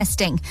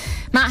testing.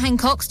 Matt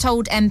Hancock's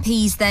told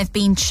MPs there have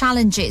been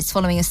challenges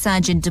following a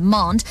surge in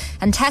demand,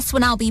 and tests will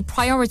now be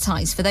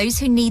prioritised for those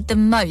who need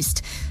them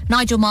most.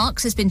 Nigel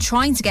Marks has been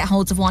trying to get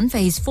hold of one for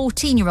his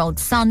 14-year-old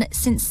son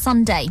since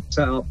Sunday.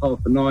 Sat up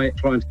half the night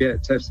trying to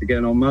get tests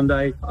again on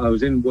Monday. I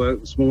was in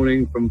work this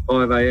morning from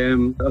 5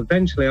 a.m.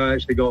 Eventually I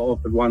actually got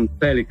offered one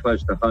fairly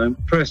close to home.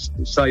 Pressed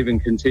save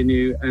and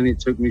continue, and it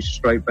took me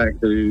straight back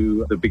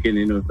to the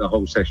beginning of the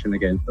whole session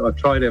again. I've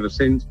tried ever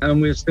since,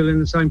 and we're still in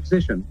the same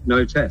position.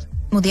 No test.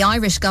 Well, the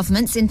Irish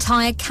government's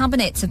entire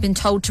cabinet have been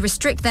told to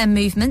restrict their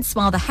movements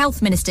while the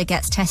health minister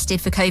gets tested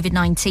for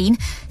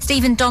COVID-19.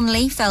 Stephen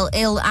Donnelly fell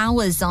ill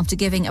hours after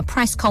giving a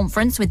press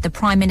conference with the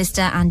Prime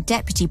Minister and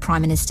Deputy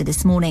Prime Minister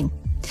this morning.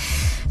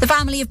 The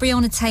family of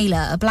Breonna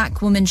Taylor, a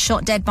black woman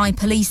shot dead by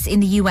police in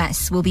the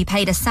US, will be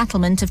paid a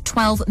settlement of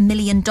 $12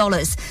 million.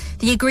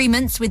 The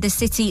agreement with the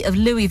city of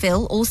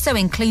Louisville also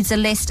includes a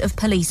list of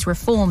police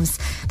reforms.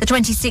 The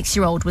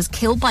 26-year-old was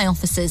killed by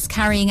officers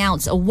carrying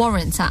out a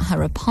warrant at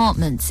her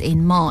apartment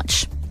in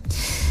March.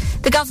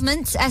 The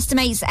government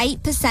estimates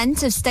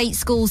 8% of state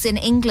schools in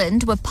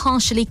England were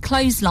partially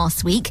closed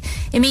last week.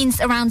 It means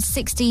around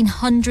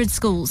 1,600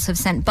 schools have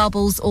sent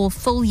bubbles or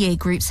full-year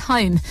groups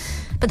home.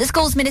 But the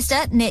schools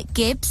minister, Nick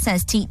Gibbs,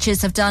 says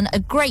teachers have done a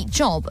great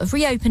job of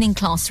reopening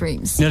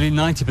classrooms. Nearly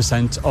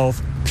 90%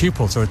 of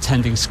pupils are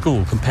attending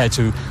school compared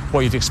to what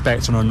you'd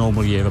expect on a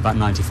normal year of about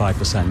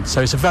 95%.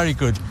 So it's a very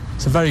good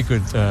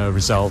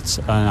result,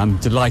 and I'm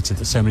delighted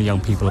that so many young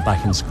people are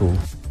back in school.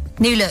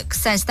 New Look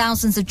says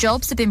thousands of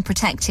jobs have been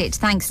protected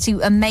thanks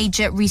to a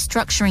major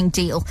restructuring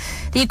deal.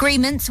 The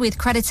agreement with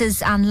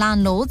creditors and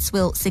landlords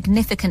will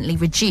significantly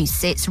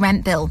reduce its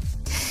rent bill.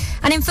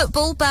 And in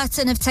football,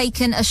 Burton have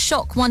taken a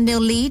shock 1-0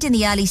 lead in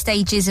the early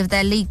stages of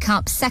their League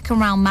Cup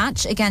second-round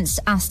match against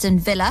Aston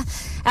Villa.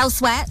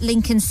 Elsewhere,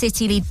 Lincoln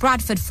City lead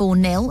Bradford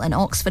 4-0 and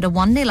Oxford are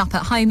 1-0 up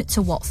at home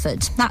to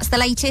Watford. That's the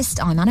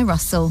latest. I'm Anna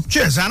Russell.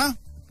 Cheers, Anna.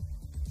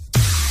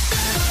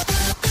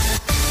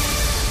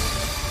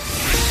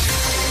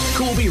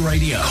 Corby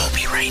Radio.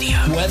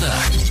 Weather.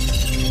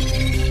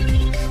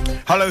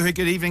 Hello, good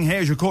evening.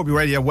 Here's your Corby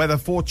Radio weather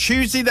for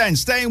Tuesday then.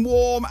 Staying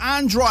warm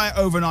and dry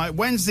overnight.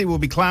 Wednesday will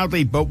be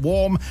cloudy but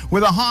warm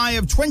with a high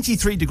of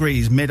 23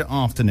 degrees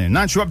mid-afternoon.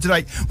 That's you up to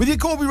date with your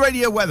Corby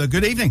Radio weather.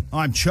 Good evening.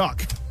 I'm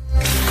Chuck.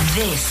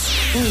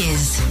 This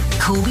is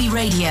Corby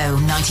Radio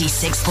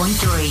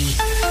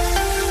 96.3.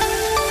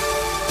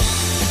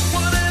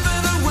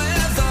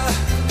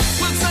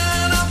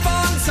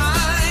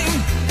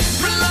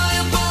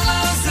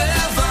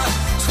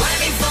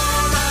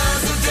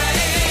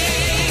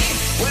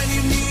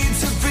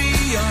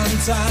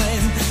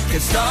 Time. Get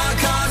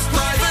StarCar's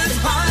private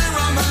hire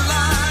on the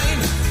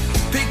line.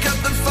 Pick up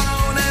the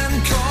phone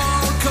and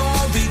call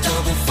Corby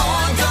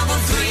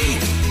 4433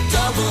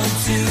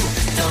 22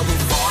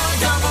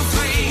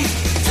 4433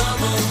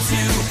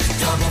 22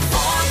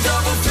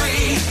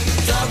 4433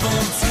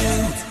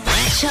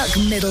 22. Chuck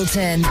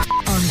Middleton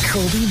on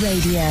Corby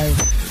Radio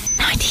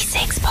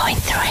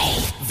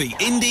 96.3. The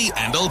Indie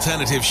and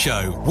Alternative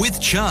Show with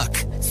Chuck.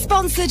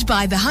 Sponsored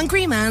by the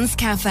Hungry Man's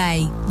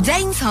Cafe,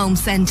 Danesholm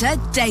Centre,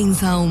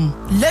 Danesholm.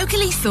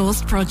 Locally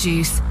sourced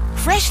produce,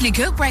 freshly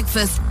cooked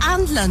breakfast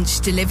and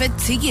lunch delivered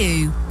to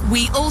you.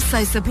 We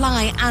also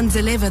supply and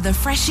deliver the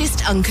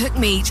freshest uncooked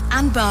meat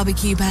and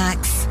barbecue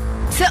packs.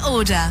 To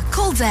order,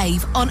 call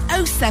Dave on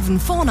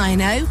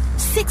 07490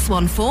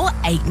 614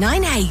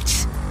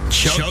 898.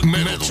 Chuck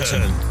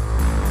Middleton.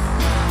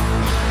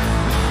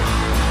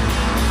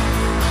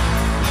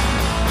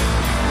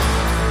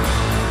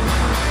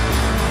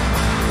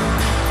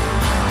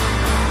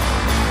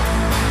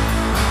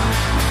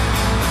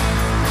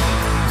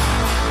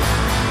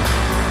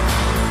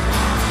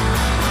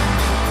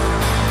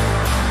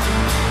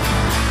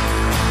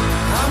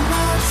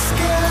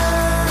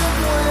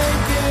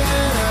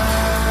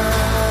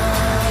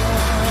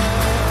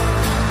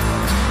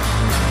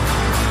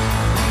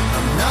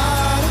 I'm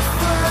not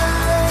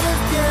afraid of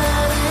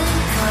getting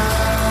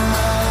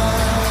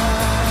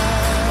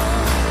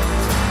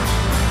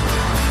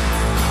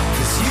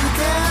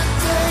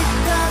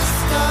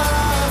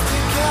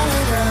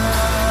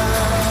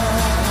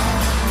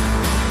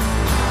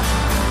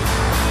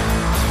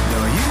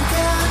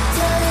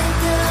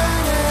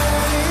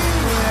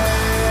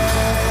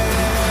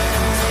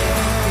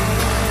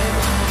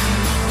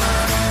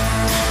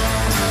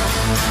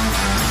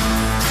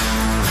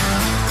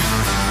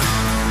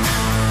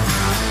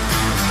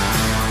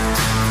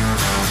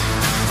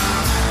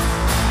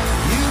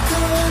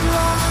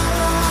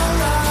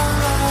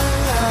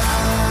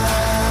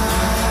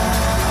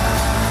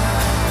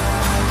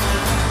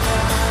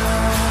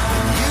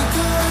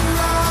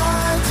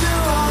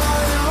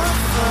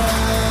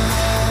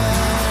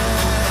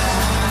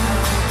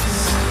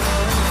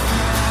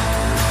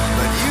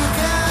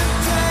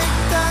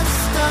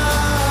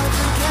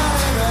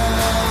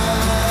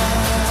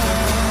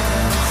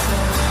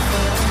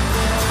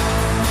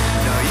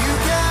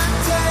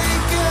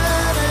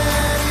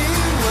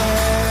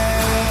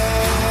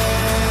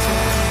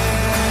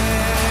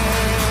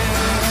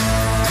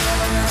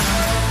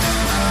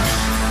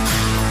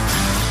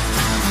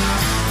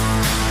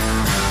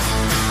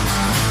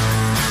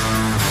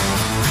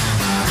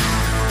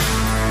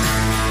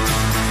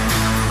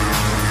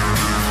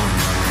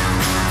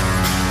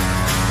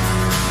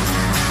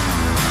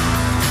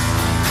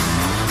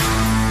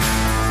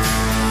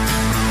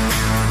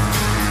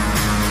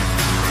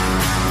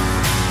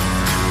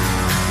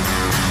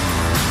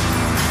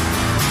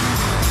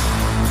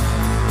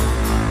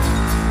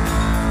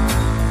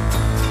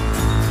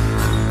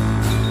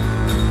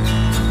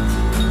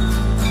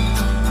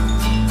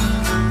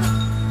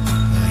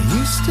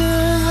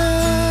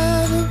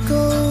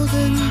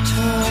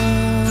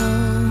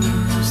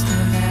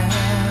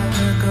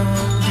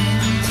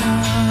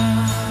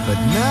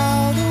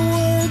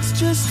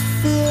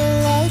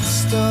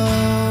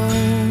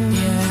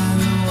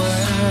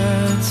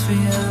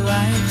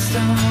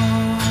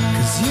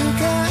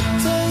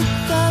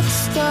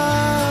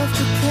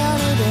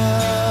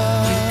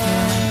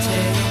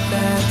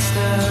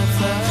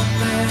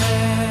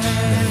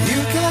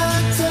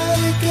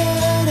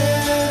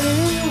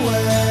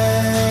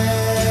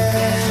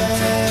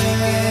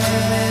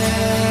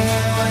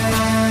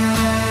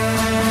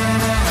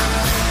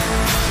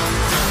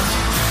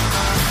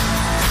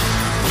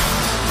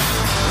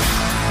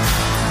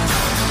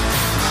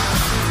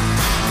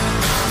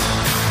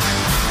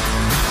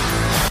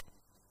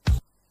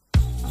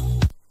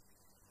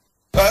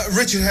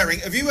Richard Herring,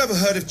 have you ever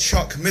heard of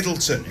Chuck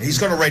Middleton? He's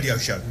got a radio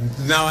show.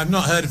 No, I've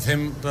not heard of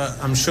him, but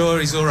I'm sure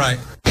he's all right.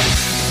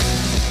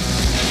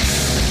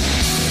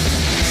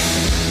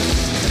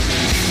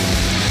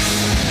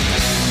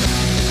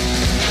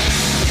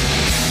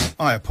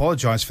 I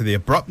apologise for the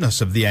abruptness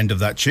of the end of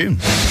that tune.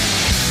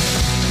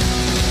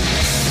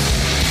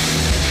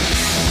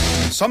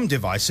 Some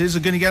devices are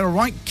going to get a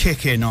right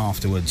kick in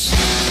afterwards.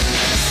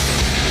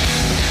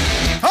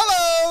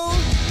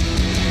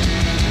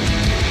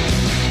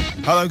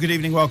 Hello, good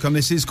evening, welcome.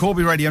 This is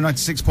Corby Radio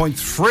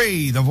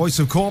 96.3, the voice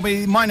of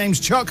Corby. My name's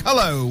Chuck.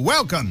 Hello,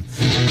 welcome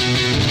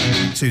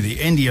to the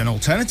Indian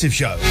Alternative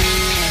Show.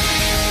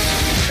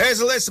 Here's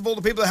a list of all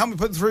the people that helped me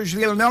put through.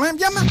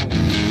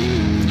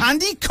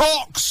 Andy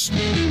Cox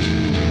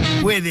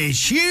with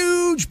his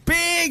huge,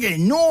 big,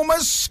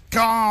 enormous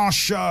Scar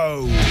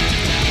Show.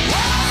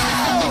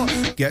 Wow!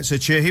 Gets a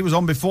cheer. He was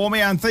on before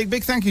me, and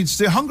big thank you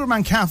to Hungry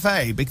Man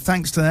Cafe. Big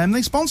thanks to them.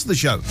 They sponsor the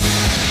show.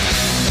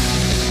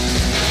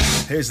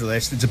 Here's the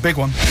list. It's a big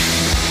one.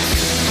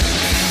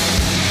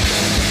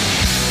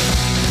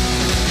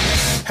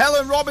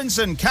 Helen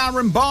Robinson,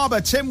 Karen Barber,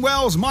 Tim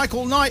Wells,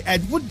 Michael Knight,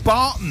 Edward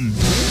Barton.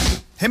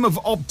 Him of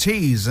Ob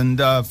Teas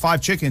and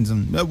 5 chickens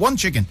and 1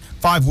 chicken,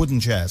 5 wooden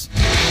chairs.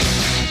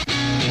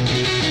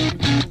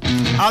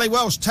 Ali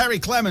Welsh, Terry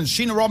Clemens,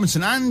 Sheena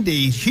Robinson,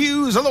 Andy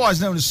Hughes, otherwise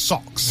known as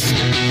Socks.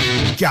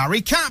 Gary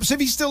Capps, if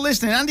he's still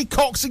listening. Andy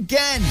Cox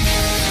again.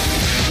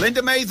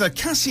 Linda Mather,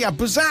 Cassia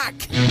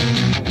Buzak.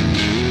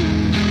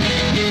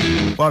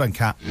 Well done,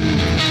 Cat.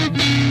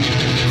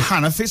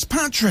 Hannah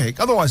Fitzpatrick,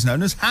 otherwise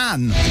known as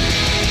Han.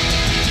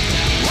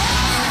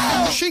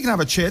 Wow! She can have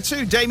a cheer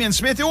too. Damien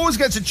Smith, who always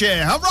gets a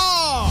cheer.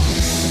 Hurrah!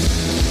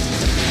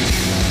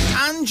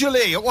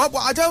 Angeli, well,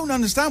 I don't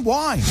understand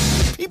why.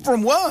 People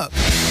from work.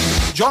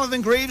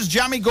 Jonathan Greaves,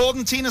 Jamie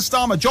Gordon, Tina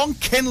Starmer, John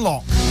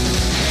Kinlock.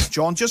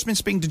 John, just been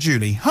speaking to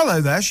Julie. Hello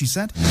there, she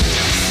said.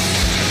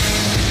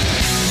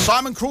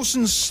 Simon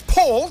Coulson's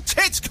Paul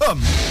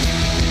Titcombe.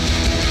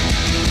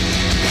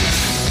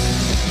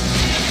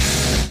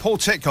 Paul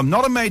Titcombe,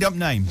 not a made-up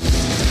name.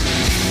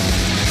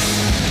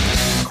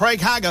 Craig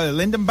Hagger,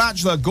 Lyndon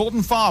Batchelor,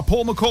 Gordon Farr,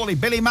 Paul McCauley,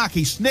 Billy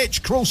Mackey,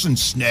 Snitch, Coulson,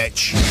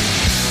 Snitch.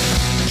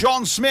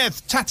 John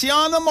Smith,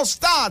 Tatiana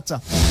Mostata.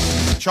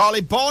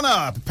 Charlie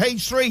Bonner,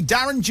 Page 3,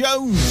 Darren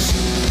Jones.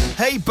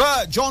 Hey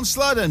Bert, John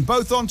Sludden,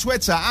 both on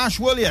Twitter. Ash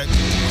Williott,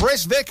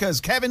 Chris Vickers,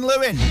 Kevin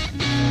Lewin.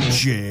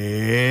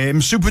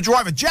 Jim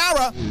Superdriver,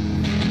 Jarrah.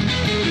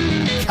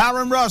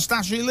 Karen Rust,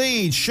 Ashley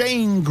Leeds,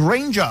 Shane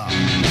Granger,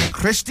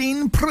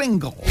 Christine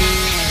Pringle.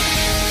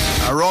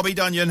 Robbie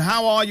Dunyan,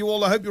 how are you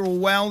all? I hope you're all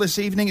well this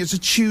evening. It's a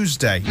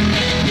Tuesday.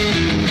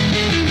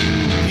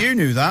 You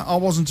knew that. I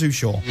wasn't too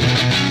sure.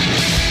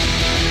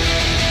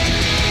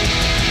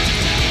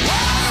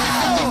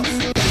 Wow!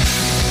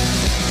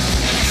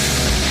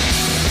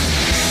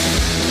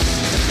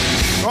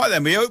 Right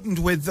then, we opened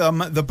with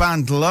the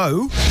band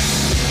Low.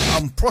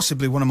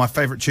 Possibly one of my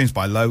favourite tunes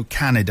by Low,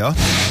 Canada.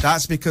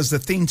 That's because the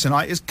theme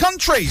tonight is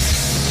countries.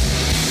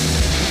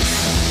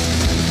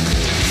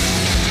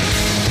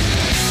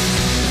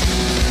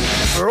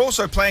 We're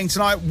also playing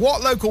tonight.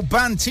 What local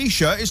band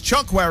T-shirt is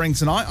Chuck wearing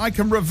tonight? I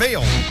can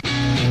reveal.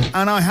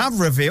 And I have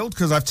revealed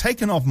because I've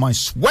taken off my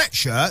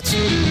sweatshirt.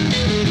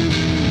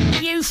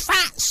 You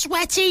fat,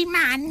 sweaty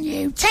man,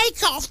 you.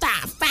 Take off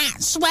that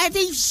fat,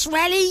 sweaty,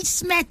 smelly,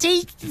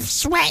 smetty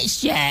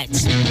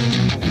sweatshirt.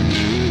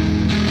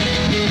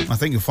 I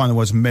think you'll find the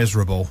words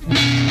miserable.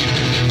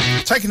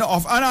 Taking it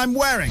off, and I'm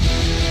wearing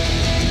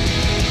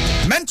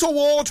Mental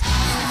Ward.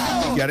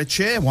 Get a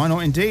cheer, why not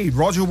indeed?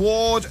 Roger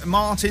Ward,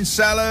 Martin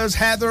Sellers,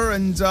 Heather,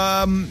 and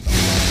oh,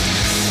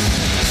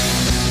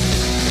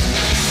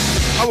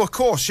 of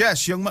course,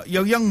 yes, your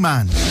young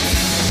man.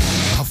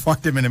 I'll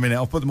find him in a minute.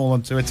 I'll put them all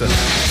on Twitter.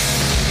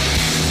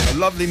 A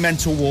lovely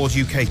Mental Ward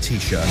UK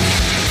T-shirt.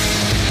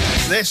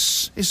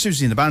 This is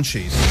Susie and the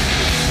Banshees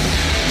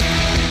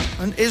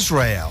and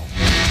Israel.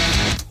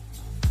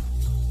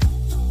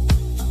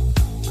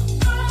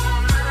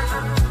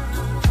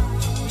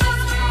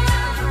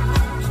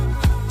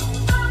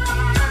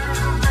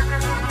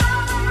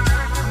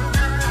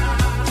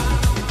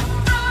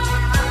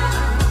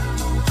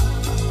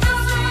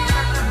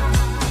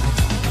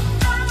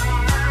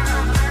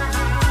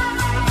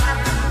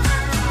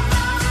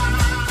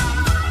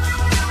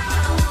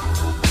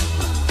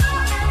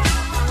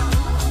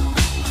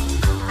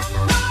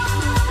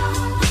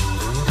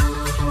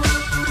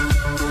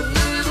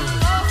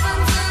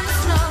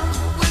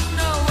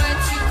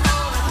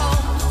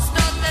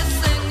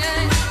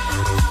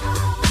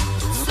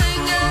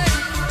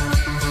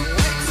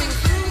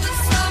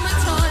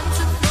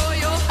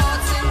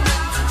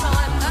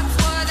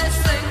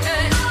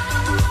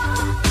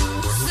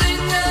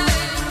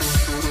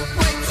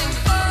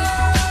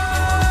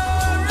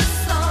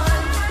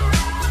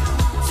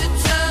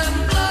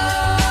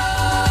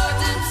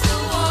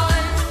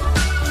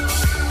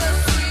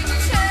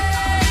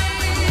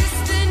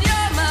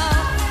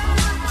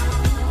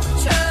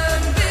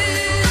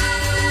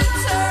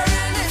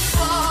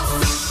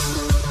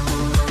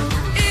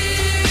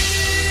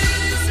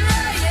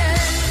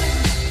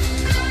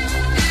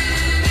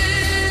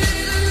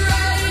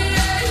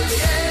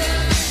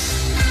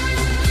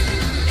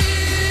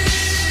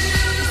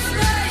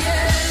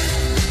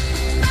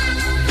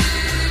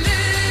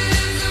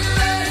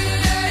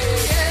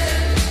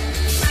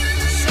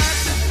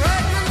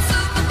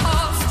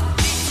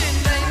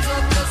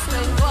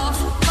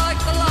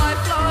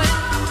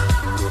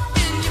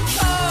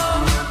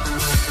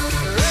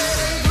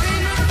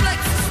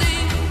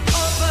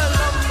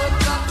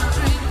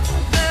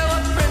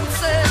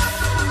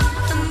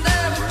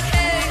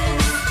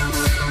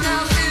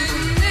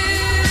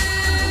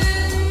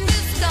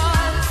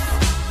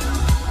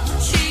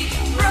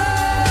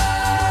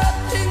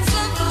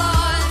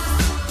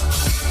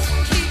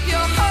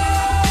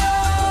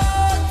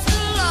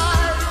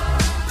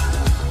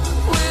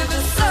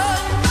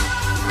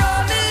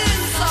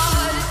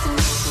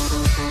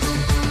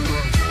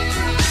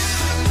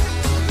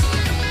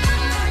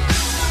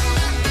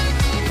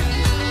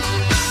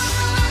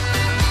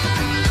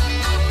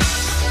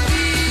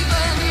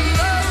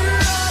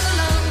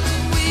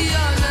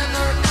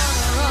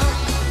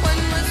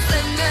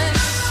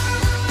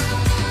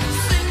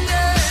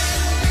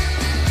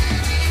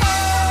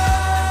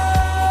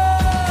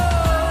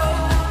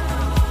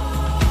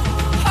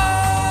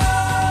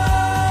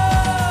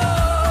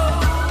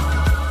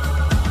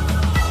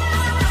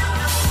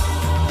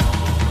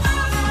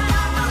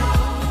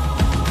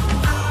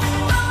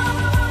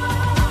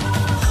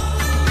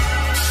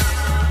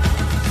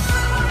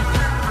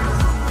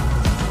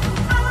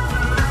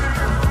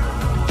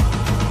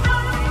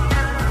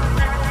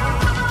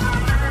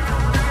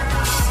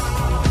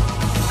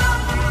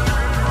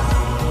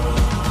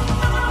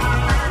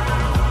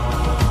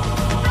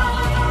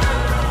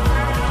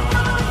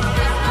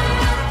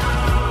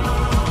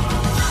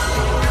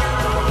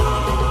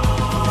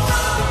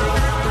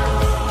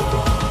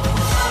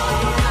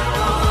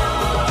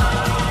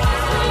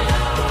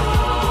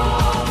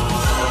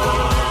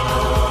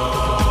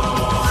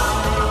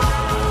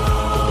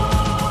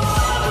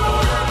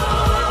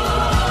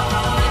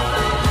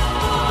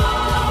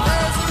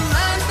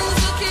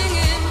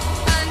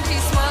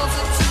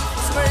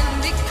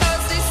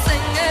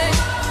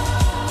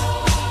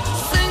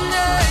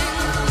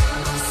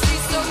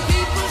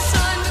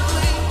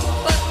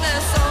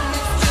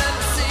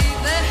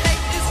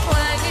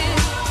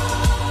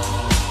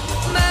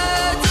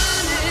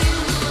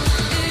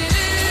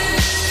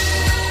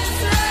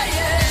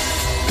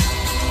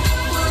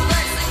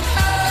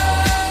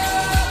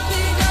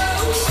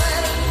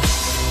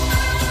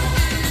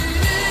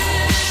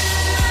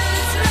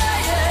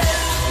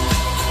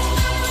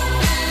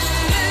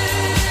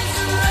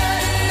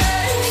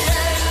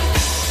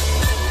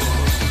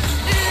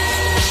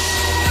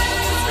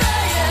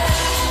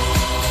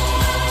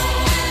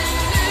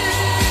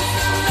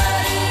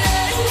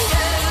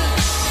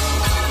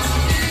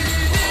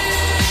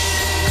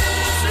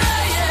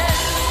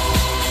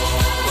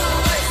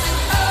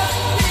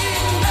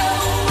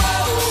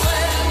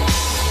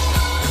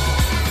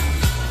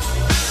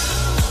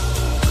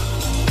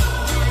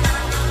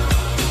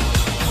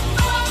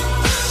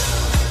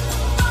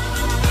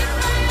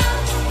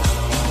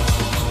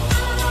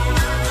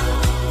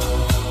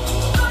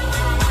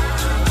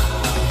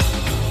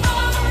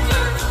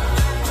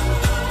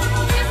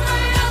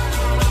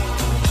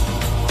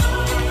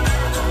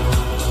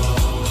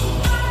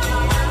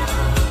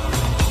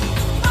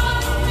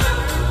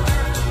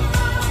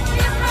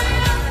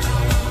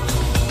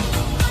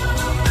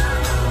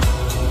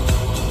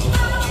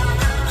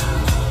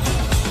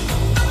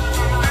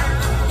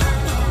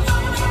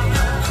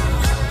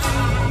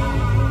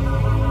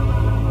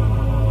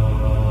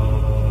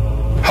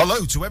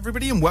 to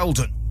everybody in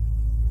Weldon.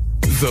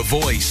 The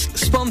Voice,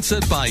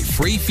 sponsored by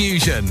Free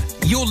Fusion,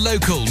 your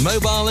local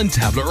mobile and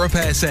tablet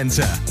repair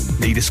centre.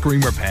 Need a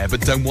screen repair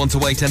but don't want to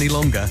wait any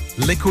longer?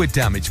 Liquid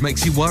damage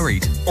makes you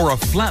worried, or a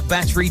flat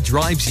battery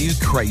drives you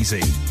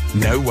crazy?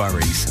 No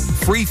worries.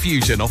 Free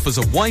Fusion offers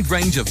a wide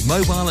range of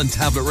mobile and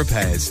tablet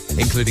repairs,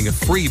 including a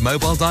free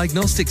mobile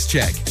diagnostics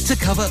check to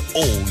cover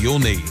all your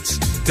needs.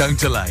 Don't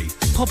delay.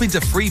 Pop into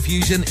Free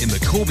Fusion in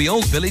the Corby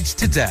Old Village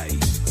today.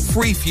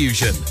 Free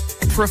Fusion,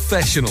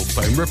 professional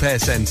phone repair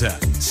centre,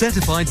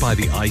 certified by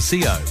the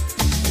ICO.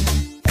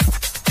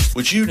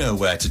 Would you know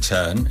where to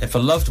turn if a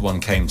loved one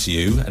came to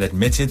you and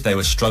admitted they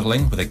were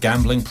struggling with a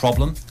gambling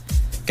problem?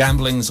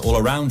 Gambling's all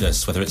around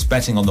us, whether it's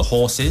betting on the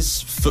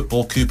horses,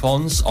 football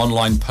coupons,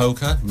 online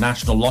poker,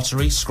 national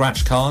lottery,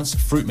 scratch cards,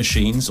 fruit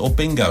machines or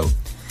bingo.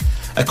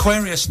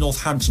 Aquarius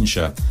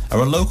Northamptonshire are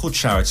a local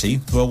charity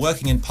who are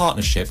working in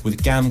partnership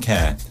with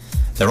GamCare.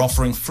 They're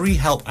offering free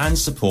help and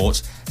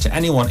support to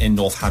anyone in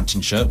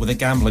Northamptonshire with a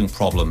gambling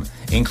problem,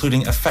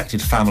 including affected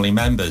family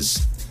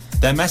members.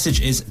 Their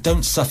message is,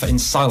 don't suffer in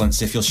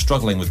silence if you're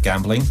struggling with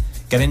gambling.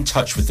 Get in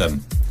touch with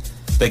them.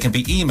 They can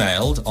be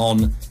emailed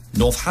on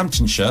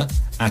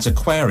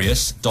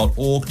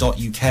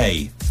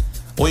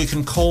northamptonshire@aquarius.org.uk, or you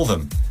can call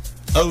them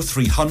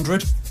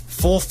 0300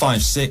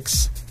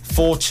 456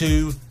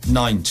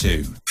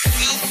 4292.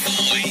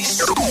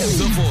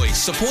 The Voice,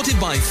 supported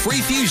by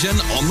Free Fusion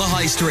on the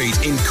High Street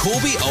in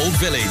Corby Old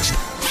Village.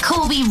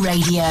 Corby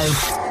Radio.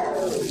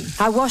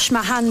 I wash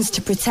my hands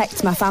to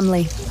protect my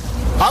family.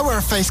 I wear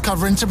a face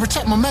covering to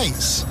protect my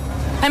mates.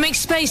 I make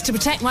space to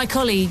protect my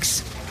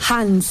colleagues.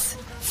 Hands.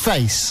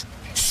 Face.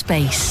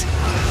 Space.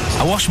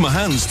 I wash my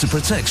hands to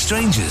protect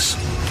strangers.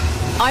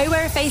 I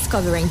wear a face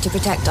covering to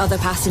protect other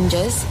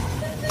passengers.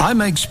 I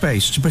make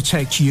space to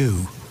protect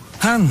you.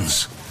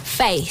 Hands.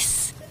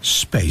 Face.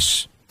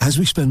 Space. As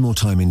we spend more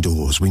time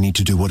indoors, we need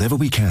to do whatever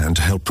we can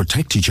to help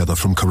protect each other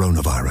from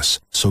coronavirus.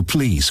 So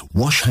please,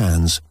 wash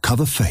hands,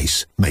 cover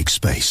face, make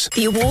space.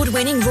 The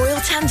award-winning Royal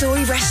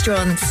Tandoori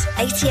Restaurant,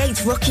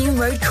 88 Rockingham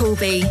Road,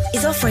 Corby,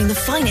 is offering the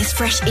finest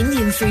fresh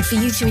Indian food for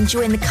you to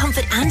enjoy in the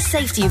comfort and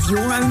safety of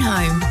your own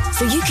home.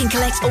 So you can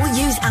collect or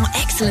use our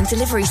excellent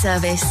delivery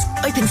service.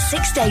 Open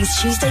 6 days,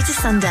 Tuesday to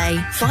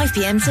Sunday, 5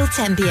 p.m. till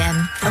 10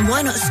 p.m. And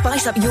why not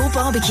spice up your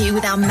barbecue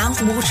with our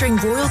mouth-watering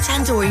Royal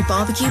Tandoori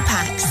barbecue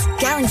packs?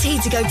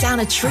 Guaranteed to go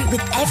down a treat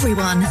with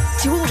everyone.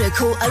 To order,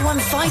 call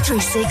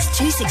 01536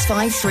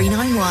 265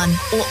 391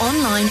 or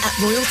online at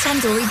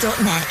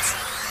royaltandoori.net.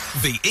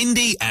 The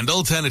Indie and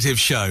Alternative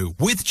Show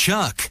with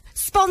Chuck.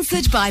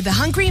 Sponsored by The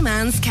Hungry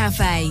Man's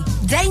Cafe,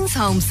 Danes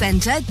Home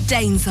Centre,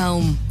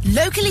 Danesholm.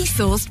 Locally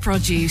sourced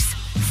produce,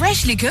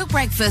 freshly cooked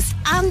breakfast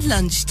and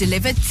lunch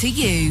delivered to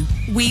you.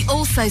 We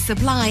also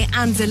supply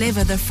and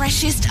deliver the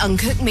freshest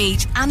uncooked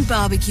meat and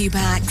barbecue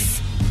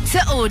packs. To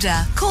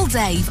order, call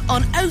Dave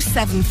on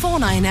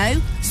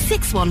 07490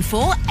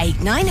 614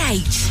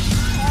 898.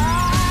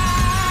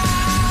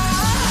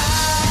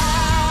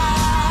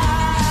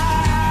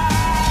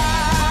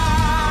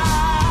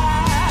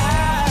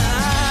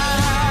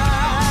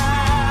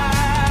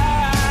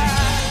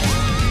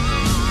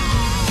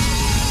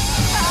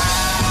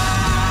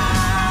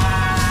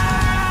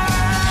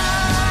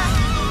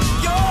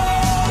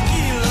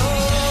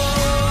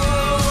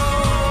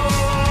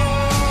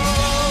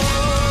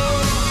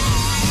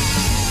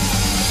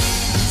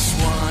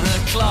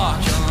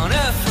 On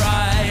a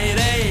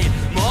Friday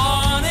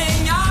morning,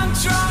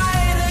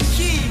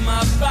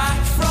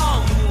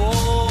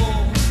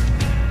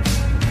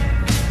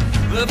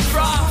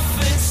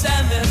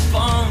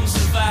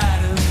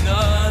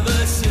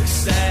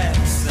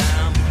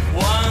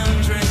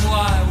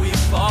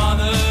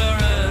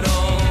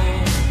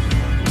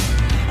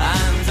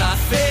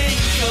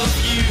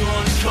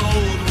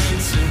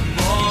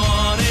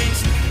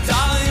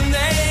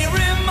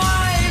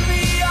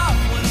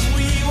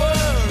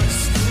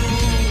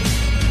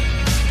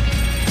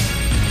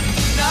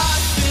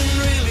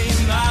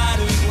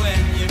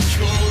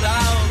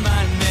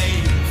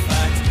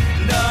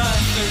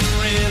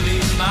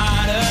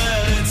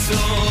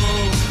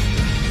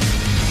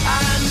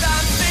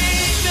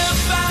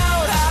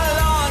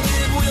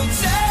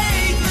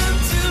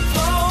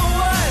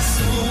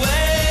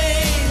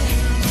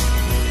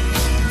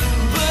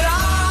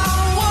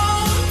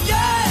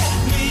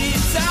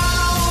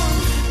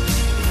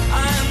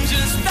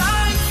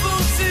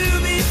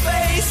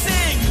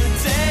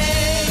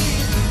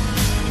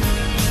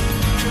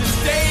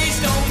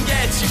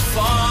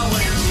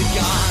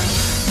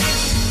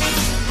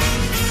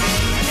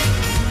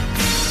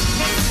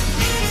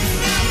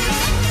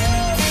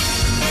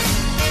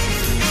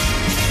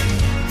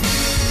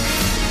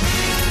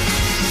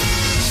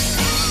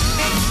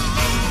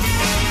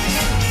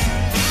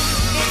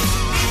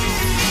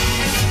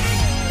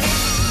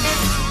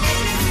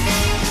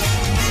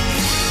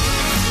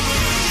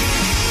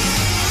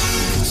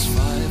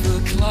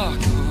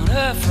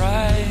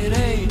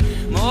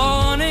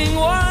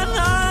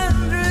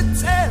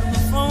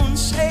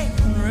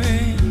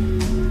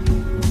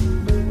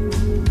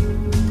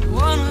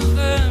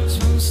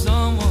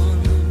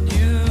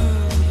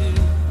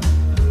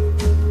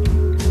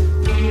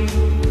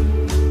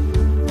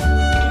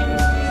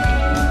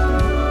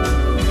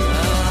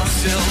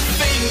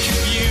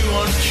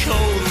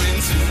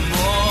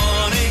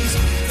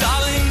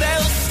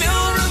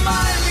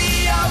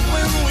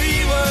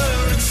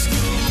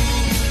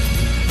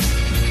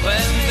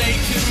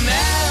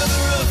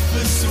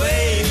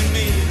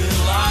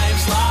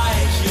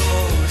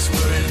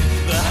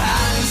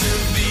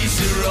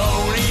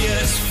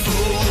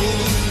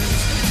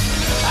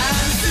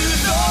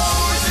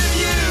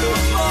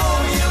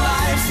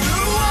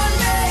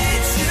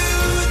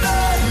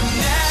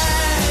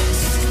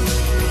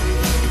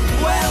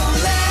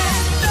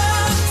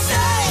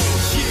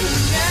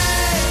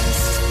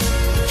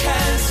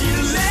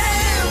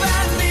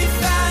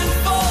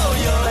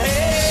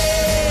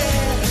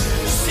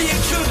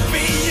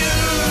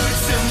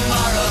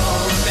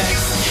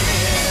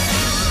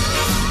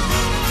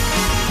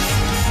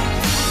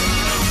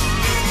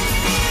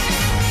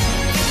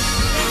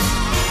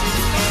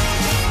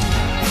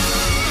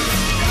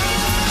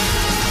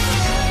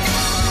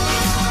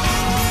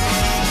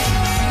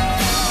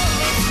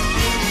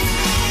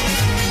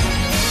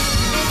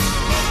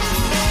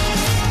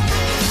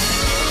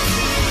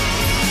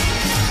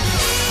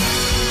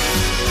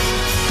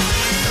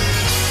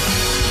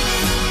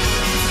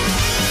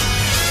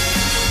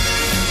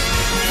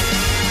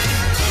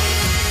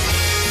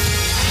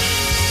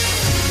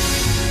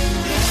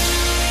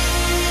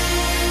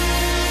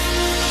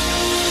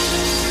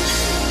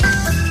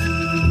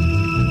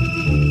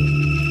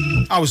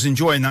 I was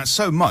enjoying that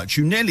so much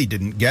you nearly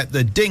didn't get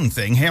the ding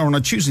thing here on a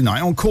Tuesday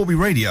night on Corby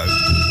Radio.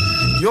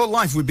 Your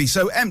life would be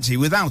so empty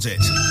without it.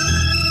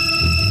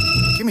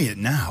 Give me it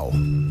now.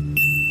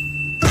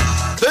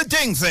 The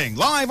ding thing,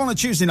 live on a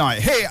Tuesday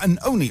night, here and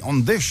only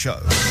on this show.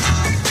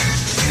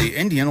 The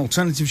Indian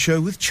Alternative Show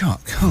with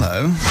Chuck.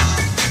 Hello.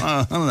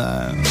 Oh,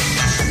 hello.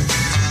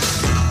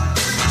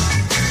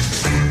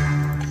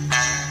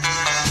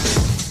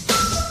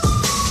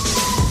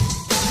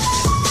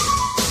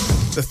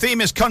 The theme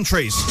is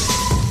countries.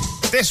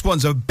 This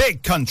one's a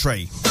big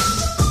country.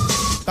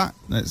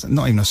 That's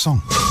not even a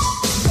song.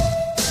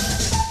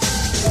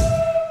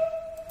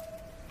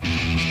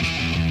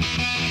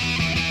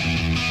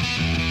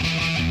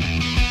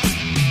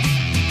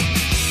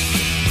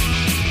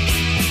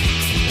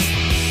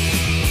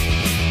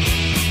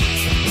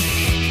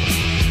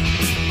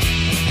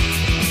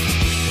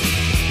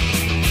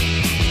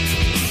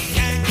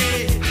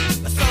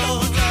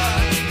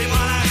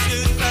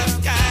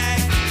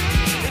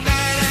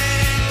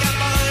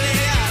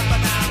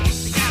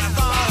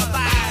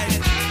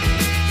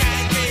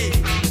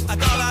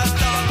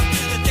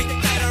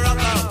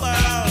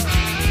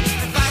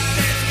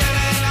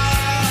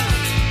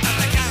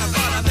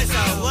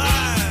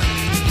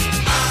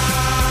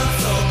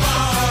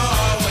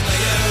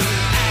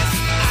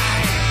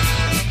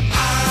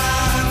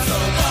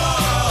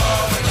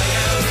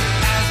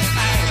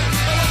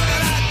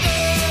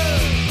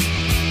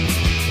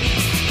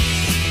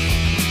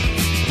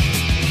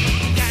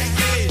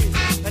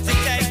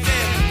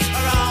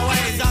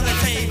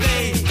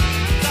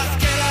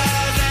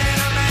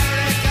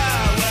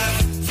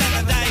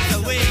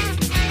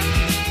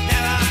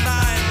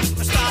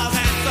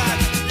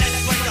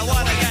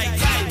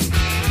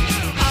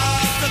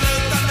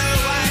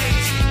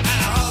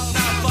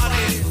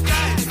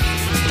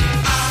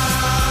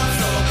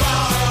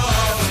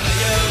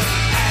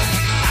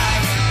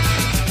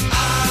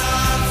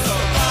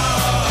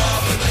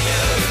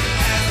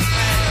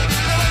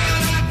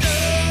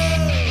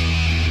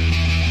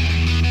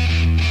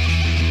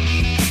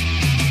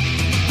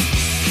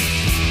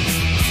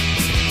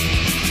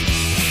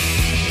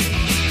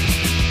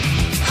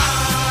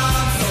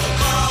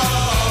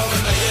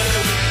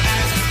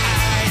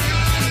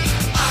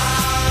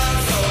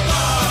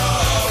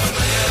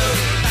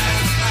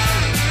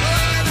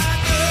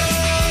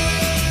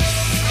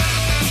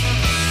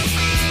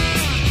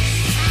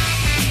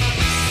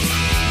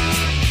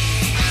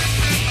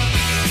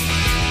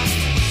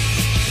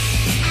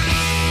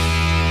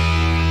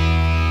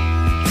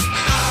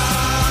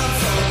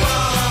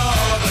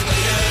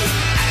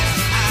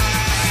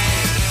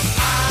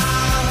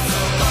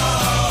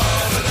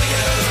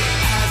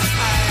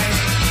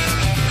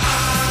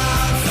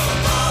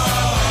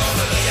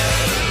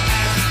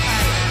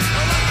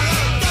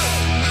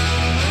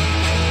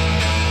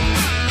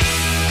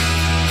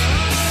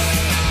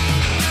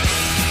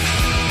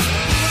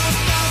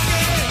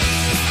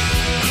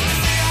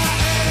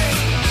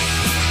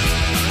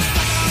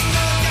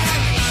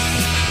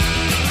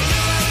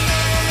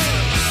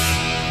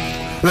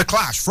 The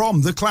Clash,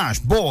 from The Clash,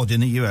 bored in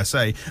the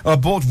USA,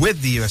 bored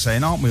with the USA,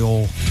 and aren't we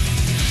all?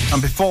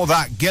 And before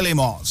that,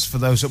 Guillemots, for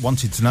those that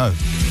wanted to know.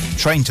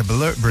 Train to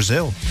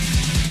Brazil.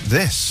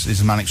 This is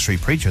the Manic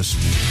Street Preachers.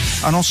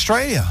 And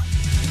Australia.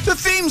 The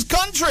theme's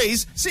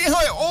countries. See how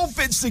it all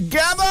fits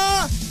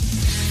together?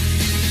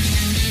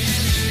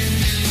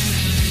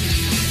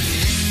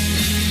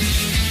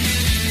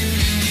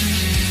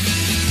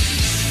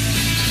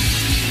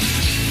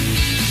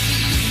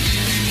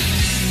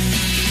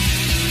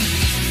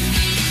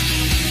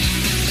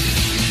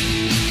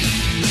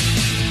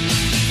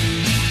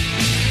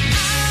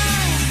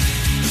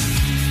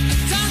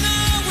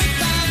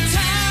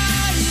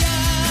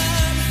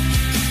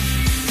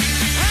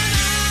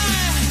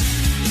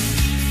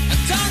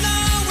 Don't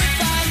know if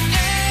I'm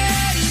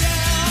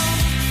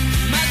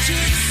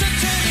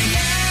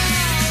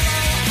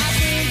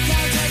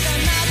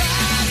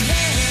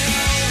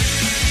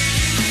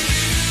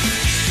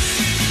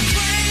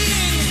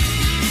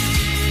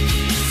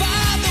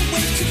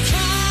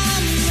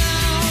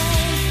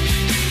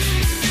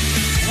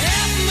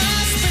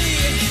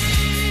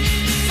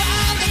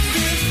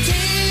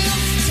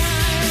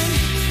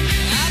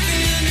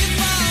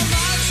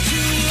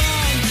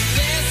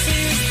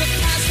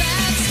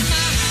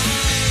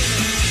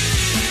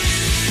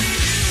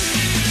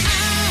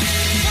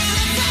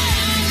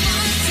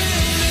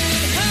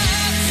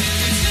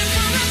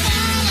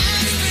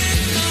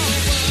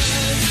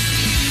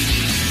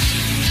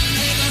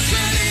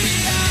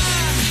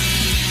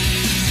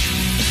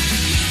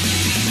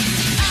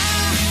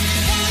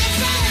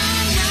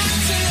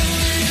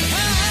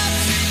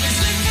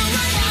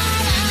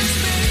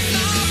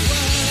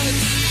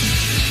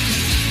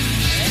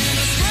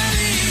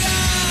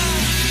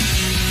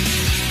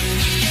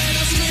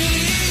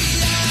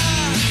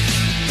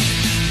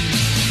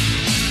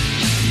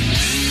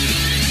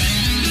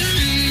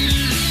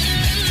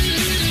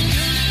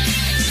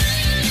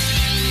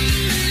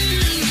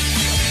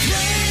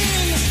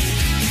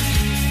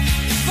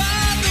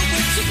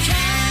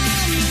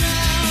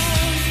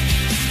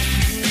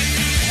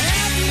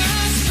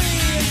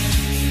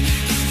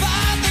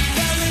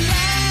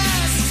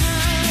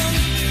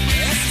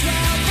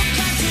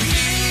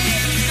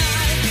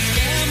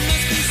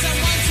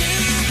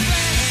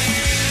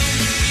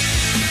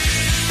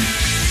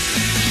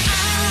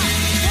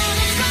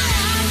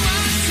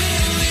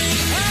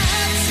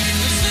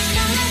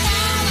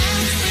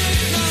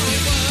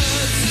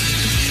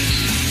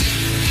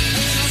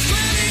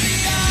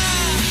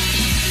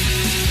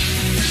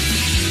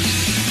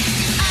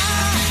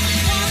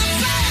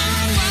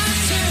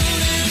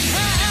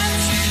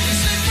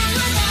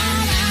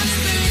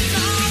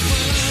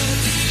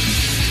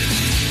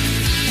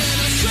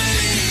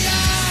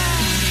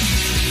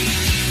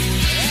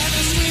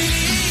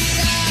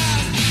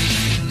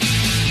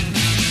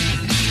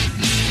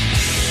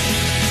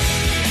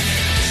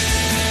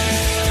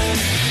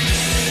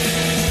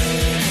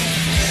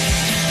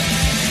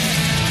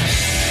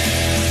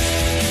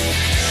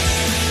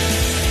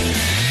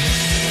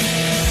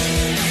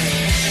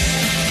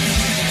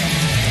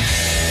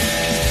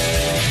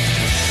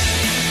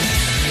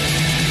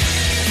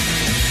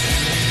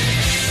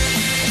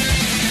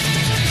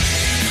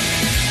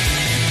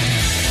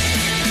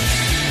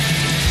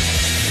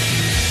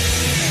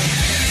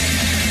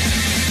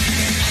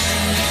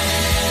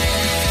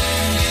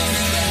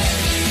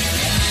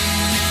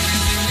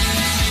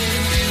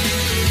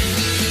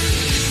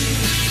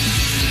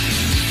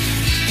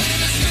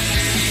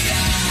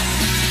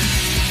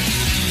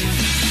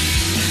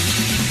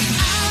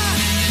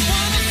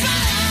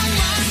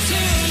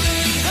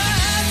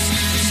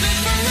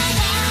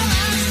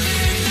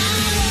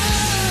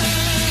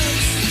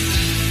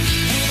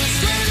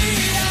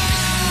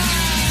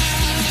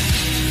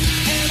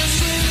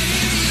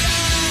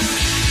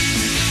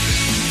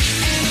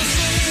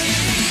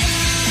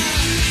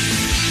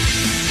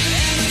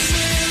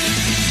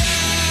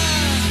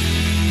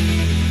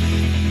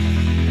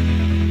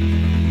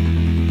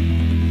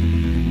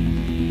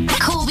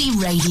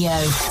Radio.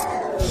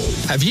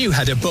 Have you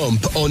had a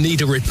bump or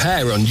need a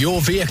repair on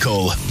your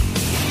vehicle?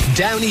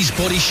 Downey's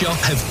Body Shop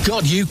have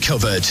got you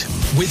covered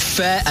with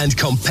fair and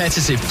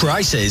competitive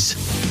prices.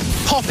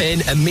 Pop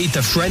in and meet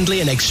the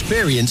friendly and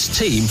experienced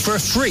team for a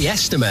free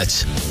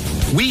estimate.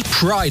 We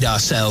pride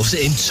ourselves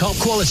in top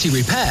quality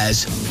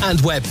repairs and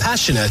we're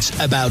passionate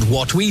about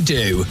what we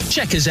do.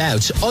 Check us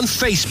out on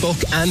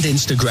Facebook and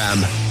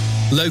Instagram.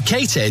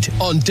 Located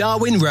on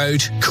Darwin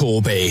Road,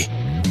 Corby.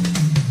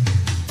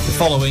 The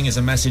following is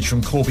a message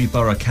from Corby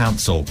Borough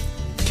Council.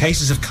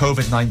 Cases of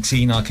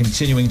COVID-19 are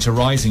continuing to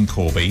rise in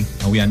Corby,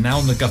 and we are now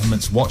on the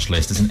government's watch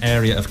list as an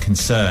area of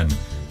concern.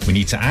 We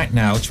need to act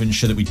now to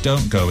ensure that we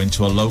don't go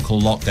into a local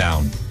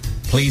lockdown.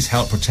 Please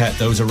help protect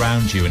those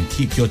around you and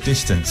keep your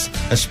distance,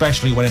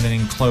 especially when in an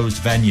enclosed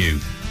venue.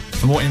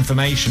 For more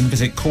information,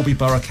 visit Corby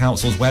Borough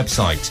Council's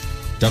website,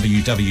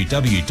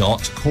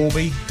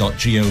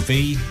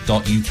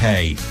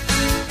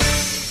 www.corby.gov.uk.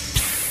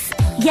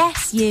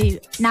 Yes, you.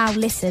 Now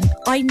listen,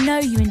 I know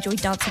you enjoy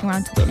dancing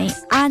around to Whitney,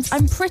 and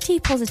I'm pretty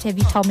positive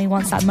you told me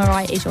once that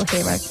Mariah is your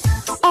hero.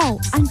 Oh,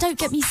 and don't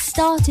get me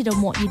started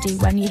on what you do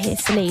when you hear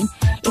Celine.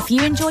 If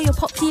you enjoy your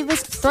pop divas,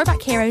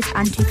 throwback heroes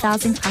and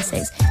 2000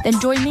 classics, then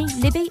join me,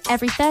 Libby,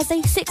 every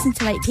Thursday 6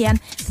 until 8 p.m.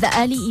 for the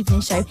early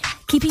evening show,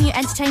 keeping you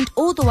entertained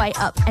all the way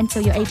up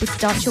until you're able to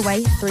dance your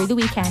way through the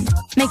weekend.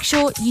 Make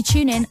sure you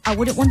tune in. I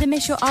wouldn't want to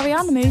miss your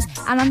Ariana moves,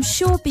 and I'm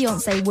sure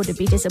Beyonce wouldn't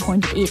be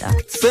disappointed either.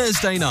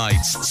 Thursday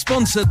nights,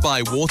 sponsored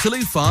by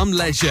Waterloo Farm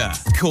Leisure.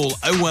 Call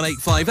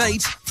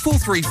 01858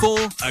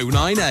 434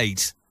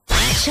 098.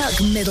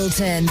 Chuck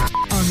Middleton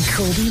on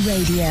Corby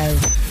Radio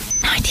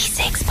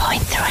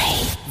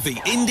 96.3. The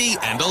Indie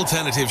and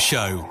Alternative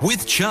Show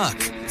with Chuck.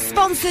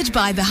 Sponsored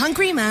by the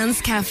Hungry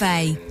Man's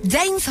Cafe,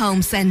 Danes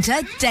Home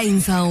Centre,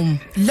 Danesholm.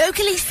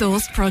 Locally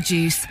sourced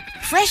produce,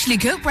 freshly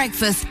cooked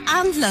breakfast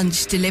and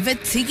lunch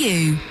delivered to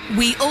you.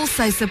 We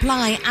also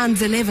supply and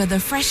deliver the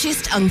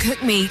freshest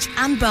uncooked meat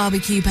and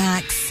barbecue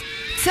packs.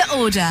 To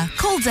order,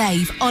 call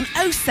Dave on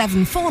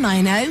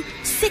 07490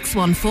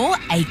 614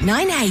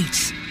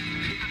 898.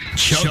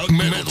 Chuck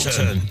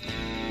Middleton.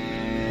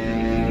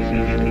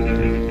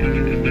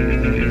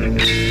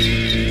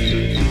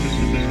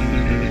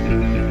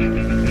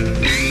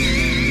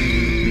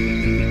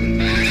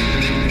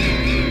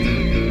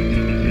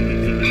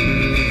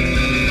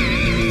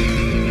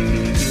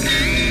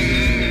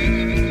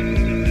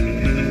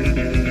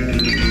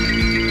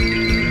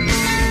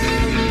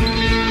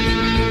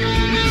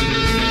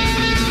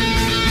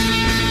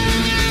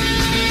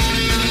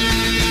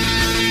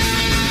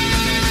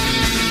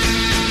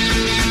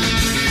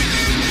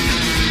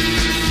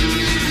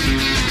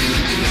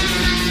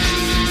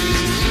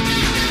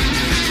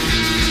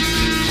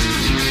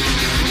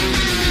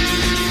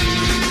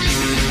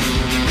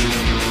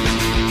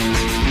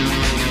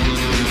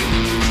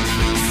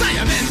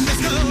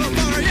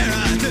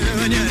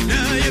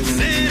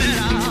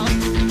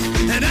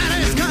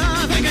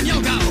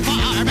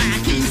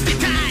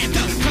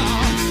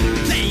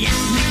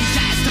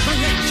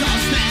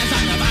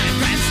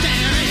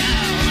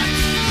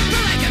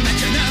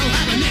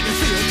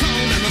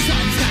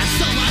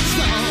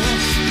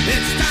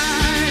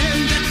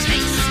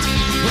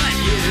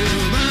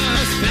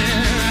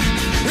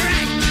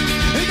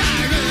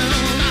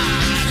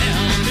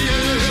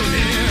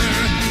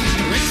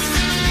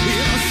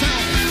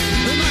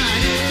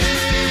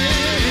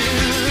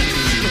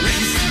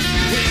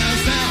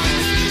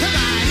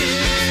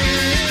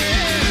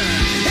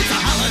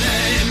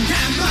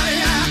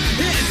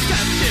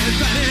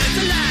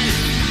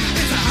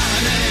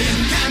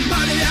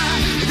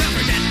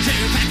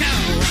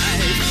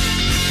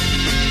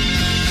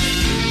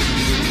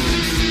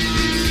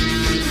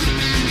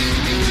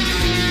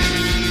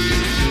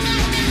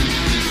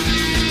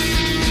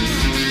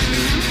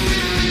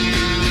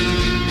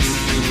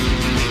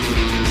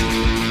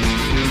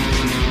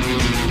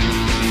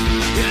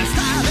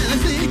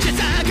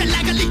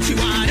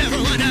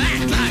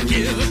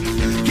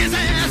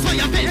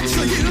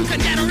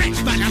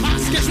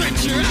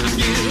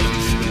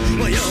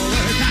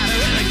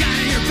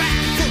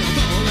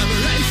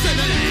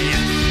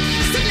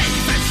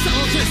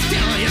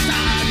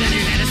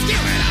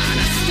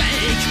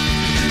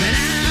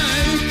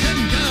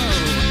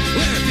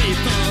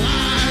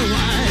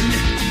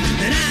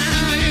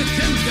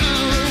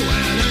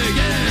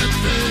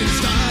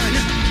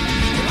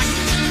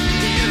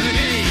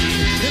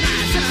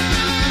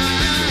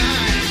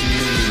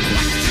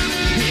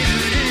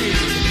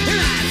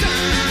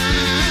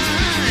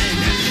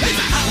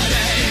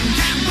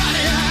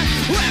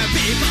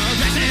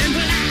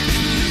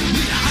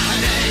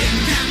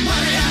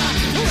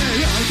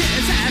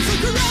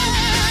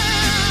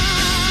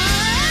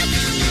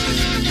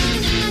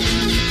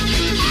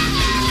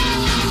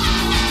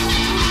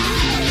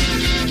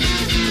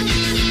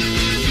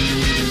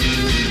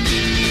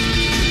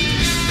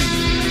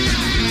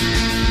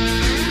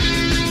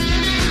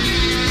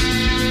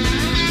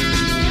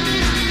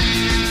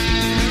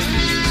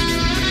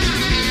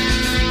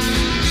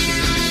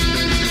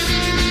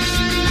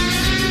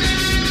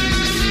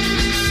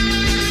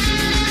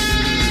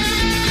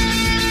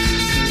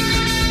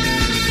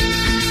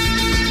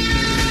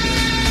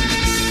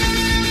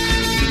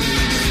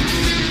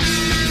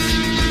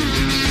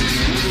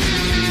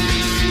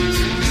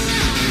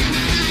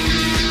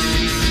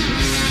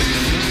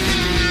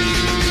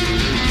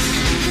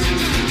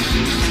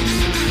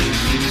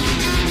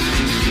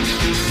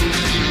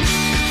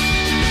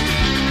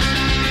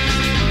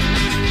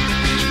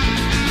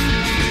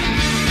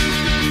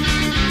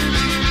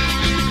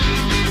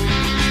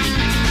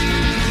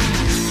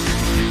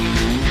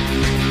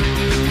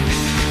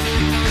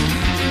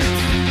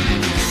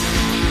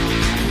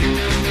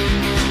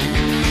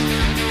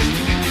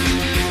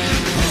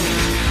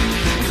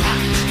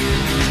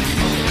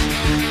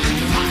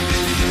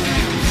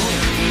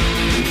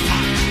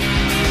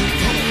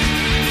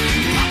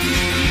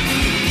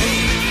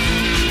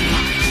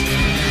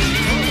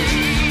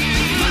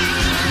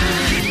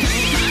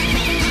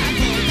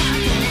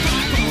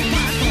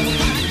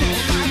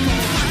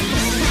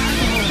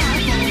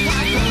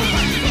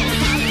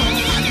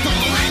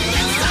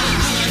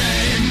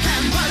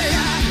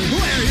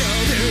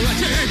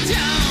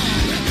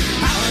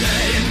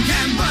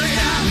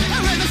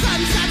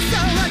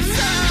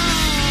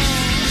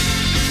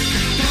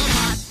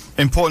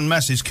 Important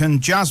message. Can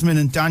Jasmine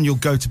and Daniel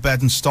go to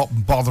bed and stop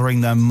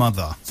bothering their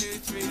mother?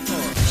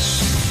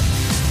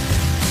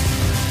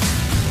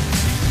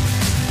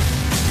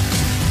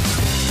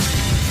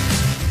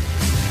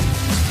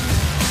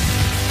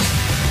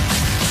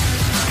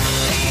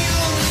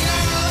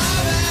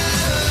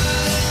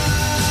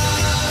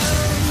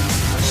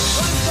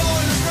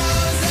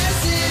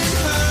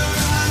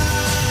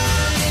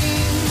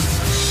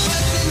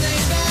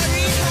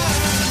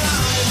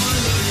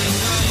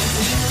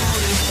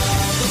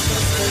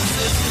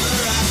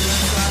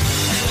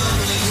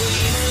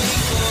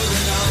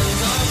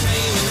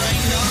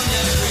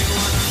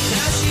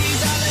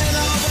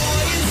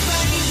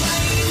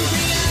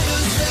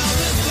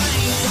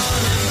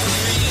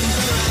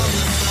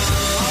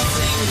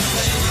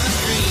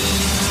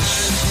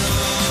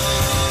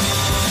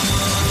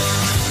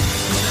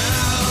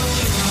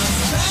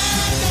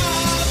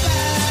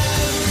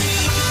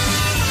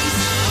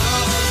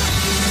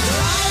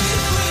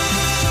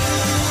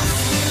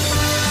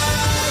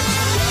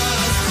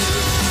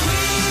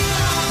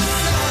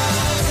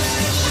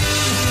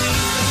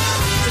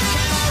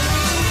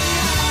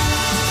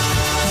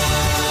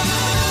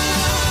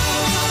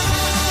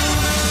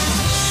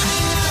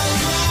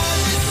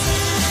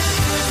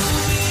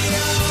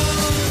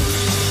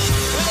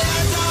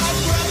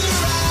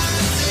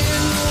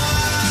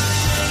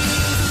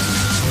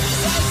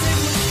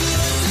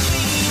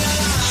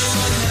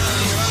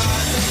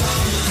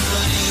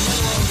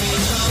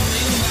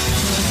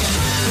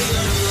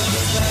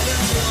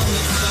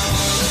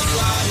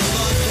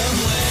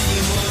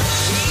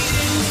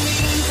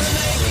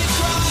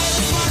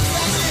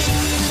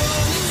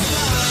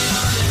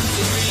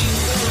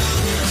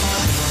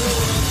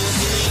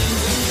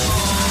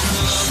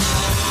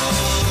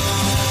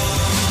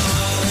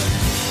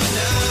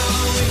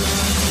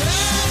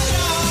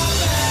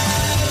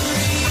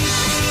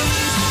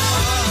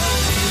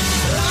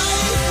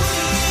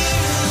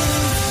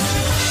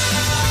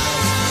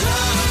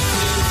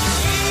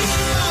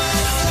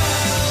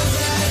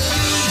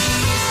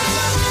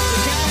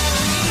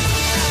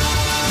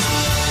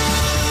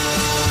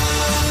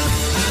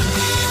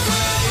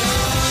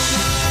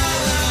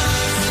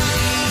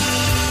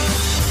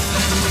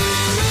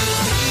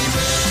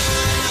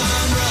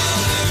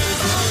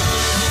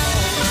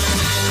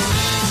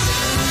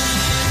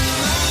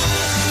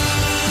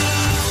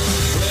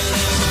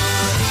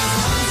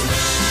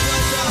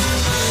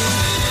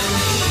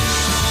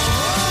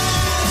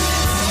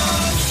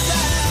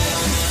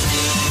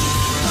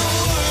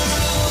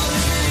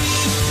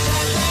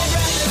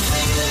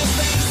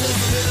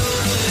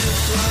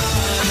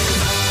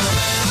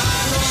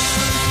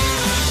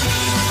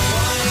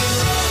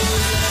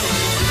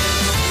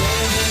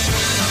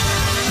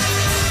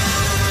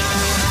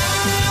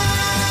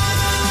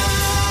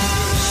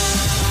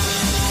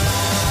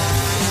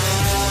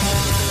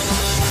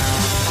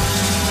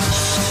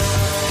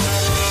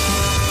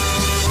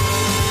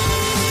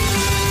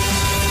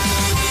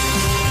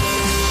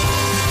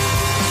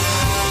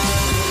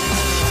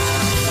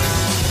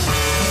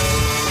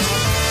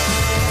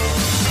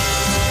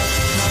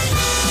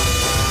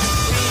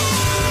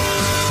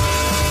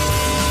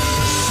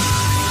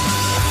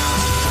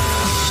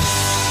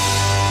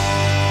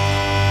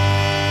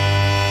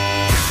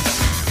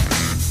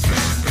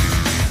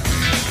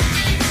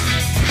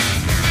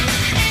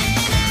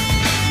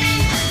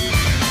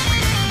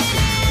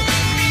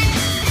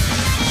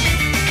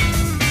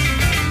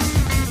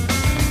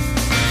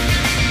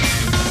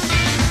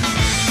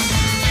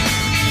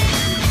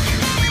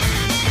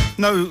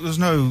 No, there's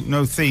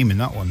no theme in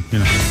that one, you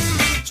know.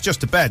 It's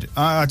just a bed.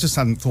 I just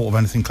hadn't thought of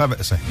anything clever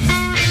to say.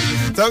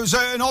 Though it was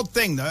an odd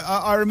thing, though.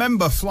 I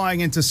remember flying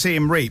into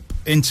Siem Reap,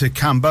 into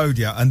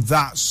Cambodia, and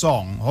that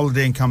song,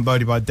 Holiday in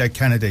Cambodia by Dead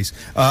Kennedys,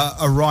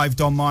 arrived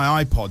on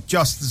my iPod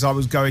just as I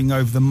was going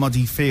over the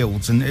muddy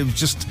fields, and it was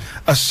just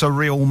a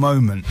surreal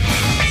moment.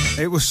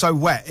 It was so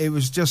wet. It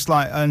was just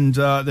like, and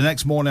the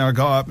next morning I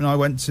got up and I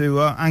went to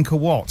Angkor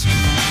Wat.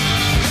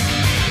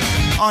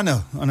 I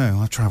know,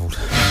 I travelled.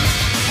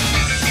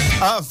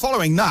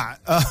 Following that,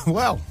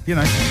 well, you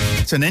know,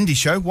 it's an indie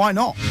show, why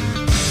not?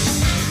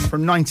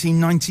 From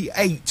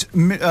 1998,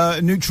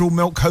 Neutral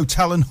Milk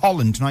Hotel in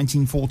Holland,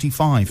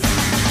 1945.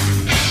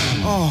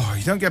 Oh,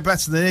 you don't get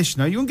better than this,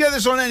 you know. You won't get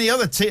this on any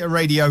other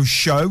radio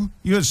show.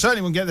 You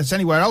certainly won't get this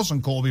anywhere else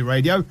on Corby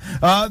Radio.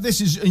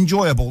 This is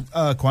enjoyable,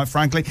 quite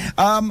frankly.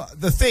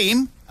 The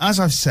theme, as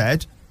I've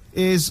said,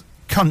 is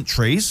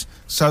countries.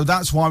 So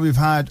that's why we've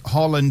had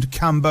Holland,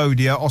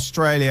 Cambodia,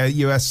 Australia,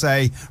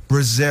 USA,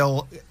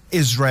 Brazil,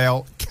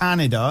 Israel,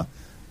 Canada.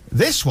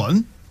 This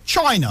one,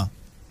 China.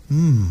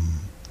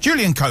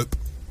 Julian Cope.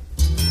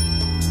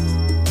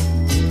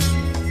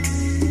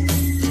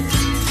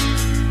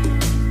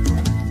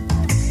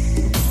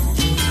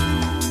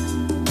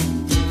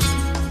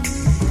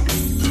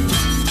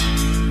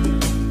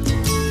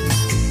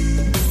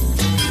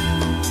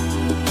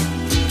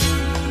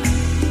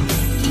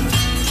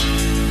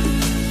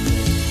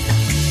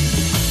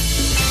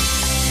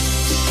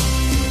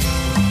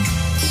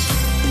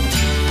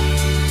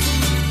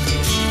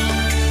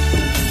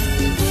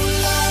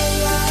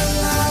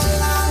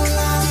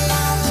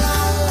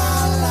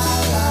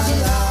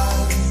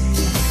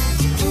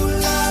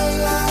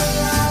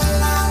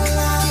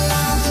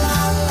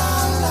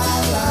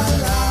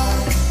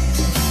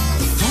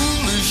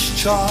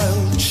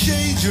 child,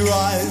 shade your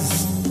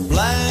eyes,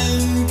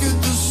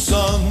 blanket the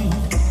sun.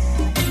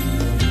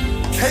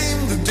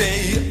 Came the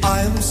day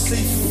I am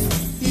safe,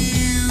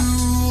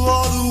 you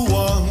are the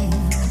one.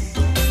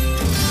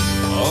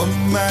 A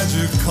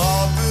magic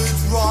carpet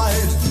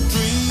ride,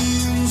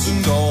 dreams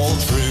and all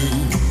true.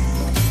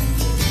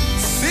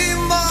 See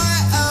my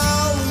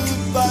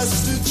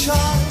alabaster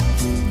child,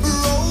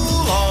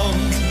 roll on.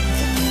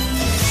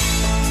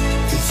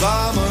 'Cause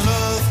I'm an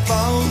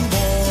earthbound boy,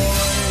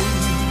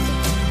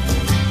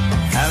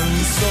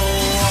 and so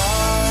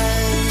I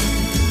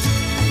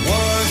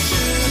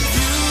worship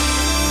you,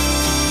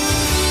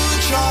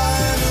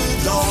 China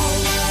doll.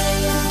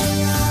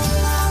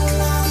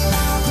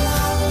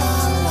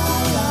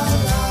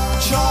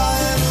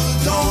 China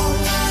doll.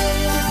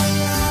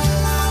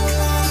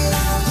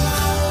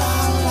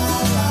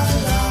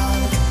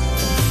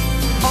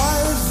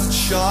 Eyes that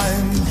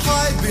shine,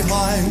 hide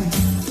behind,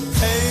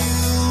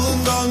 pale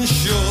and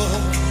unsure.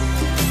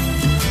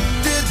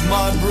 Did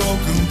my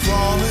broken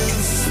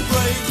promise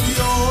break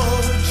your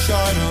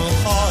China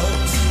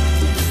heart?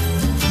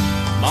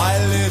 My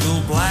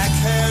little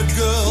black-haired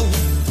girl,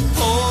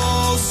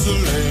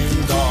 porcelain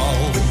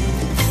doll,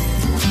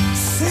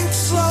 sink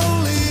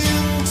slowly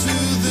into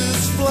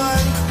this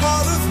blank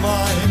heart of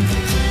mine.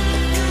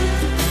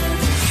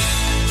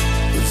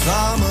 'Cause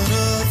I'm an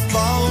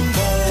earthbound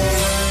boy,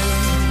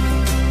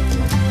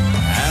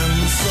 and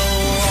so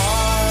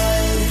I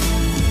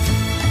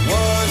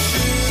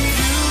worship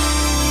you,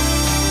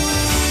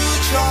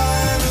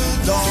 China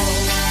doll.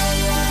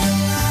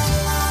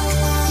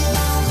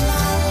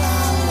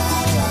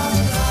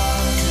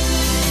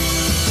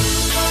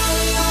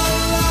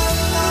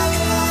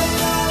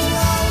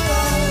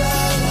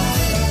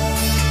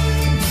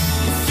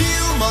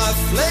 Feel my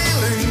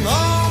flailing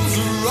arms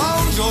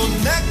around your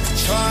neck,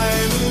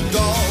 China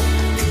doll.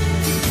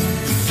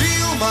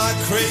 Feel my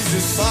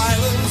crazy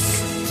silence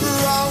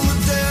around the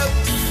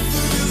depth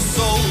of your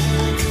soul.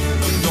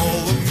 And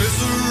all the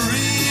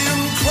misery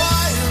and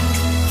crying,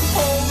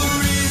 all the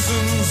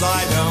reasons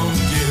I don't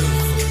give.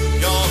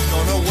 You're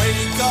gonna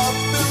wake up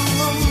in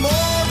the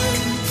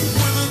morning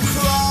with a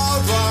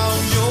crowd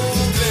round your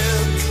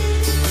bed.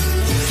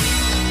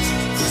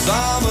 'Cause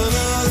I'm an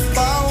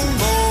earthbound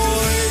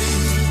boy,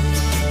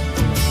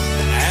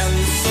 and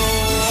so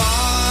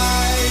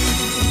I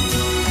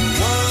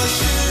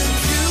worship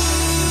you,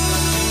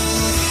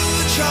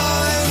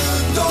 China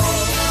doll.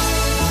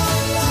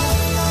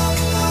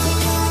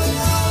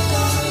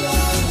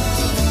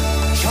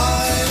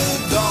 China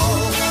doll.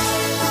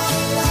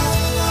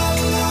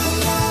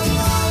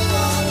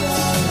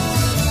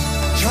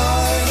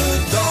 China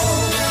doll.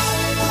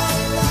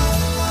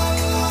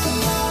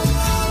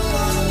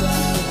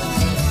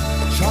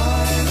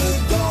 China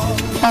doll.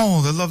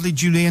 Oh, the lovely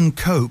Julian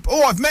Cope.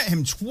 Oh, I've met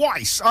him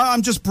twice.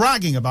 I'm just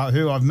bragging about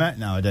who I've met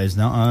nowadays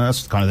now.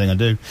 That's the kind of thing I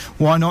do.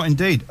 Why not,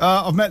 indeed?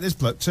 I've met this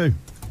bloke, too.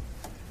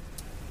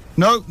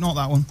 No, not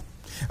that one.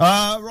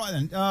 Right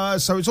then.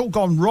 So it's all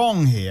gone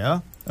wrong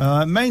here,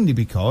 mainly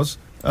because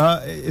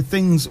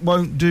things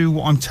won't do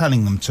what I'm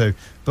telling them to.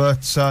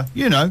 But,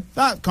 you know,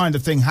 that kind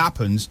of thing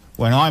happens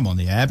when I'm on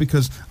the air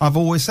because I've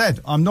always said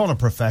I'm not a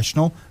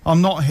professional,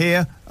 I'm not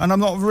here, and I'm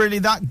not really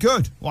that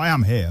good. Well, I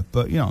am here,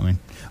 but you know what I mean.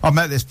 I've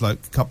met this bloke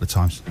a couple of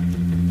times.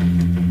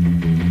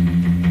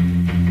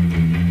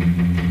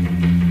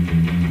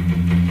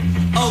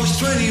 I was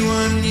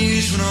 21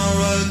 years when I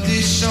wrote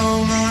this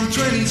song. I'm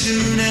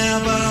 22 now,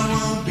 but I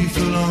won't be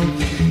for long.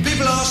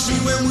 People ask me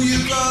when will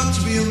you grow up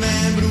to be a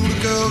man, but all the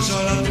girls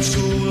I love at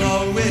school are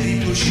already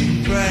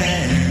pushing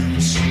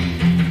prams.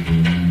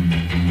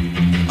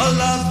 I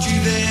loved you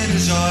then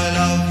as I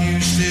love you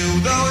still.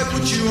 Though I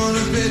put you on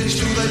a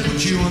pedestal, they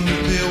put you on the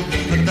pill.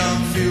 I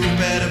don't feel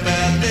bad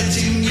about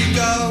letting you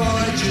go,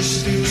 I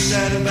just feel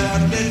sad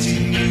about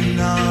letting you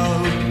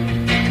know.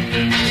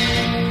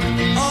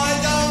 I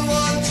don't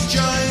want to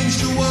change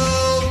the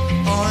world,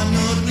 I'm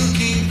not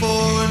looking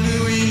for a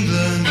New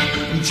England,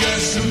 I'm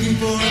just looking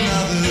for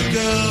another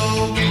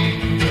girl.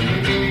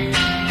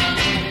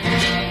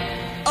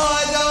 I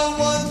don't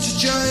want to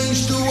change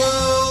the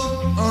world,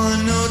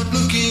 I'm not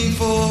looking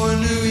for a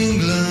New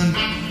England,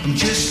 I'm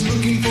just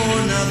looking for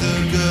another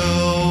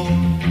girl.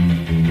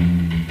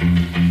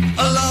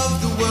 I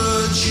love the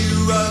words you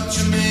wrote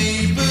to me,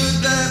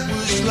 but that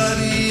was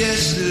bloody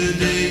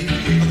yesterday.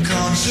 I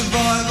can't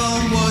survive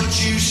on what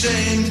you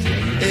send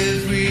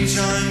every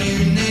time you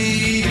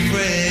need a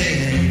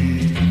friend.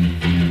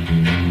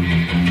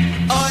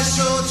 I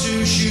saw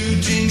 2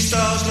 shooting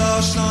stars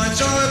last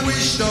night, I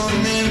wished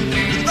on them,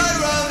 but they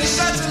were only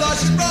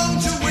satellites. It's wrong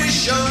to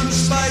wish on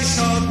space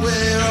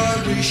hardware.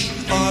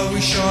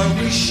 I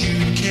wish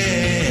you'd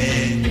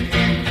care.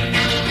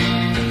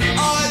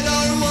 I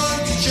don't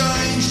want to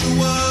change the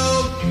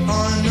world,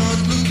 I'm not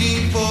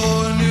looking for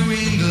New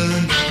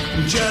England,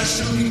 I'm just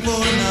looking for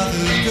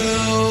another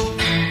girl.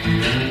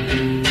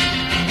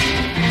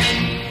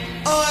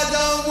 I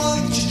don't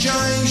want to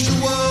change the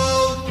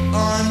world,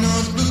 I'm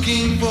not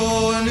looking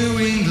for New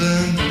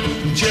England,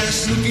 I'm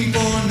just looking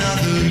for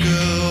another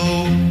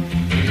girl.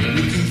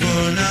 Looking for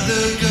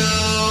another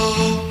girl.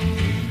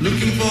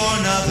 looking for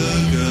another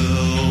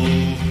girl,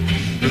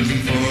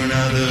 looking for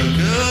another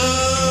girl.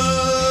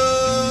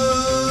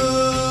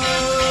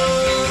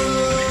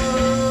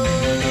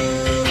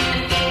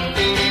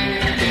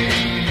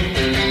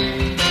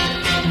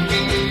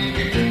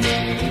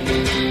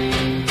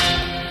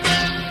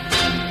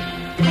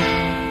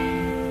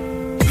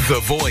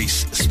 The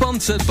Voice,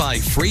 sponsored by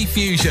Free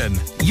Fusion,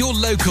 your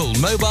local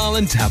mobile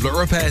and tablet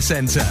repair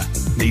centre.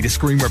 Need a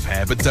screen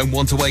repair but don't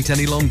want to wait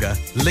any longer?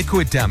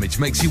 Liquid damage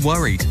makes you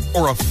worried?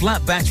 Or a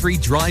flat battery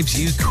drives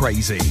you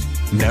crazy?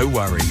 No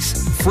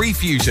worries. Free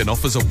Fusion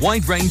offers a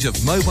wide range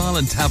of mobile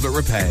and tablet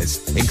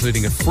repairs,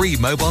 including a free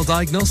mobile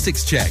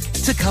diagnostics check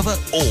to cover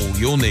all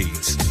your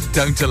needs.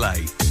 Don't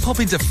delay. Pop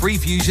into Free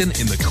Fusion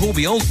in the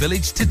Corby Old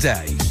Village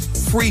today.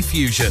 Free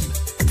Fusion,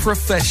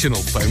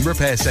 professional phone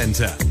repair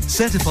centre,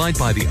 certified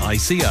by the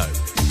ICO.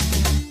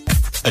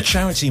 A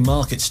charity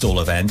market stall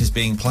event is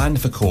being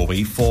planned for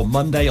Corby for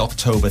Monday,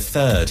 October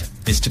 3rd.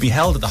 It's to be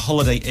held at the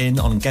Holiday Inn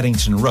on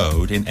Geddington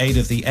Road in aid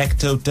of the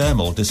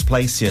Ectodermal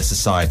Dysplasia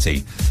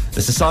Society.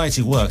 The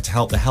society work to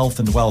help the health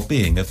and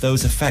well-being of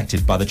those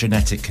affected by the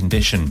genetic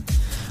condition.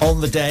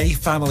 On the day,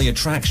 family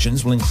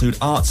attractions will include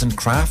arts and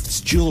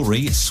crafts,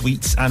 jewellery,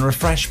 sweets and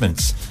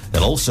refreshments.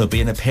 There'll also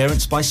be an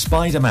appearance by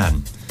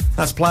Spider-Man.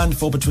 That's planned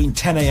for between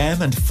 10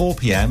 a.m. and 4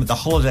 p.m. at the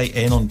Holiday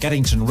Inn on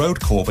Geddington Road,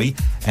 Corby,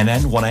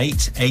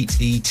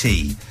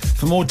 NN188ET.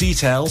 For more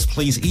details,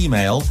 please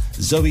email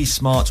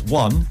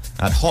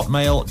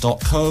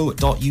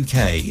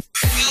zoesmart1@hotmail.co.uk.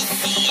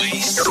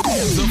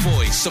 The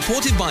Voice,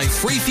 supported by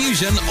Free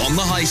Fusion on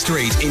the High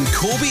Street in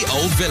Corby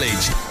Old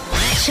Village.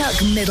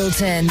 Chuck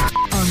Middleton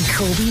on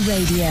Corby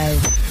Radio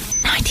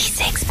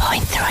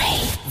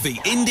 96.3. The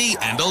Indie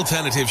and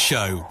Alternative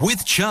Show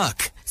with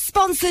Chuck.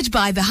 Sponsored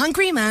by the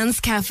Hungry Man's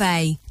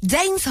Cafe,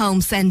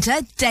 Danesholm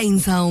Centre,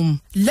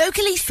 Danesholm.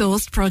 Locally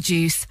sourced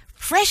produce,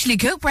 freshly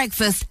cooked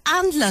breakfast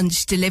and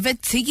lunch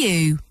delivered to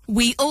you.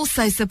 We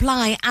also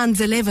supply and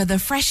deliver the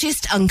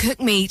freshest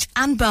uncooked meat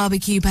and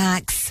barbecue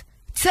packs.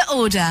 To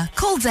order,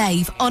 call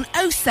Dave on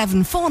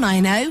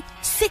 07490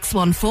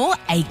 614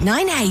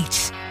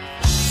 898.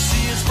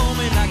 See us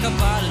foaming like a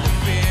bottle of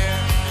beer.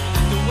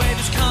 The wave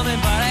is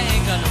coming, but I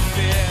ain't gonna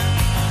fear.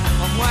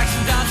 I'm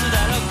waxing down to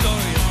that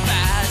luxurious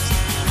past.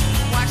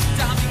 Waxing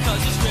down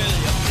because it's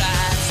really a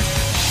blast.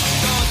 I'm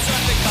going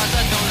surf because I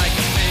don't like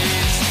the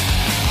face.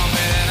 I'm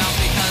heading out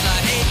because I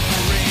hate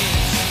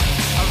Marines.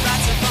 A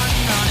rats are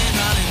running round and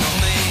round in the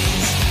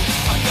maze.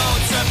 I'm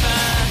going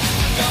surfing,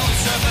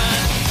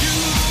 You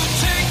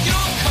take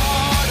your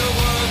car to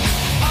work,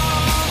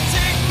 I'll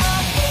take my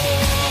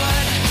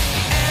board.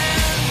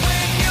 And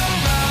when you're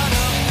out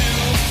of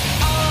fuel,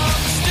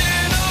 I'm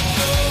still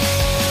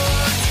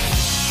afloat.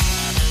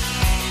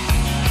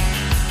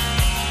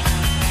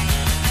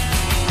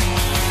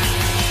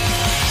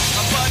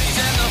 My buddies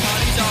and the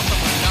buddies all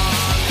come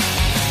along.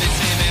 They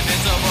seem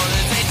invincible,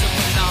 they taste of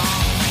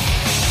belong.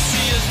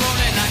 See us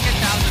rolling like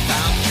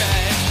 1,000-pound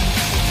keg.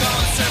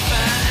 Going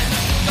surfing,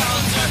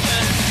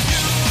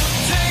 You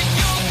take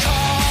your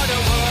car to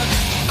work,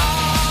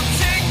 I'll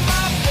take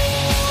my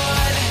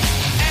board.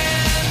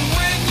 And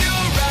when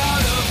you're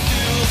out of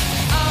fuel,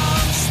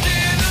 I'm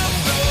still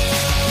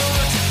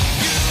afloat.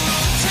 You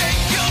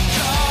take your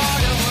car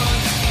to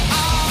work,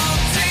 I'll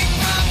take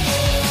my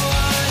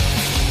board.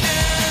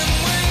 And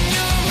when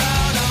you're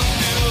out of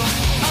fuel,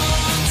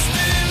 I'm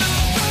still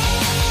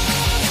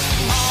afloat.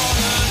 All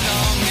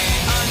along the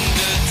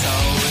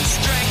undertow is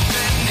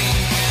strengthening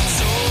its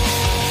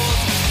hold.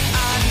 I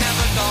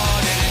never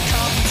thought it'd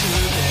come to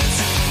this.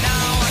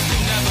 Now I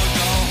can never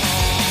go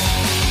home.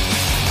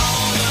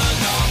 All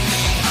along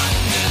the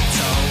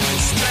undertow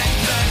is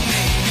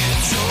strengthening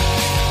its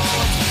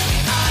hold.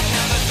 I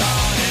never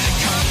thought it'd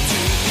come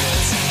to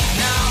this.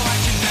 Now I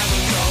can never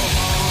go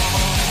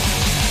home.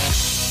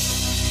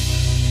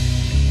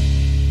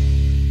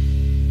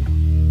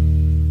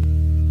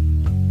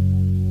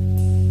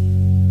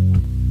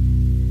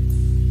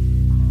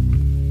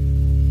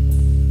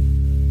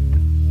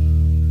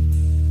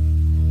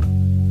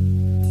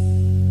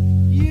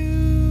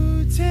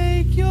 You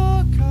take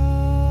your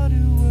car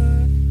to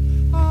work,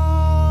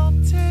 I'll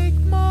take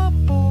my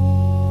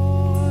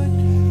board.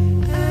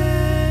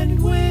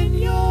 And when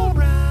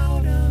you're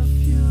out of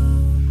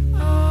fuel,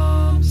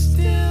 I'm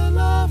still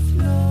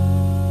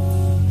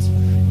afloat.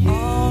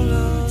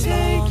 You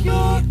take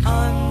your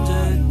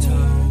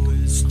undertow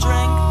is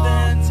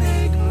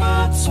strengthening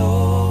my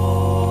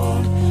soul.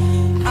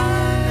 I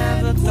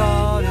never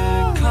thought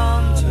it'd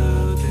come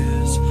to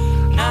this.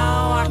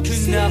 Now I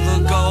can never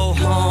go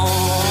home.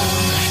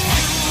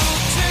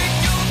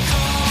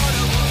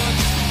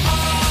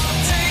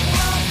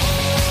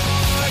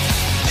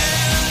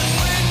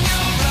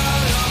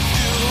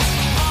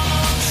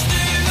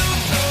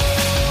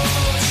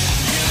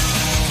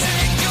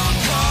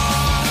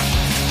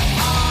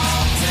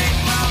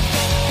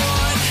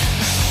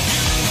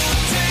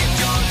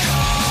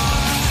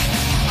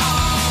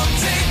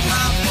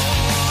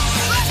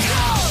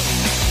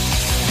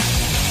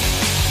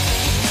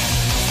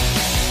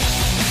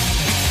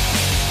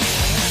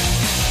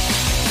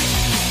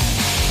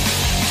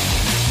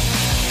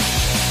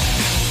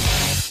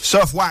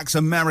 Surf Wax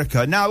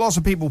America. Now, lots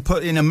of people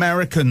put in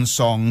American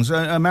songs.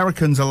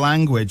 American's a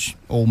language,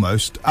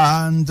 almost.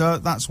 And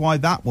that's why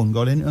that one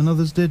got in and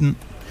others didn't.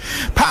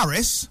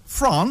 Paris,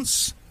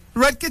 France,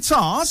 red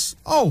guitars.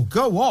 Oh,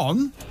 go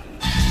on.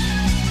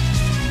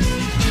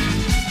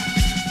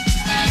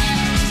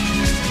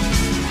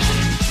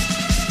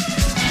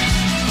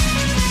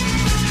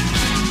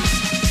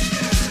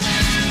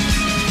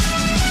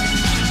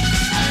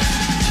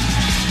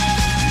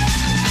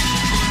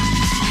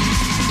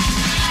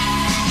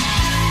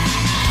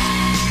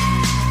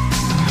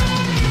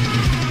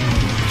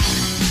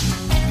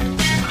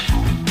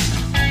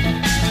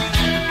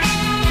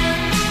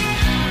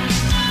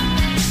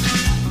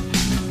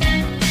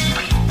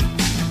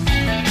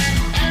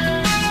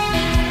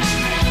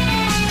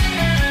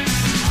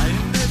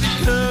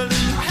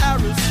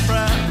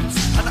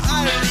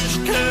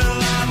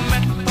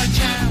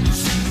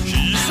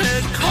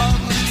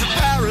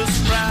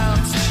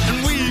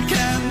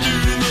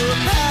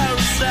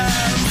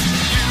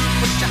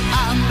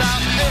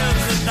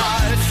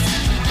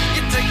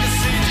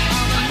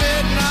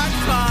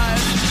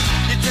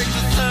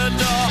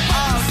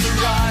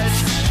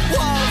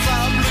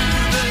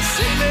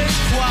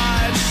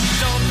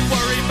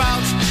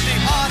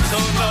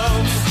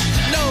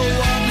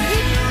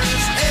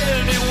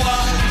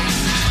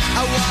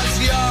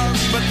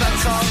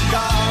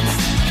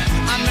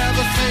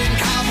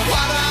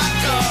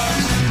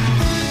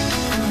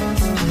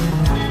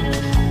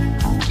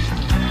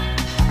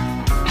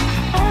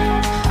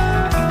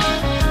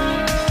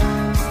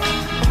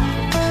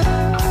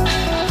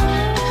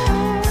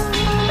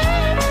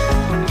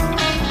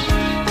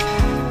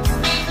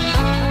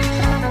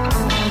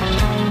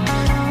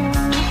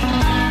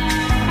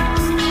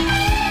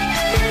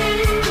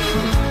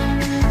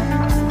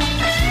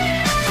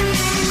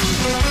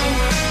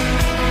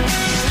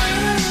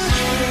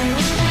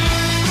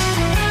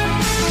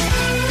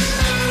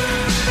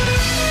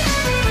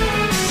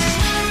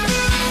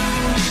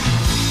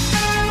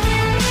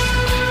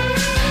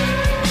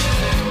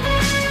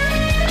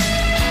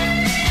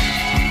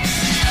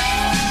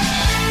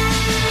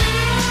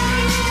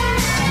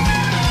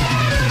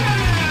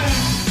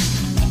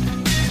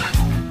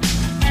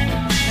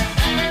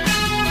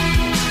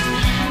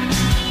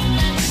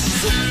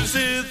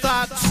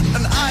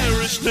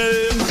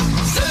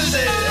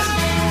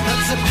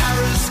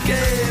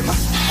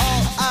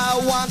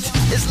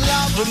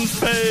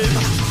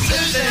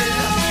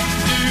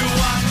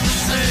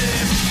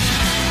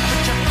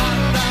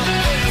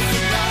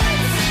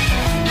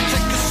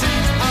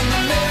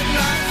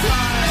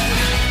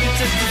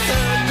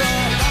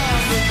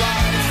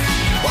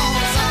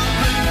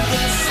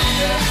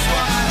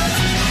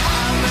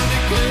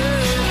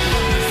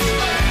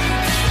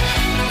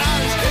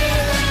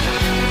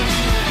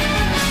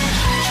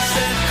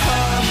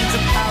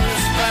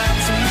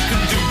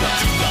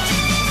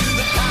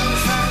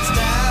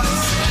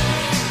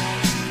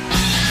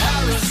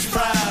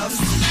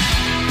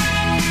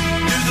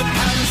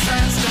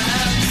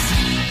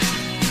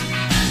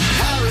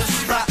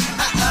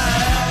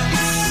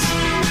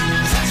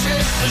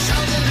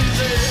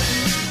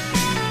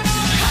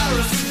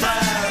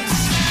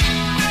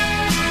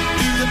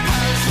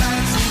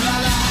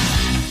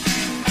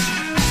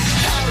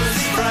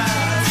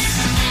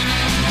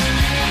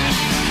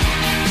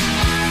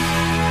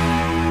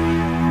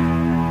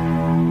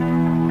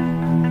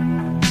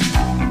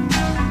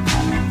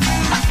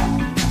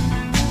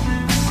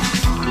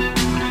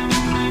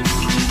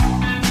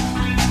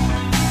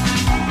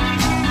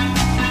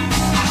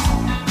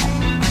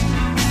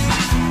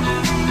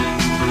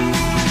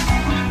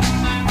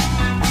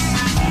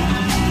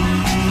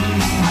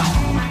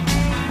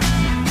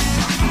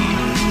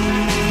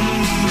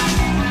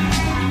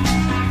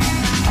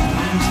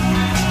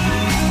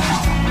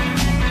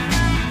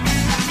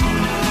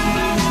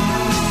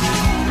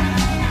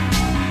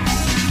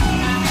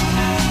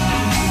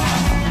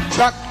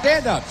 Chuck,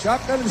 stand up,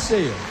 Chuck. Let him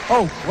see you.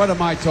 Oh, what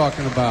am I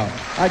talking about?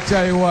 I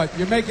tell you what,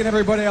 you're making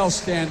everybody else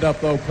stand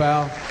up, though,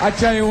 pal. I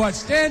tell you what,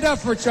 stand up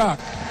for Chuck.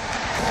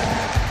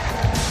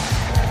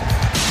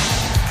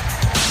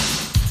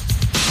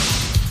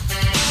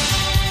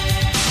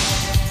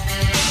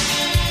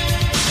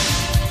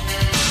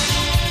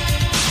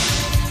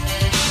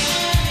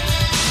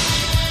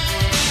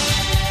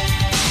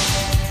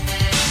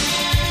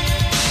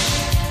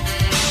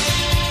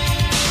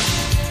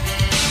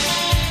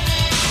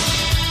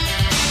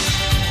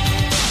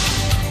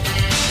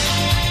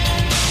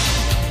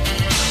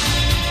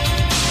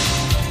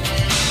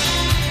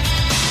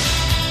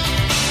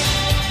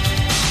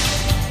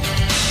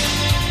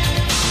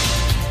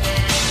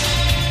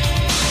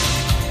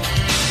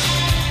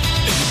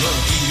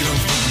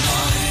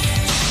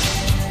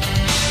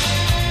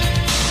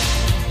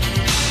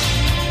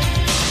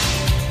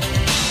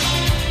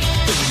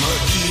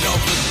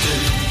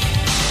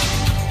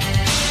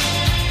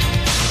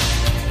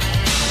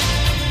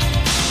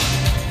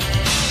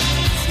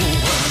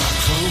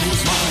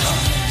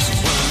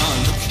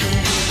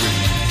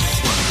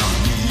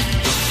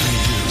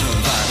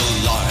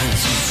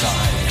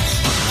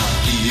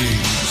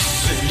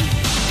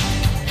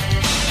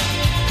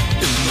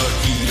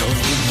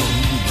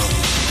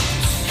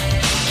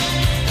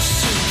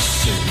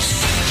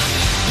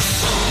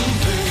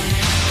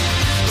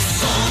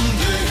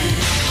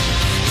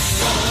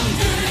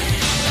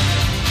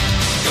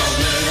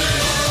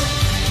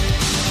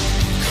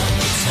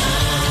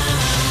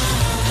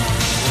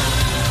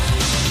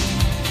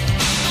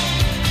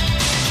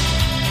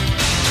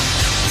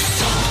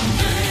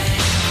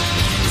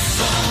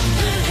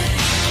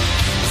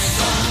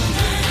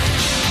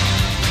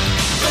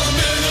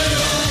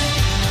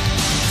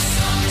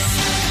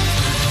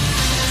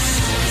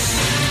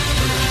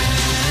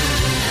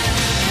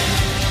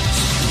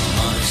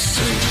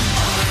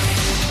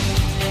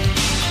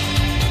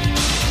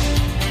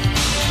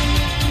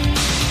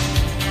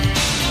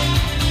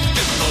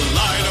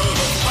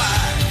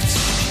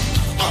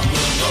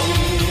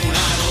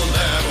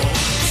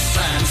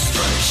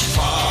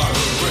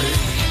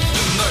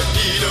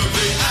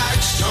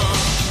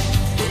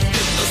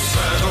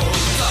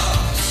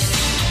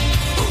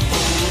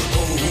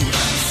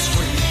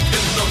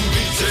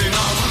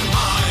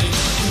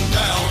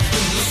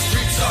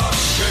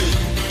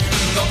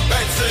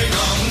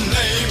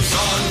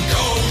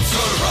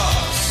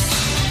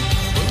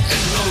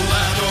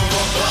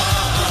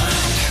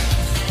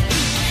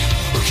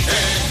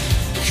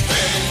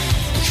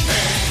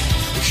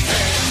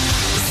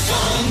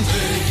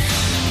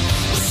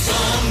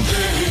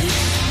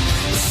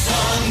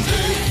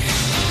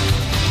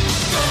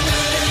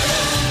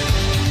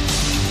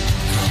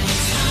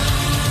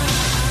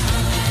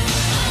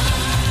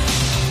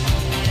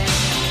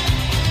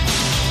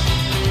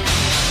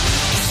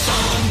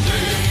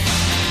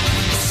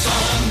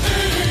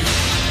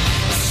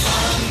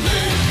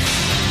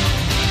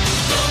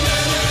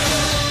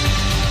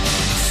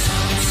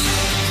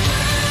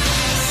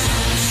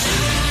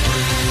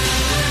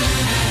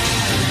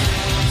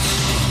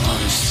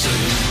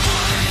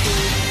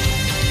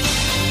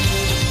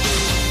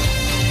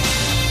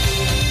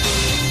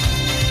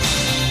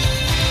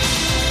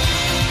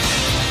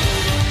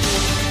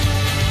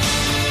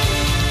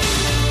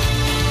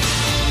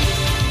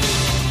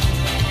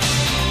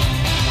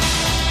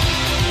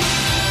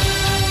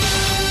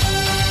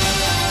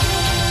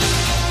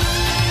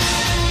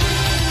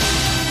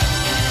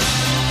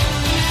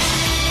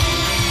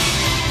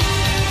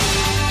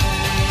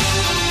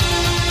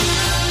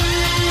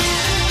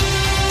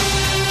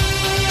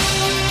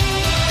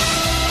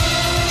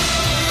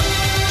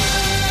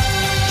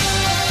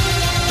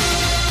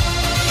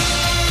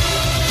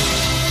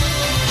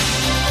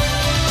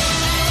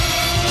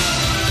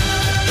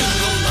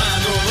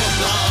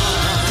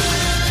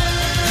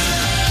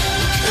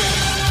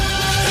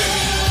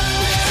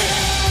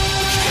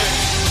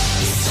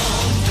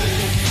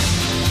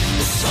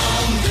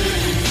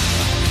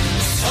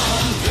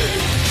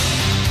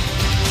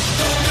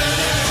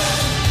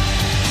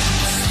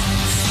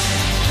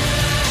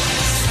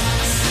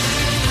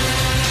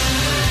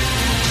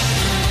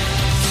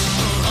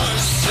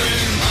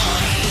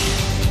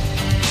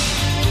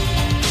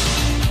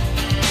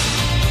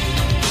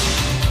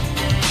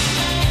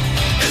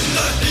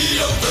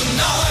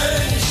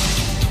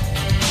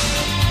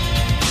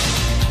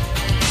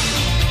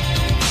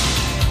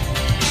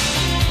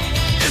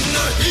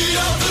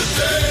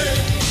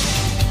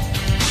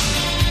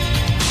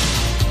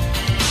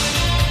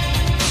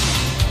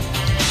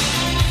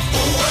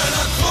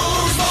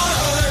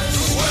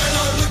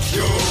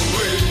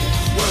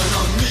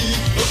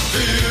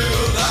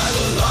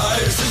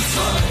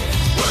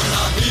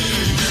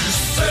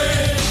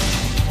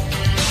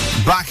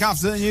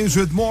 after the news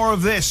with more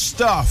of this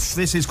stuff.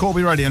 This is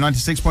Corby Radio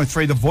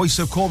 96.3, the voice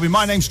of Corby.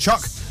 My name's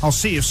Chuck. I'll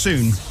see you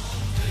soon.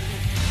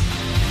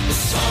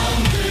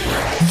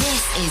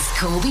 This is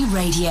Corby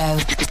Radio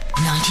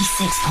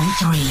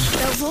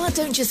 96.3. Belvoir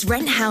don't just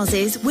rent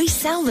houses, we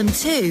sell them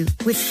too.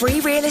 With free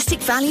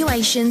realistic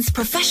valuations,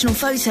 professional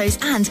photos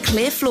and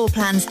clear floor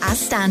plans as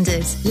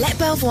standard. Let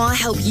Belvoir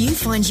help you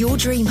find your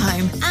dream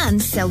home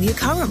and sell your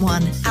current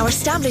one. Our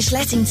established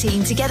letting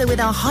team, together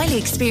with our highly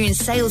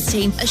experienced sales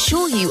team,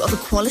 assure you of a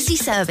quality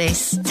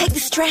service. Take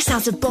the stress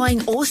out of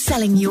buying or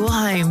selling your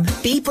home.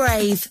 Be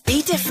brave,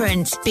 be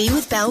different, be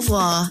with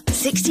Belvoir.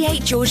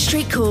 68 George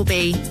Street,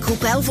 Corby. Call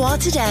Belvoir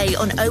today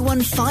on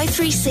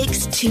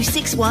 01536 261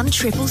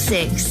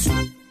 666.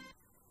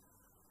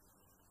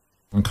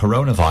 And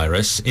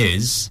coronavirus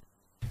is: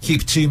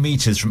 keep 2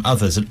 meters from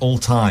others at all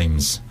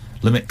times.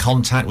 Limit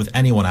contact with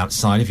anyone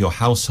outside of your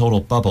household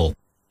or bubble.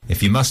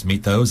 If you must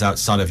meet those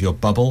outside of your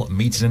bubble,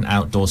 meet in an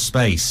outdoor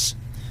space.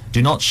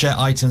 Do not share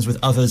items with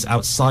others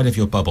outside of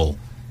your bubble.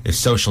 If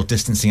social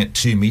distancing at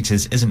 2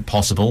 meters isn't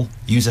possible,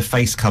 use a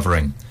face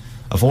covering.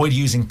 Avoid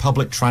using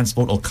public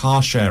transport or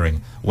car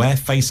sharing. Wear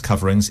face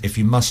coverings if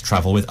you must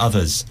travel with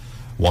others.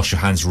 Wash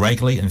your hands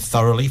regularly and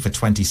thoroughly for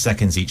 20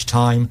 seconds each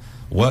time.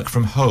 Work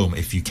from home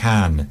if you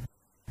can.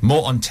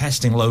 More on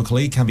testing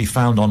locally can be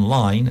found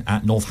online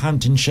at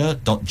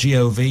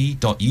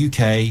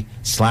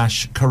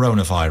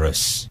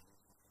northamptonshire.gov.uk/coronavirus.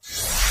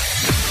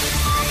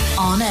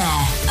 On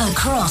air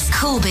across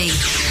Corby.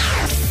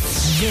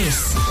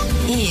 This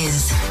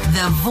is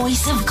the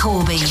voice of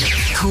Corby.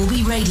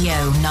 Corby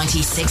Radio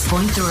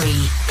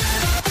 96.3.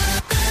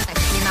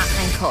 Matt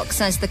Hancock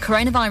says the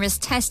coronavirus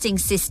testing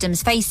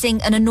system's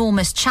facing an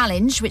enormous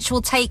challenge which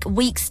will take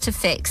weeks to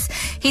fix.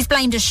 He's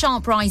blamed a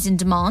sharp rise in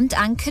demand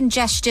and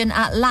congestion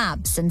at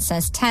labs and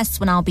says tests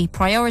will now be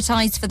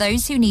prioritised for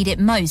those who need it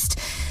most.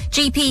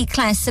 GP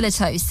Claire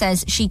Silito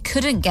says she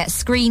couldn't get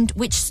screened,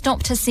 which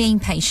stopped her seeing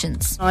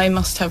patients. I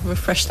must have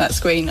refreshed that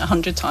screen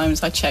 100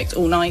 times. I checked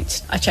all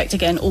night. I checked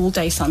again all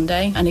day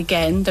Sunday. And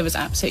again, there was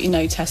absolutely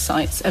no test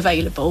sites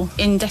available.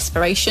 In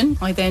desperation,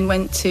 I then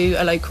went to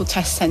a local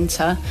test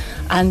centre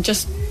and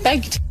just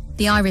begged.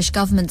 The Irish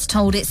government's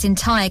told its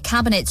entire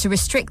cabinet to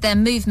restrict their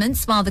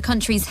movements while the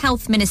country's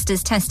health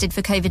ministers tested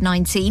for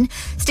COVID-19.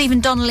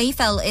 Stephen Donnelly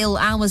fell ill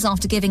hours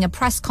after giving a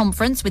press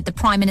conference with the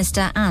Prime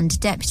Minister and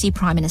Deputy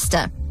Prime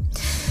Minister.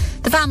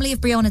 The family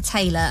of Breonna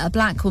Taylor, a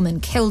black woman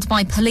killed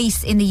by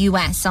police in the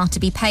US, are to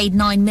be paid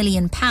 £9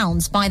 million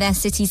by their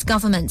city's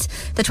government.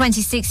 The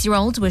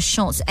 26-year-old was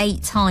shot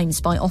 8 times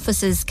by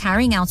officers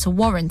carrying out a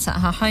warrant at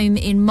her home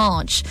in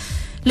March.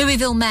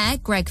 Louisville Mayor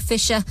Greg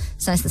Fisher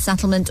says the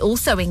settlement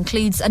also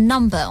includes a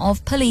number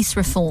of police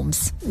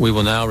reforms. We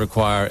will now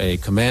require a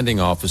commanding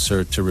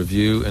officer to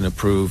review and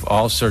approve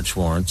all search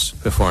warrants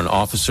before an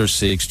officer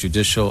seeks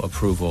judicial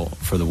approval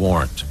for the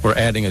warrant. We're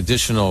adding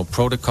additional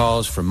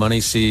protocols for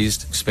money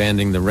seized,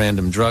 expanding the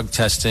random drug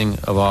testing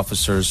of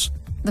officers.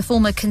 The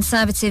former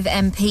Conservative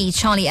MP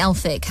Charlie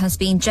Elphicke has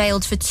been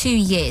jailed for 2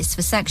 years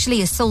for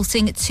sexually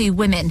assaulting 2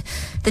 women.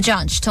 The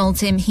judge told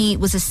him he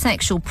was a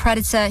sexual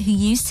predator who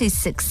used his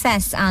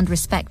success and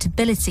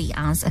respectability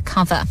as a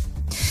cover.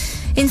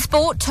 In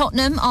sport,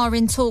 Tottenham are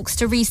in talks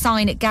to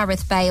re-sign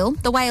Gareth Bale.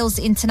 The Wales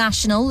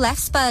international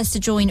left Spurs to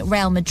join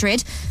Real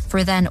Madrid for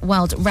a then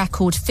world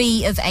record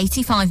fee of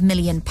 £85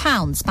 million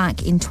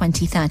back in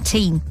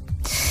 2013.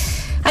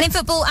 And in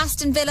football,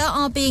 Aston Villa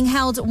are being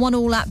held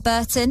 1-1 at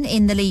Burton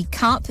in the League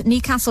Cup.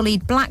 Newcastle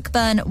lead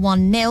Blackburn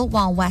 1-0,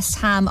 while West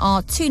Ham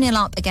are 2-0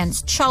 up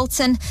against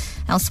Charlton.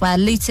 Elsewhere,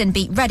 Luton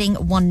beat Reading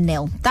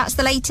 1-0. That's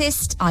the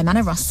latest. I'm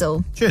Anna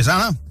Russell. Cheers,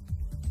 Anna.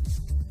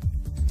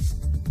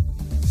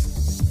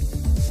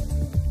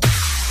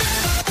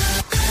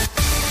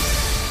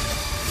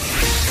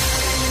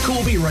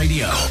 Corby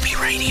Radio. Corby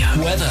Radio.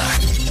 Weather.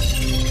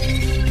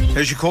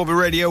 Here's your Corby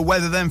Radio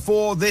weather then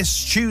for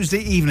this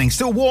Tuesday evening.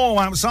 Still warm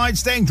outside,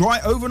 staying dry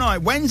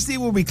overnight. Wednesday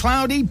will be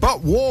cloudy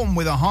but warm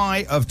with a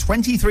high of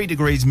 23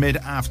 degrees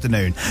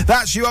mid-afternoon.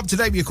 That's you up to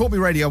date with your Corby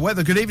Radio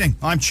weather. Good evening.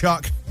 I'm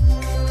Chuck.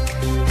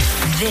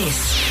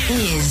 This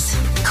is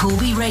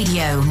Corby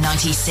Radio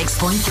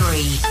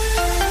 96.3.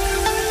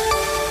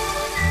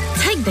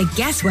 Take the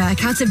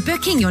guesswork out of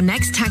booking your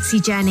next taxi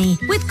journey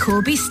with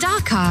Corby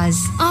Star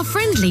Cars. Our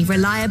friendly,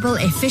 reliable,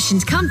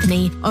 efficient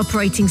company,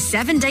 operating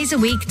 7 days a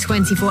week,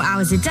 24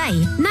 hours a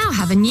day, now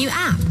have a new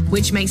app,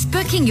 which makes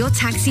booking your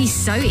taxi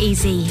so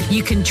easy.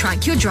 You can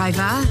track your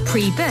driver,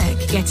 pre-book,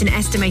 get an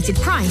estimated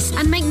price,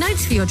 and make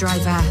notes for your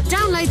driver.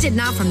 Download it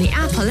now from the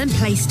Apple and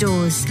Play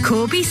stores.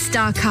 Corby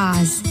Star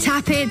Cars.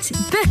 Tap it,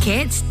 book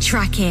it,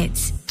 track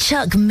it.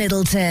 Chuck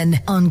Middleton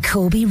on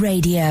Corby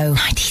Radio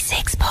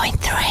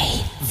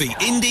 96.3. The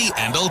Indie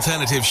and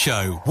Alternative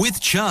Show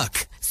with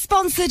Chuck.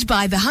 Sponsored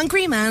by the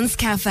Hungry Man's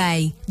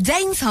Cafe.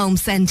 Danesholm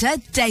Centre,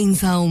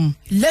 Danesholm.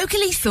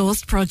 Locally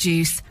sourced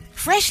produce.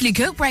 Freshly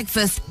cooked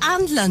breakfast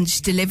and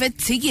lunch delivered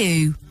to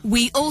you.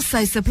 We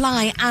also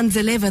supply and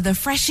deliver the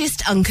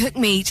freshest uncooked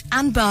meat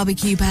and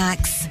barbecue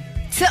packs.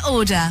 To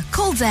order,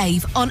 call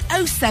Dave on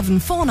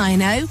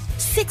 07490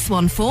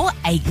 614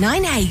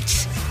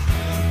 898.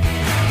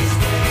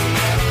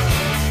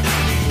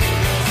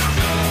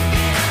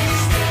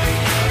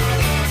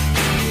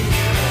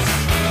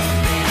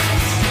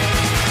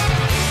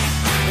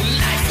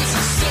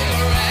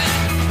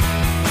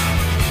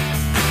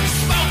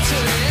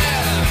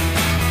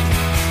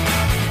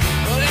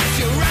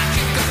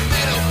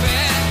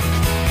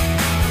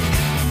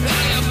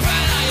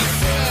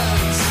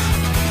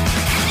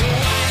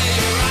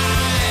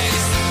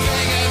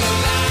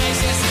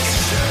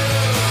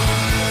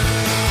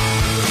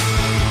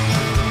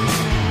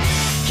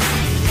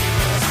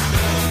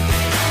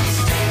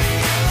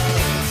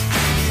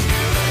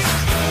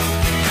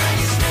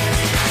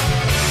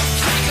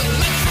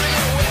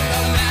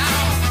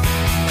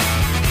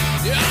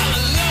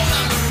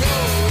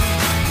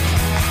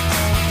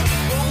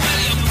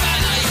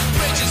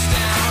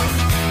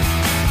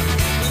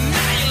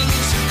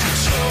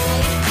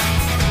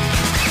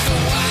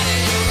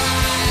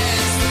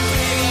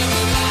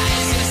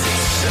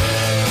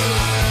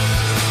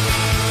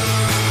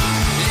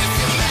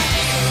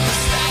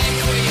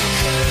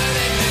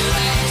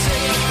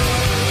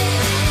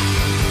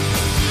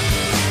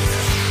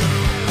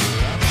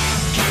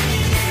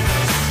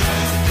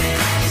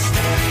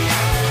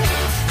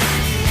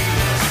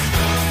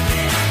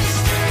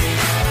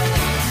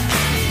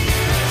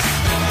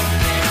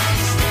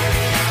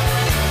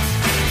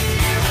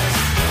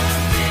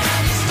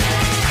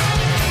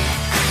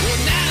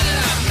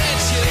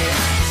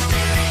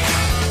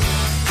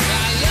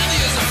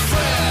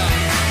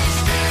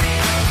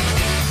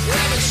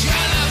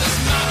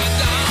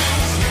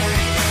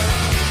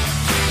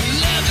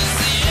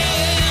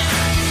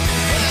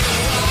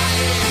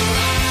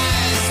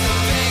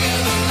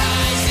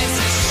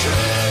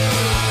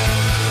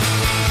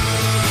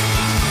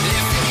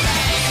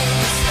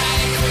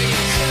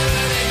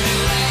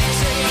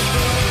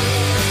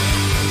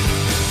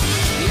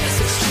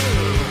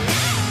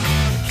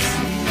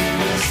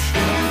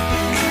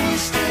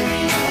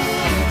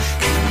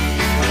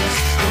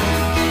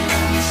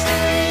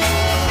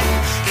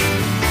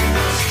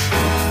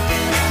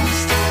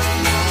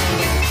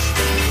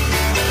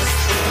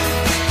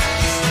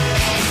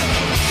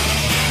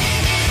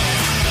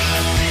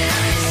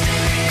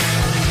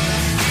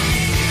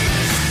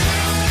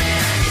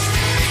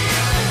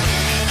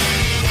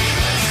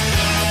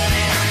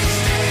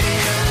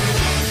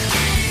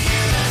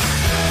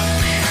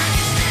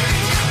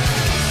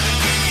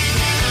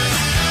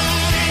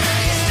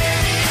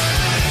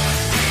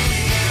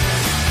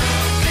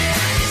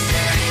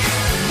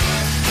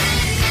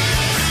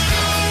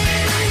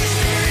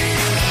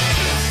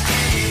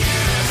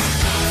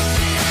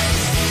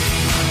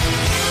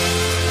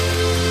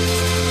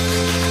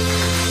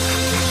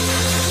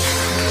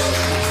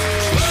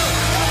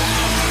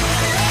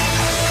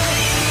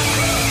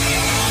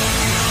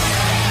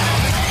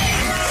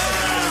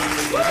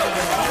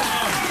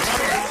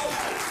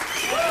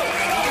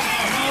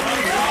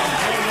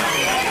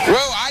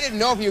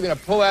 know if you were going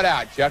to pull that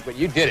out, Chuck, but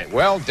you did it.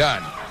 Well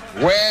done.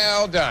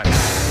 Well done.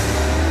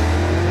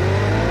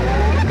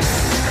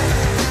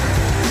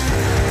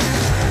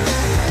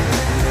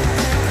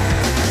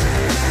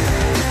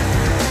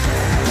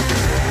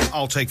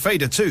 I'll take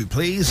Fader too,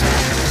 please.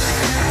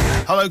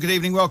 Hello, good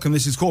evening, welcome.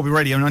 This is Corby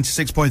Radio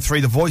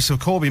 96.3, the voice of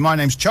Corby. My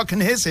name's Chuck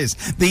and this is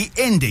the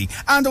Indie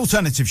and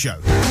Alternative Show.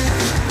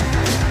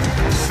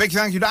 Big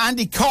thank you to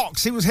Andy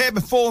Cox. He was here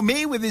before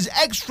me with his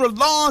extra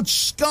large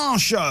Scar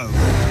Show.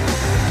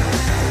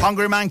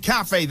 Hungry Man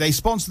Cafe, they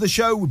sponsor the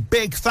show.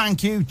 Big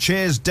thank you.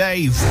 Cheers,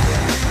 Dave.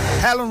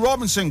 Helen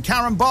Robinson,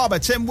 Karen Barber,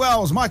 Tim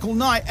Wells, Michael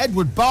Knight,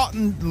 Edward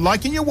Barton,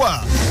 liking your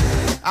work.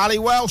 Ali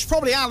Welsh,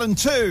 probably Alan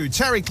too.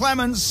 Terry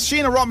Clements,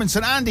 Sheena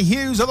Robinson, Andy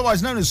Hughes,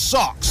 otherwise known as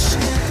Socks.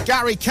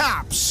 Gary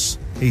Capps,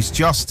 he's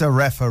just a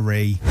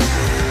referee.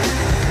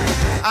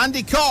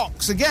 Andy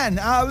Cox, again,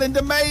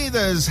 Linda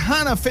Mathers,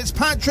 Hannah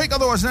Fitzpatrick,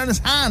 otherwise known as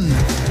Han.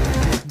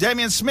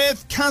 Damien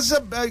Smith,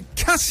 Cassia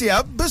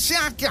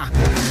Busiaka.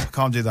 I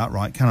can't do that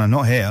right, can I?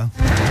 Not here.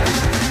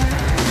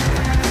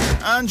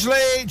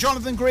 Angeli,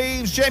 Jonathan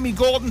Greaves, Jamie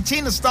Gordon,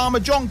 Tina Starmer,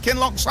 John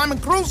Kinlock, Simon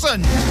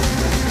Crewson.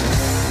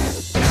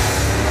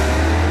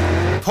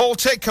 Paul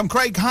Titcombe,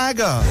 Craig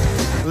Hager,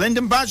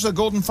 Lyndon Badger,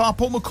 Gordon Farr,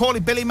 Paul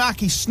McCauley, Billy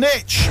Mackey,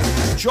 Snitch,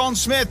 John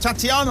Smith,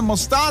 Tatiana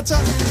Mostata,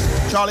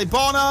 Charlie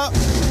Bonner,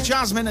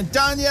 Jasmine and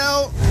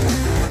Danielle.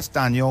 That's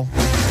Daniel.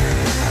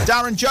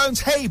 Darren Jones,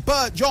 Hey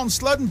Bert, John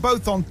Sludden,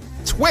 both on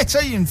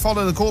Twitter. You can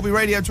follow the Corby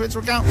Radio Twitter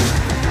account.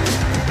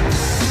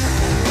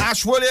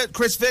 Ash Williott,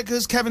 Chris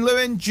Vickers, Kevin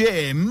Lewin,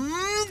 Jim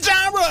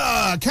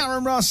Dara,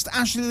 Karen Rust,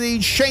 Ashley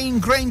Lee, Shane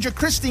Granger,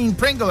 Christine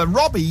Pringle and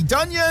Robbie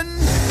Dunyan.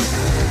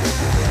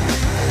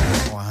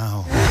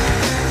 Wow.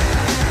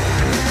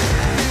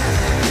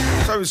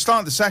 So we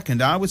start the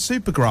second hour with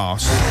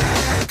Supergrass.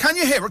 Can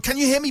you hear it? Can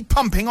you hear me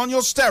pumping on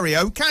your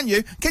stereo? Can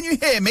you? Can you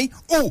hear me?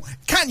 Oh,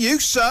 can you,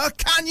 sir?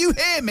 Can you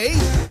hear me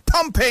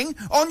pumping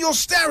on your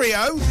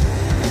stereo?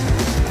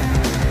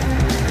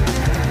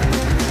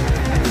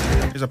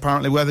 Is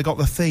apparently where they got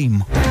the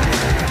theme.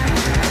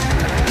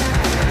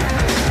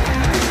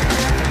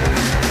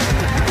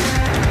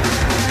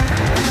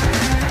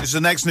 This is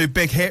the next new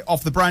big hit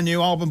off the brand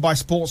new album by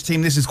Sports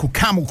Team. This is called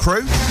Camel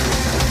Crew.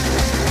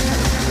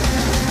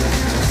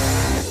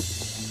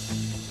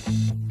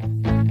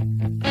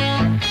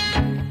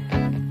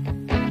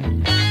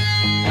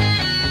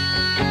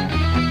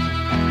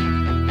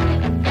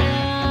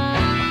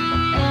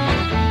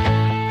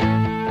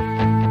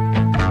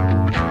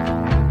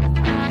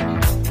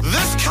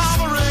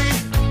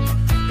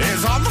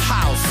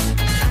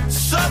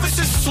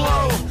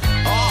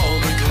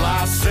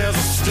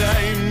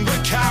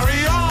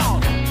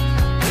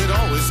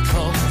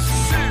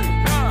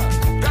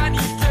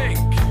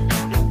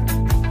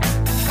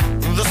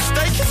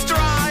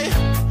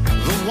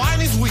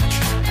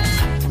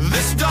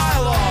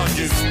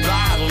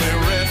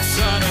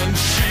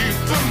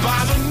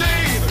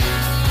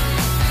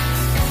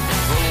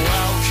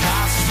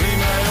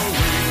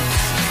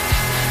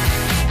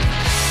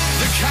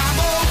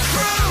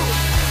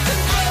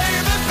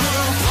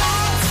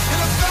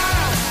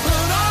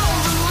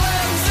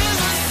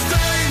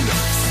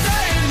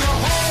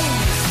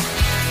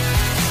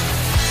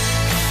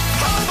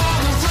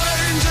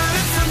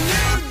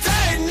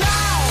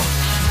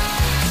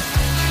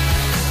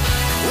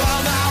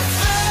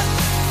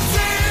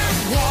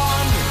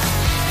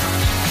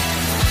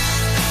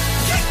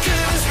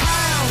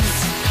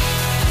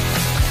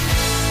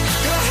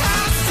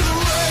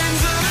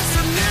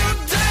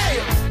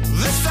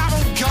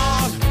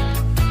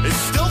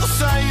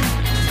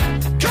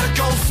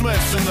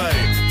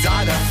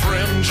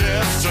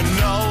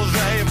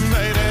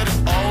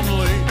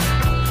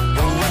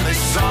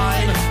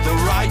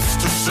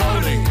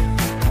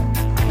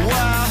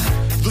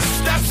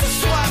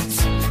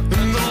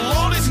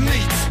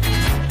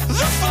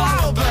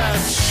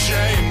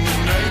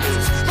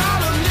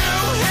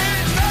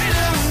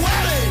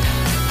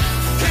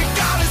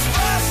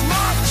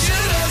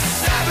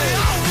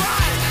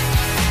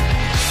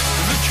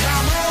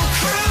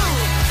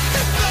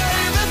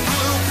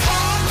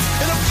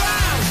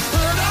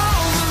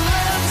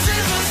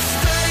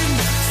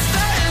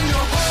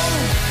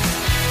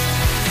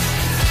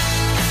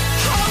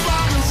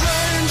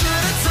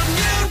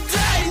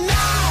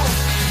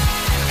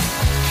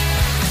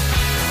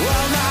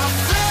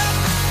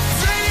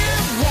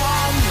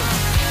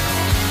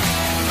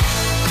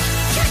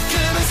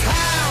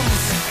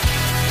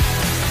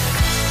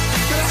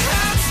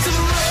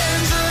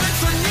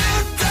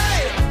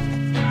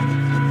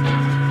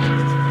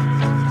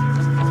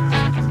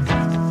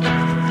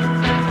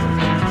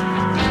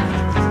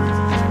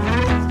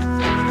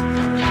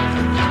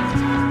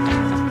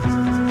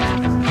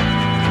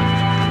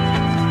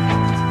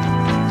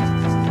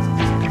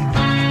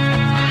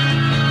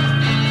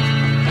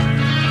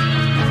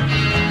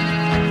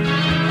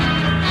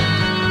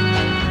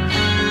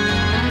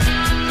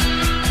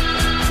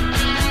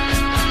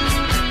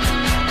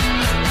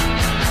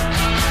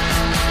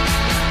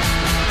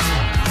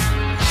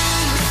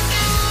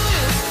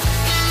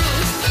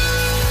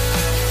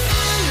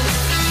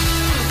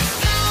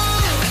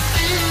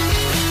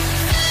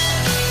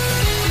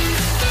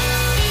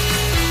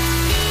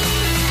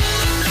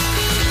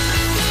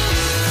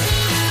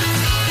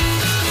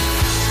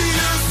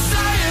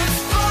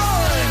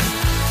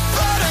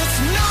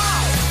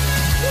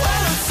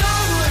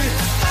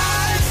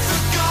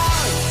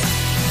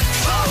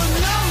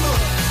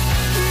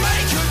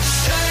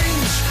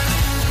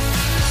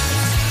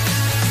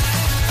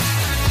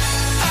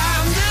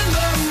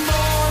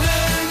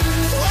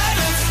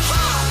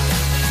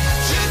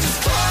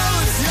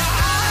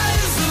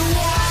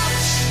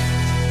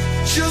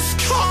 Just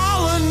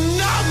call a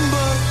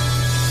number,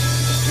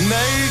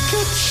 make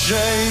a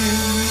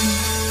change.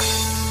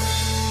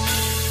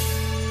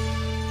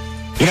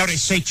 You know, they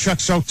say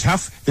Chuck's so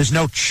tough, there's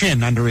no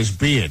chin under his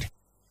beard.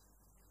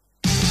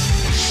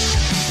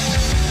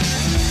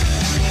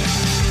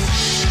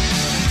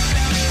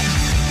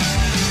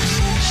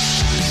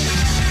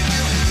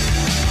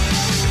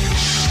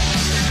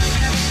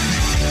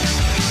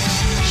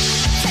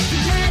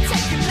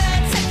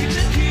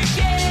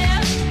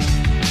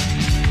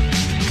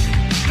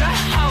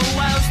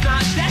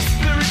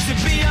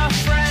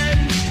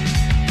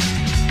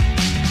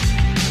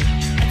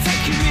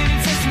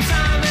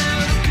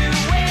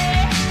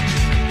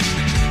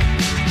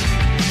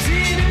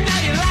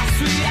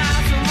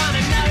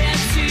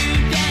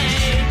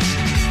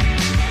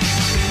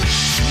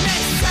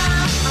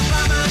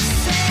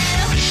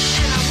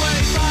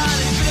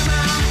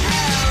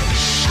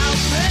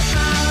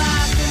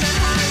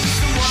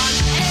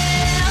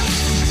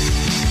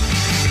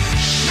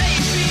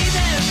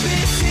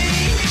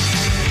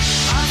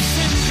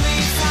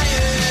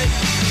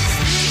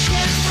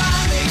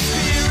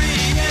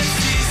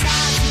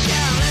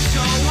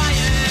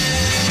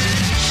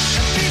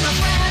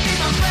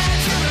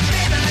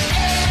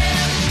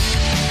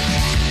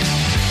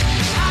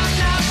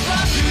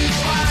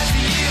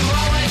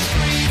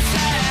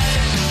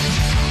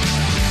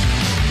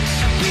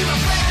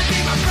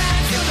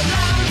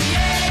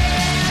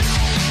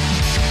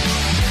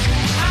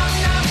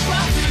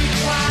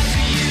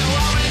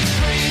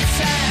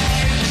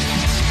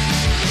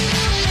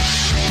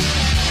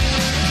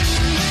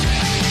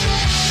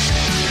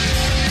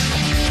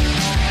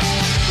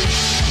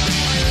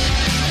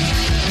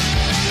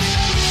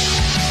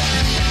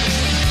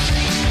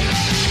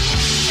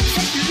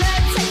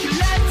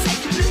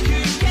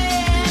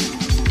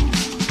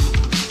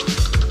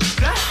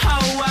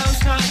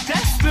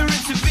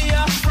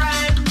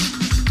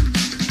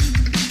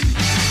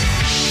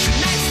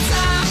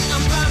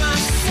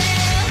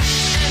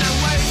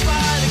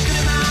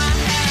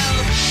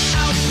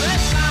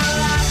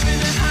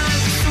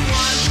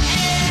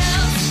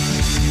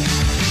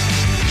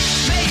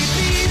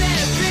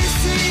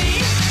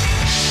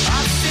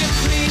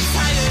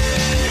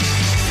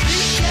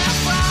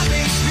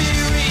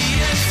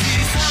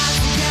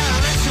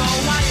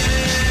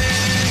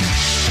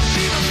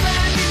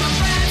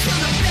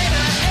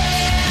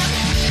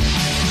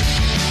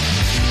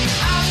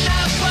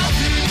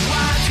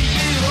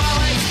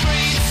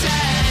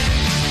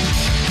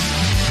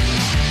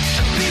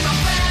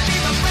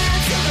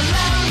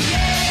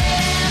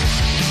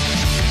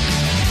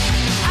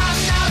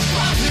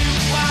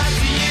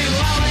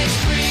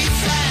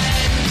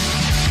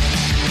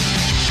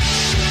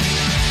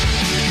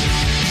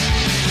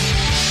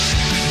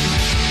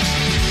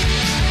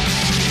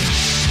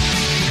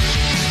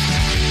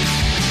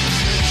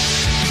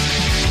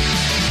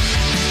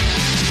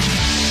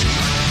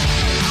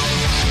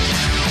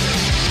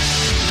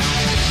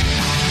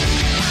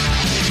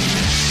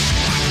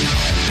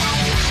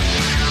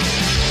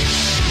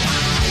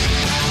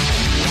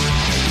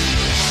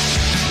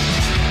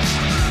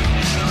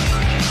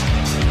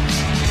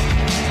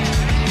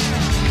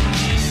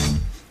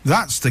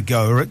 That's the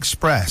Goa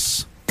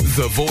Express.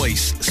 The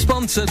Voice,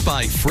 sponsored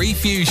by Free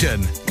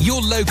Fusion,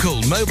 your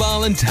local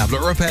mobile and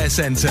tablet repair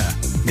centre.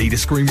 Need a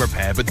screen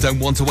repair but don't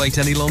want to wait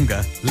any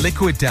longer?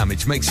 Liquid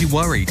damage makes you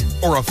worried?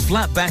 Or a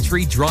flat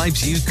battery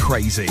drives you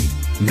crazy?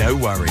 No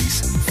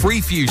worries. Free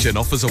Fusion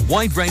offers a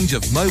wide range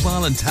of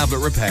mobile and tablet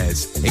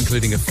repairs,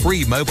 including a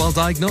free mobile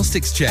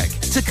diagnostics check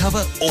to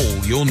cover all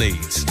your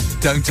needs.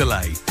 Don't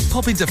delay.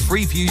 Pop into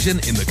Free Fusion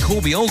in the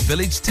Corby Old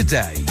Village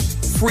today.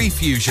 Free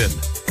Fusion,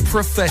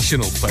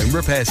 professional phone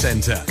repair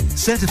centre,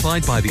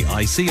 certified by the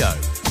ICO.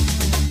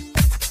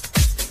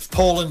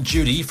 Paul and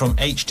Judy from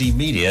HD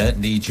Media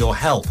need your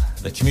help.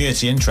 The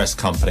Community Interest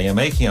Company are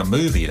making a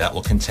movie that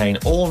will contain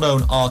all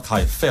known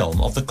archive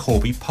film of the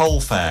Corby Pole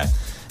Fair.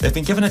 They've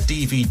been given a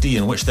DVD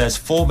in which there's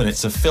 4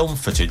 minutes of film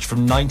footage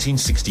from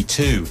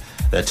 1962.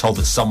 They're told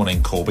that someone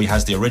in Corby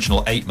has the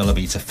original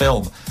 8mm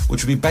film,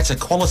 which would be better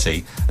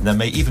quality, and there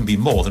may even be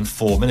more than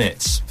 4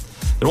 minutes.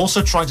 They're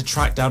also trying to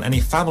track down any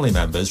family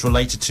members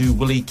related to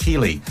Willie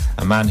Keeley,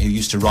 a man who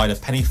used to ride a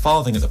penny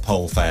farthing at the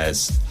pole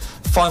fairs.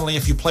 Finally,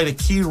 if you played a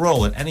key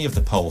role at any of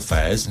the pole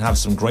fairs and have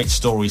some great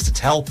stories to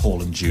tell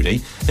Paul and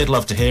Judy, they'd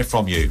love to hear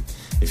from you.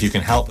 If you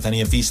can help with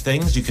any of these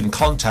things, you can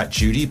contact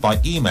Judy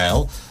by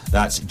email.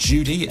 That's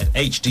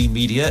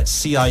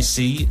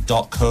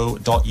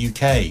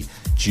judy@hdmediacic.co.uk.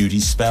 Judy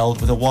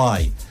spelled with a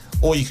Y.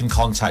 Or you can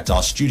contact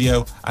our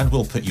studio and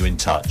we'll put you in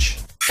touch.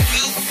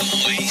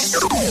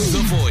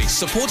 The Voice,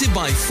 supported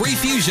by Free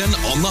Fusion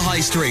on the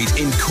High Street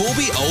in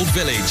Corby Old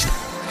Village.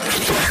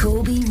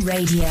 Corby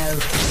Radio.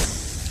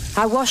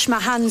 I wash my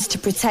hands to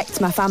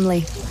protect my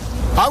family.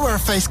 I wear a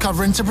face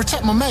covering to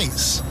protect my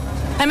mates.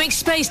 I make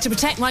space to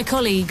protect my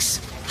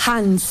colleagues.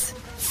 Hands.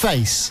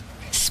 Face.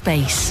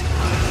 Space.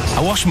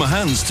 I wash my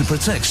hands to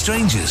protect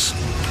strangers.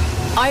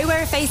 I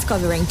wear a face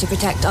covering to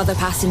protect other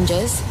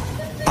passengers.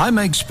 I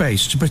make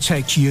space to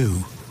protect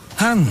you.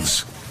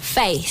 Hands.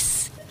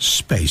 Face.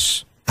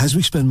 Space. As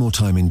we spend more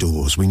time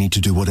indoors, we need to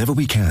do whatever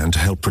we can to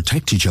help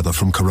protect each other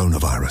from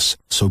coronavirus.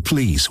 So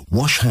please,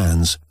 wash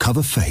hands,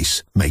 cover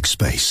face, make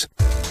space.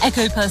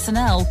 Echo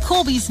Personnel,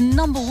 Corby's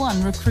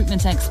 #1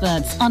 recruitment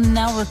experts, are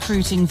now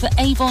recruiting for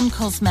Avon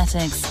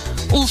Cosmetics.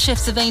 All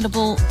shifts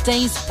available,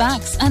 days,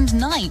 backs and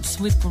nights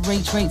with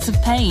great rates of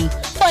pay.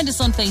 Find us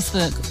on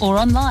Facebook or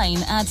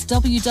online at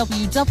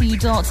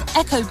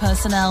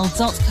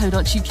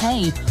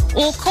www.echopersonnel.co.uk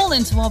or call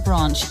into our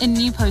branch in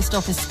New Post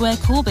Office Square,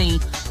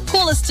 Corby.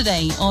 Call us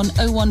today on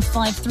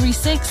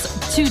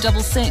 01536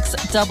 266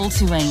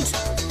 228.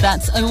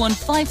 That's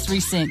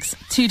 01536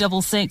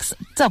 266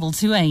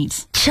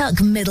 228.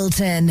 Chuck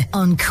Middleton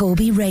on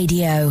Corby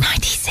Radio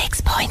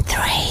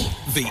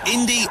 96.3. The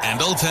Indie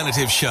and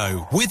Alternative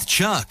Show with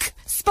Chuck.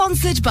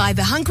 Sponsored by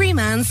the Hungry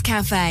Man's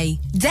Cafe,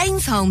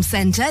 Danes Home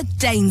Centre,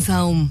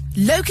 Danesholm.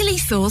 Locally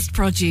sourced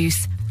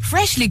produce,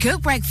 freshly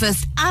cooked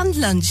breakfast and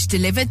lunch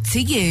delivered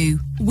to you.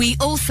 We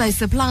also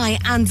supply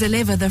and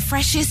deliver the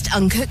freshest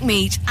uncooked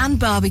meat and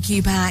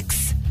barbecue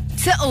packs.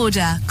 To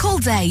order, call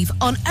Dave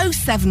on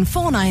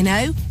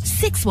 07490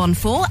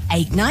 614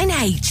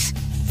 898.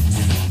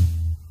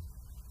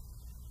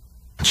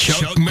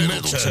 Chuck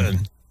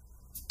Middleton.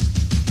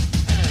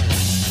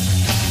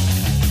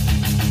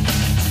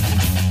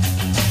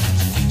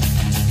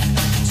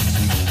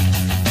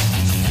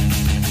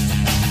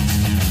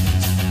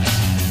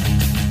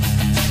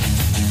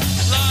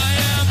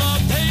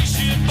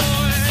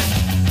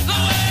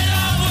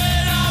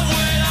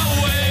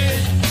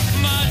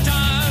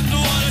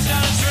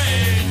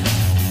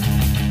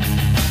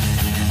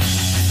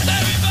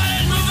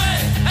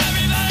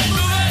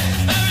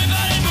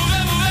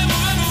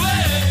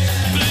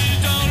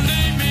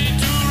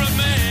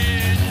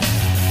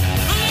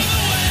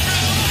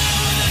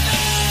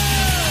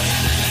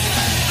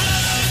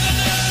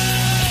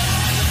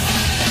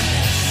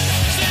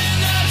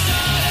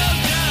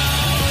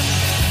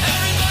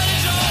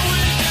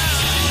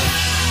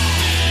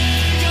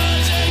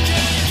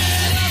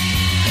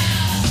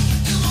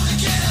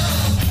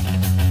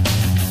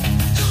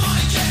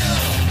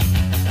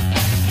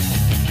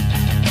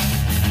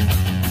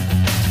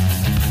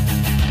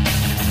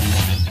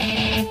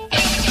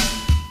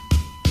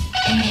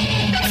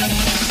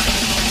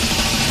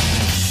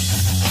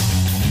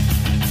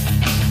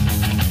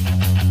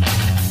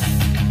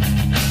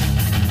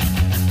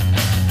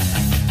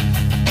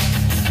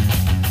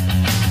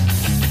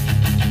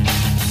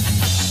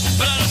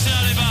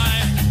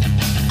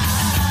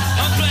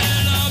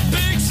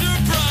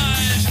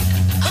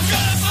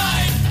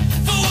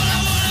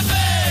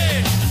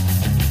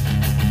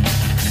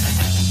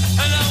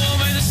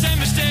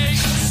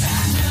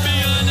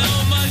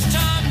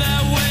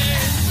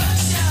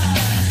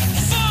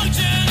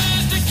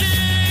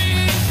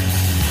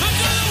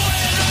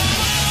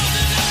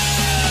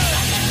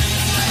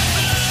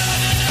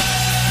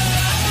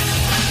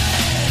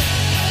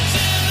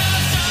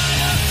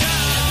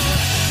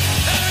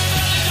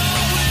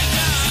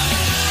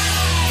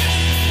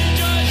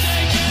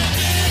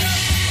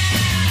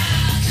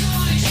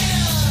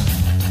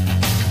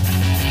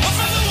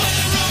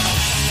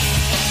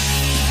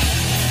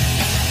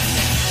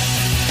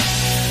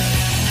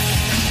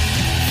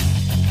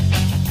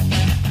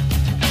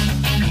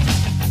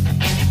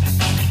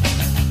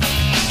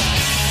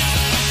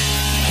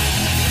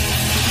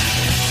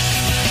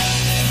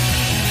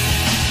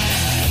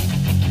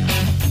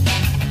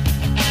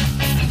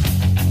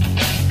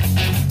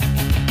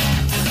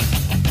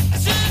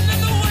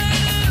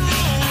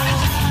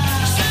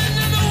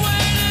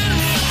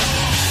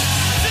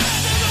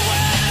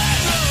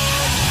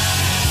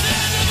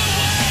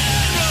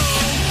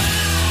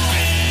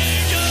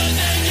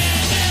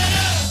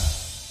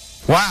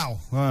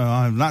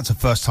 That's a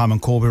first time on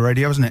Corby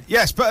Radio, isn't it?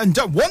 Yes, but and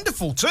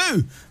wonderful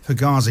too for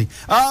Ghazi.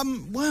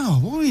 Well,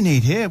 what do we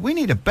need here? We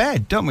need a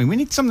bed, don't we? We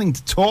need something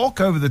to talk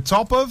over the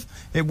top of.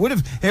 It would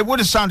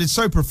have sounded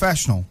so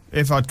professional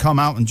if I'd come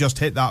out and just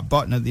hit that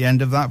button at the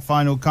end of that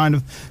final kind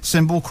of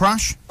cymbal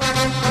crash.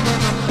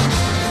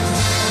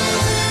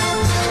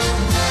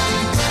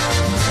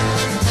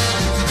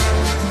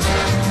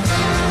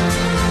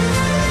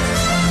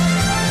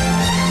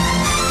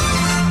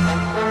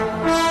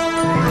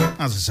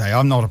 As I say,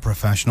 I'm not a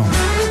professional.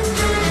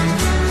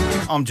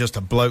 I'm just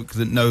a bloke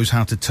that knows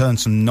how to turn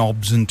some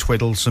knobs and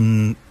twiddle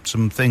some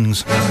things.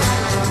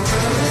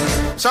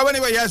 So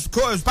anyway, yes, of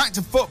course, back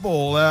to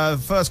football.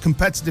 First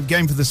competitive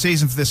game for the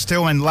season for the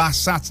Stillmen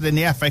last Saturday in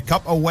the FA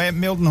Cup away at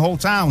Mildenhall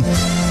Town.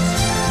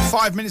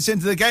 5 minutes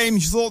into the game, you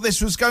thought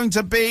this was going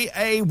to be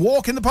a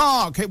walk in the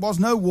park. It was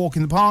no walk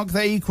in the park.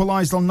 They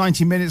equalised on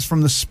 90 minutes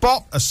from the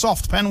spot. A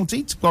soft penalty,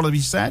 it's got to be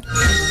said.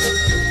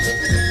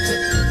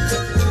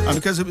 And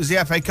because it was the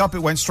FA Cup, it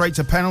went straight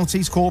to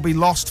penalties. Corby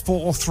lost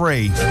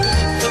 4-3.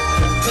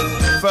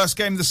 First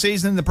game of the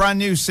season in the brand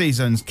new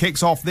season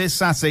kicks off this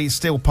Saturday at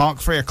Still Park,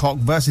 3 o'clock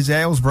versus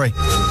Aylesbury.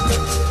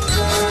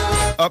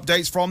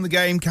 Updates from the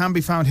game can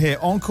be found here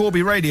on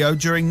Corby Radio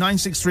during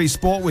 963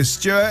 Sport with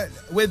Stuart,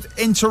 with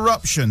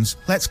interruptions,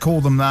 let's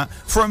call them that,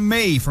 from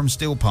me from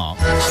Still Park.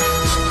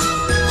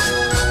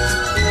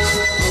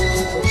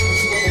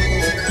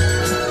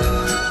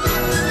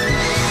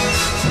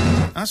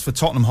 As for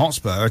Tottenham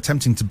Hotspur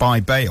attempting to buy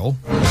Bale,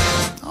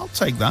 I'll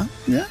take that.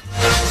 Yeah.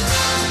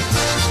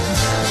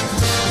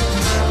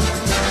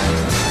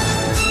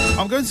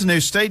 I'm going to the new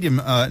stadium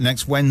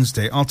next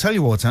Wednesday. I'll tell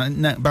you what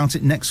about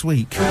it next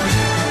week.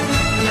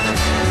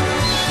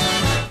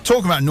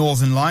 Talk about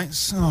Northern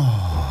Lights.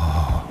 Oh.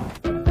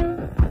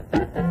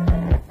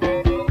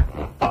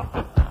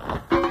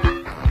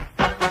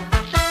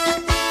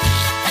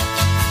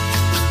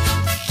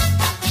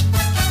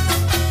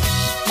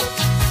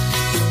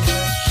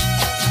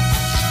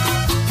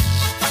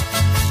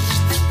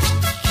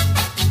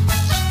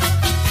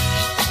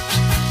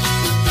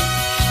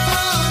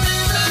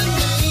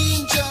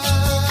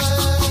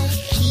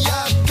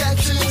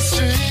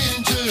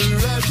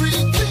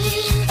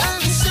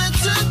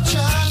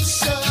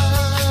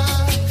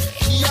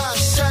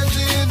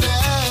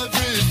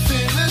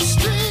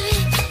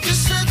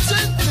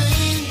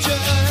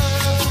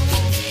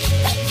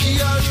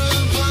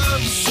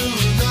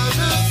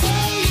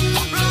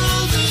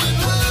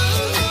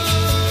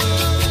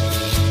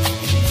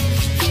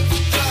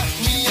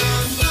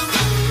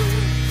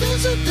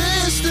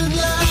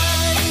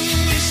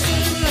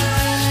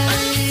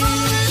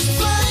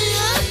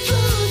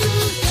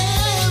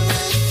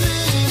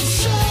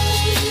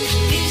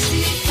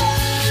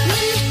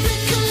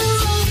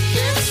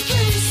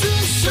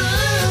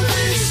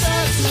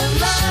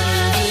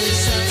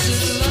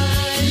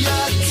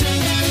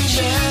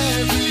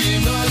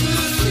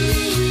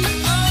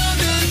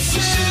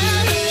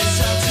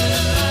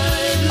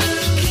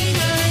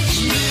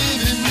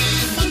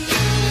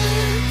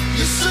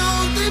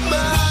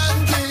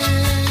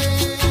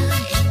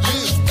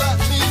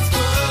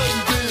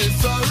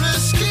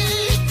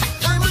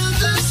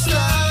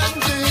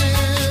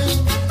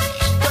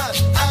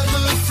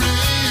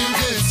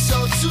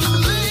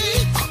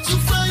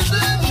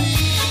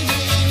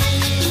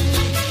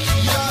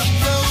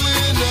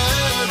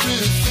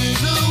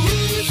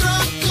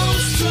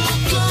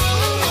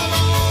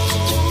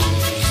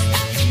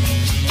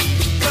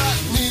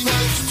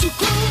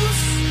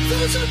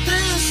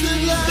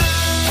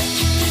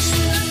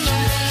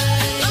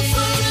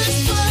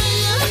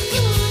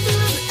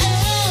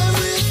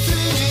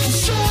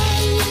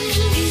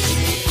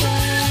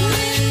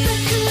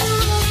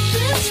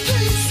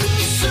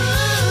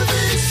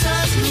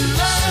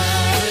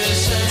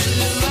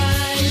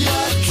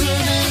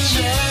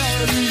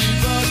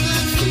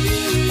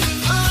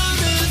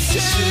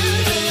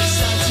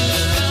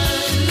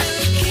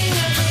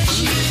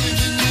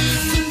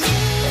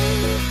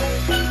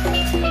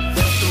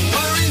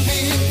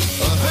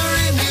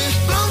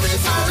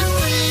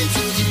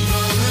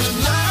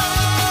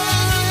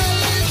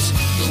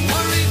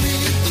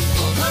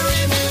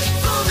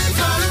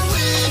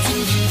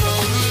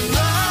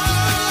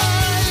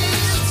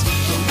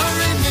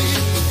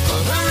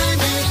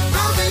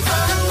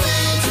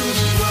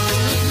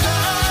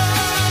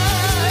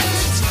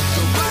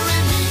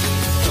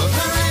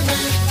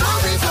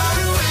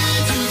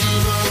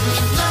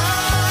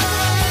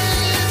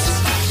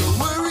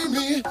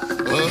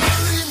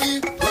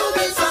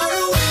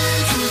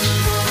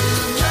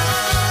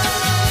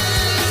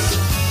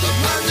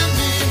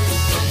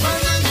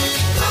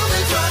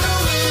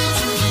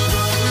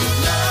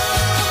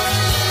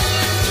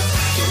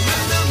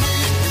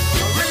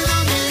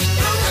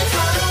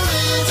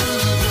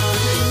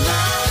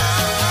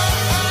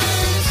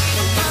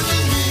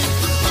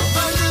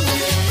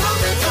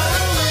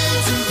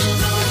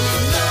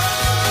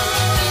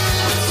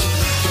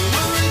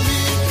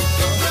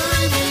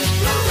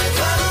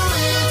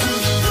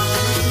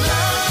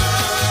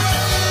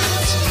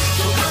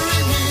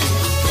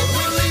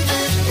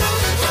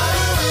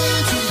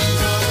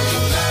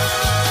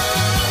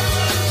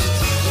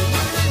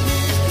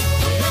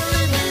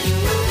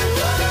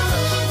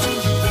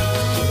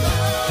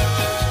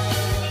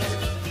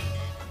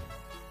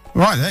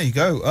 Right, there you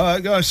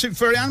go. Super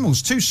Furry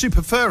Animals, 2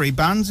 super furry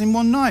bands in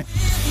one night.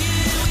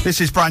 This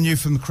is brand new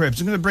from the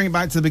Cribs. I'm going to bring it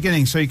back to the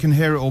beginning so you can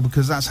hear it all,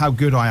 because that's how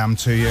good I am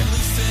to you.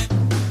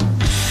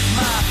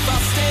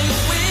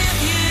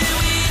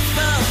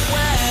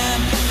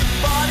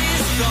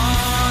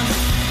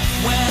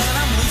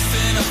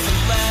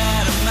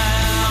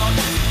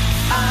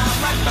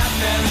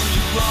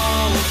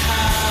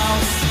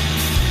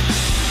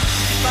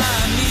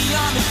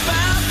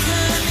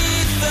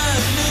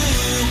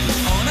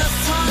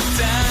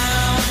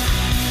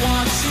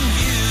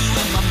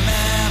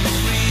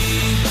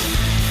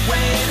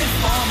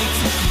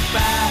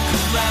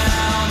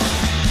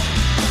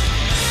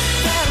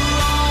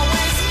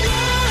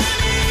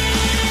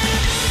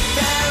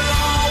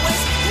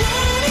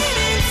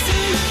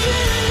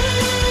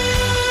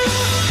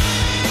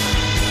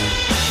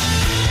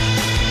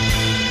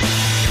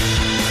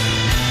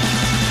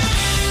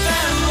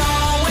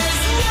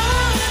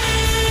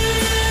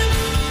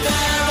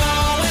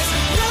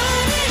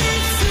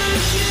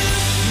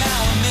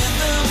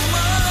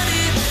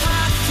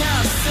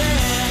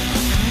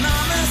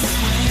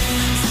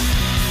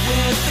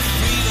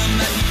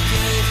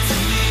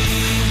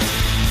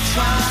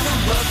 Trying to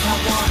work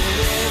out what it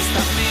is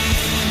that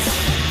means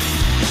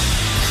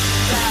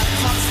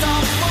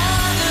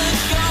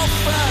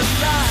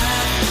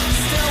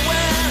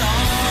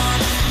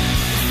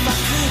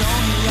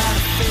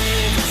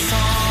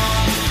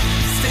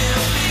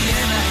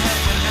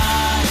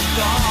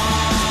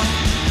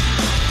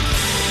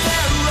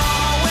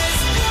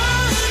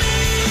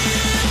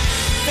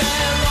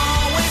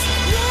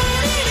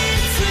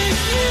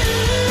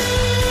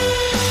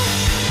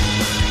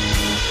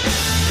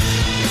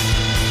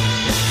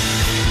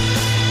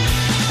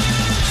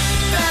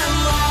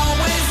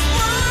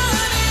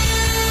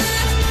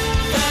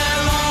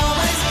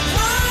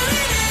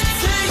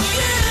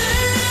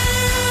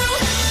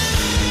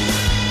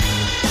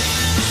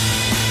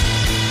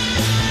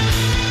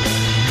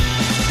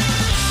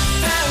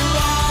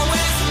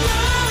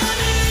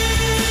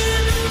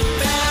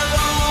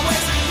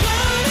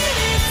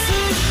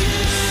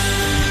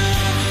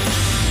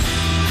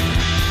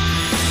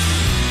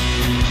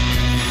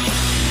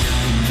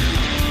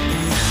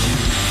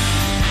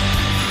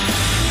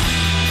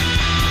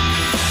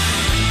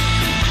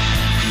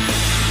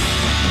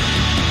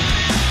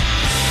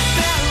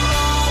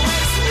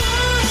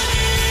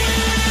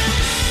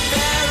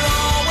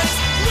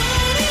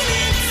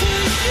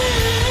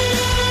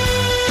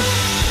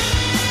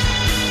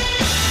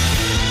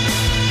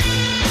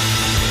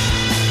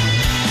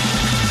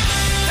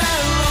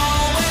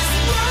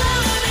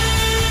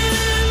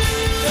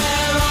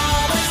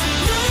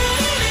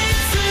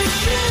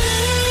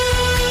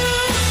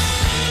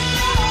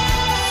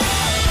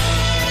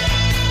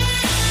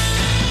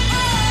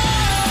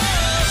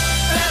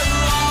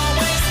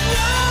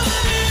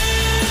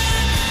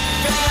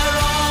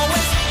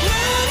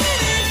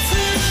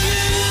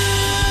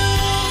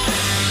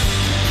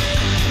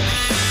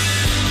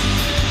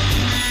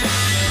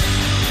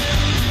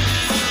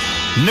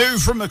New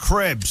from the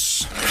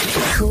Cribs.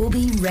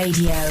 Corby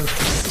Radio.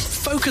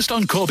 Focused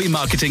on Corby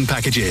marketing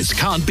packages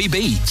can't be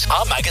beat.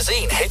 Our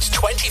magazine hits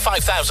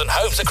 25,000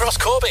 homes across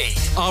Corby.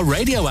 Our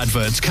radio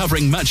adverts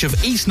covering much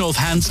of East North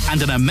Hants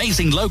and an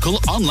amazing local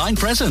online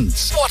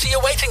presence. What are you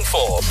waiting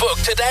for? Book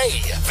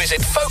today. Visit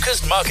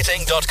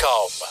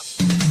focusedmarketing.com.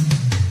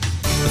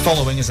 The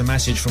following is a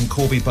message from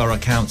Corby Borough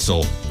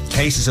Council.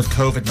 Cases of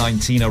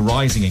COVID-19 are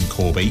rising in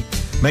Corby.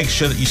 Make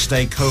sure that you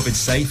stay COVID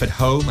safe at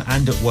home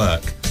and at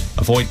work.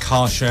 Avoid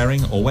car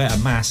sharing or wear a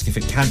mask if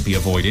it can't be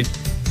avoided.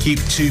 Keep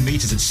 2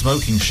 metres at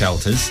smoking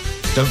shelters.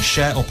 Don't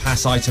share or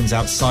pass items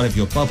outside of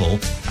your bubble,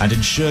 and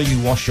ensure you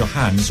wash your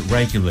hands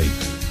regularly.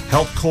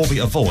 Help Corby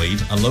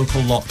avoid a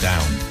local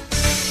lockdown.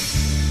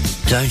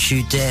 Don't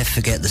you dare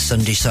forget the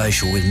Sunday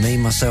Social with me,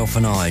 myself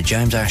and I,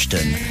 James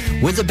Ashton.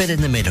 With a bit in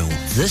the middle,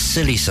 the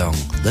silly song,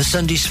 the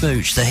Sunday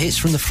Smooch, the hits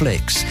from the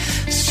flicks,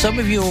 some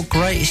of your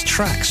greatest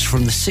tracks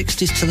from the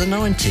 60s to the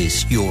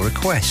 90s, your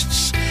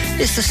requests.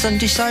 It's the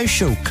Sunday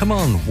Social. Come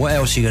on, what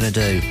else are you going to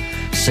do?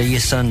 See you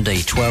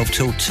Sunday, 12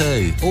 till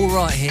 2, all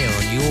right here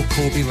on your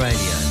Corby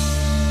Radio.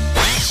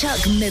 Chuck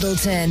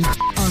Middleton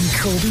on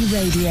Corby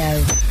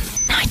Radio.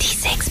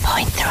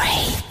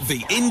 96.3. The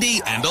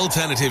Indie and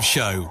Alternative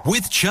Show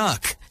with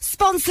Chuck.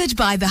 Sponsored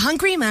by the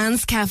Hungry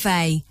Man's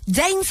Cafe,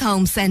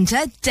 Danesholm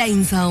Centre,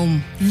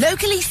 Danesholm.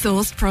 Locally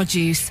sourced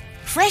produce,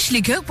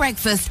 freshly cooked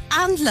breakfast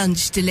and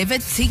lunch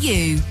delivered to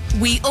you.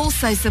 We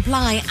also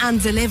supply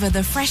and deliver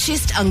the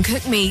freshest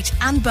uncooked meat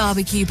and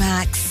barbecue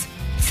packs.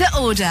 To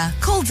order,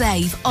 call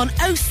Dave on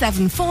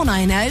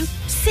 07490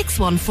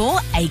 614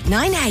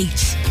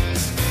 898.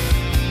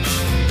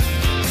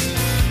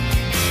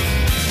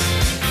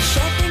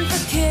 Shopping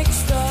for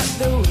Kickstart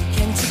the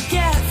weekend to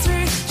get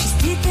through. She's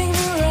keeping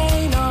the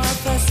rain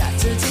off her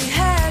Saturday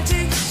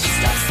hairdo. She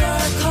stops for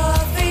a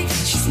coffee,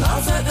 she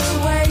smiles at the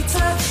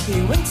waiter. He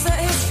winks at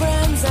his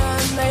friends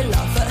and they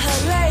laugh at her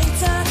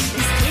later.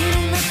 He's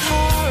cleaning the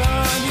car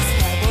on his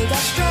pebble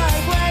dash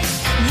driveway.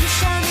 New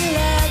shiny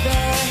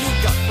leather he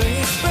got for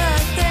his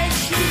birthday.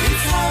 He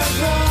eats Harold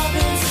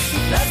Robbins, he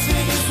flirts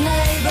with his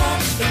neighbour.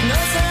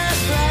 Ignores her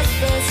at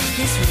breakfast,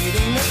 he's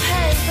reading the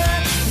paper.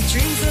 He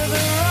dreams of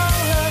a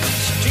roller,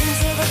 she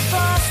dreams of a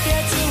fast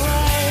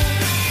getaway.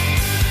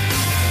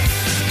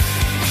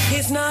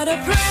 He's not a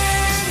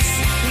prince,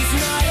 he's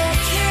not a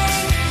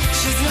king.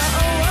 She's not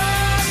a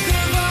work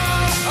of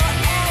art or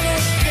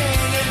anything.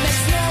 It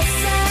makes no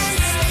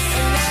sense,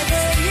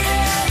 another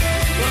year.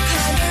 What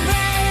kind of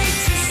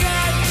age is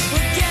that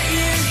will get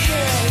you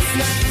here? He's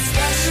nothing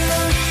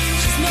special,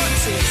 she's not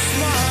too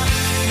smart.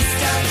 He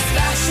studies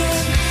fashion,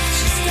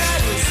 she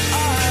studies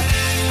art.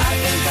 I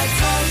think I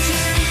told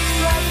you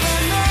right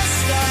from the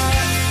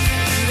start.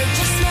 You were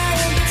just my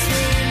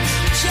in-between,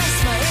 just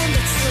my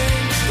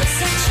in-between. You're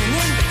such an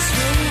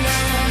in-betweener.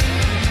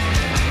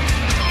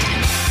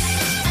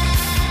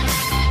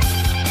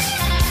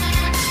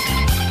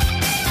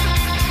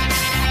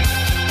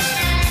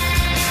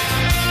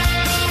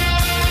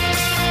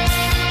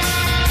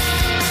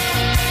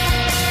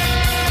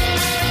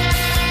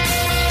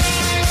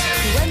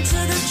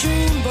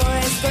 Dream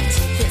Boys got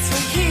tickets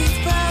from Keith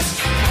Press,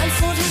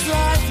 cancelled his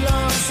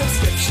lifelong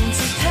subscription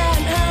to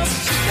Penthouse.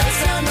 She goes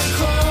down the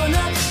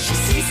corner, she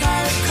sees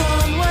Harry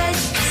Conway.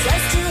 She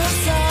says to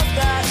herself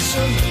that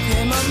she'll meet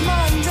him on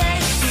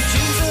Monday. He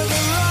dreams of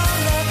a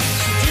roller,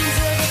 she dreams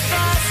of a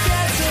fast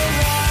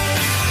getaway.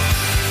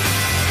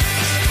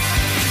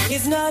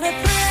 He's not a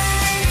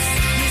prince,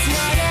 he's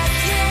not a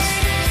king.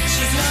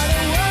 She's not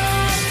a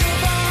work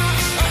of art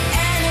or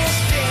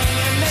anything.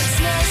 It makes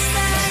no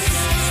sense.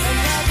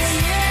 Another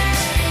year.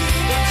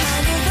 What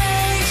kind of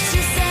age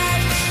you said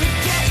would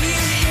get you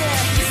here?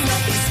 He's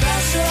nothing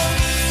special,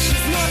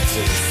 she's not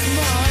too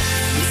smart.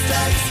 He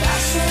studies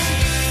fashion,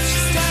 she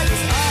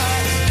studies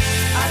art.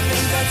 I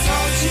think I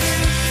told you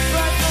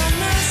right from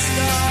the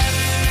start.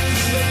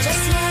 You were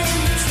just my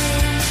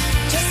in-between,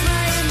 just my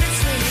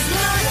in-between. He's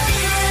not a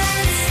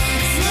prince,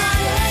 he's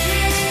not a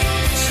king.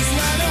 She's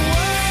not a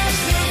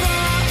work of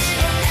art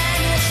or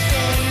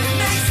anything. It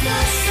makes no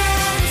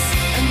sense.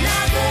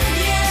 Another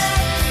year.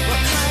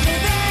 What kind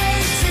of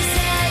age is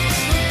that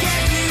will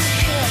get you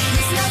here?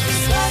 He's nothing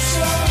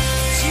special,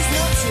 she's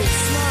not too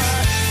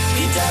smart.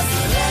 He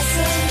doesn't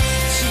listen,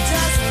 she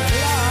doesn't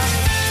laugh.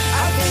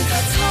 I think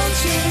I told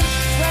you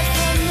right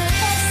from the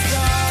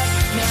start.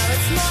 Now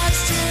it's much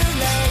too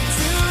late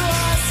to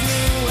ask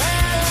me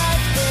where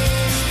I've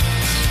been.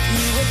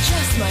 You were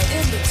just my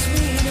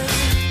in-betweener.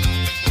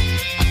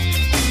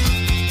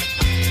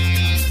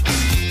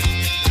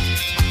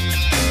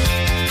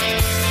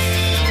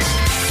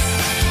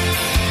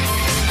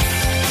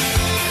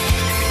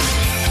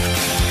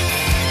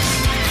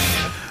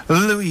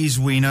 Louise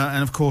Weiner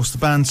and, of course, the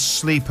band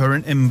Sleeper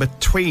and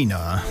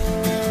In-Betweener.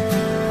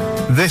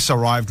 This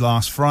arrived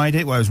last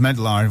Friday. Well, it was meant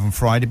to arrive on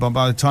Friday, but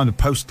by the time the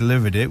post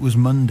delivered it, it was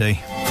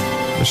Monday.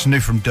 It's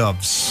new from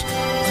Doves.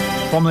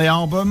 From the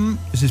album,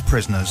 this is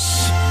Prisoners.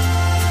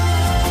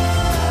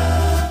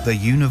 The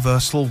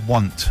Universal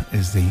Want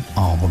is the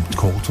album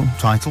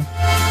title.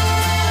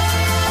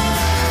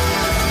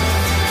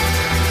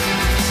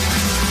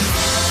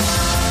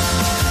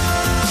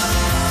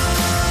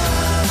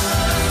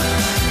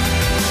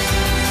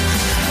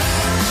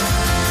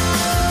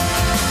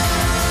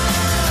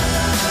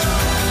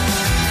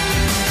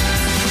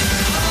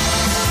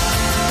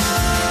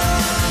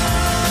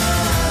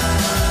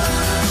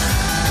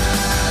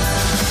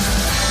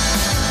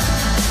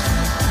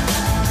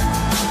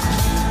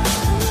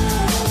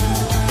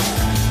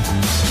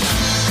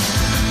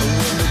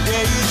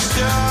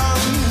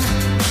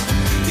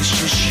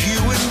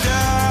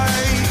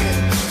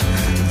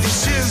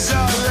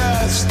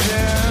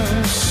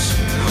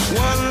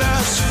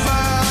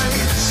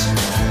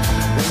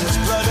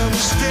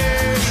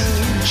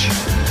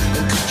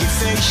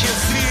 face your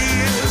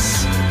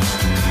fears.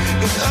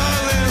 And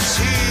all else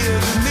here,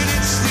 the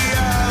minutes, the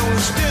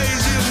hours,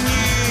 days and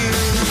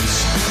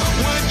years.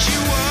 What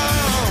you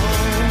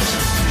want?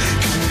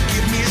 Can you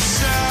give me a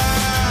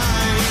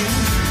sign?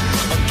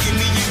 Or give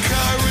me your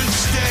current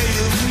state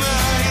of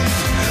mind?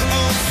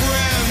 Oh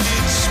friend,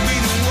 it's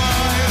been a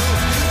while.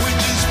 We're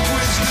just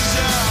prisoners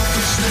of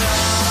this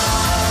life.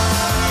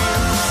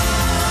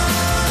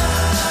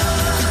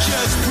 We're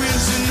just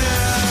prisoners.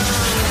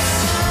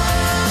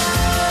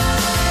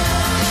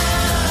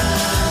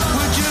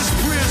 We're just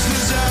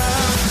prisoners of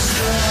this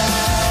life.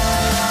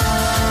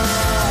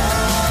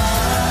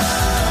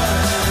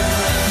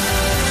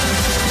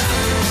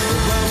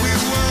 But we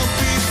won't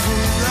be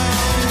for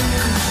long.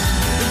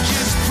 We're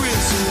just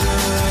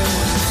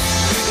prisoners.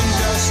 In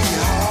dusty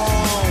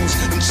halls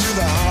and to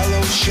the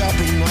hollow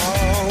shopping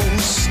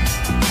malls.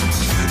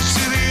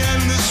 To the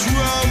endless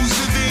rows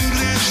of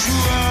English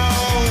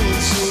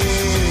roses.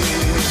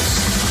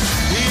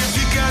 If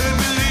you gotta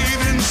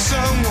believe in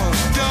someone,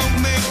 don't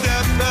make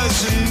that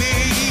person me.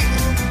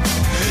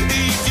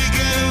 If you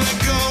gotta let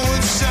go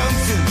of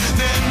something,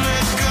 then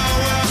let go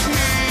of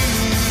me.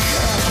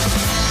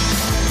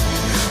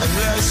 And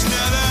last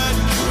night at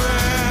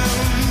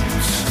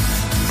ground,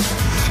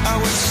 I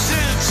was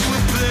sent to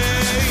a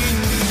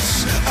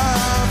place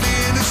of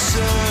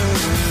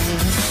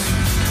innocence.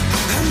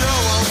 And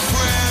oh, old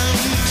friend,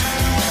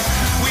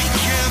 we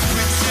can't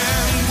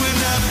pretend we're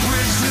not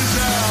prisoners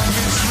of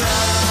this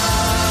life.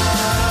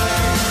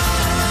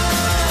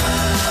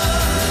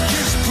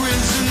 Just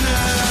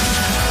prisoners.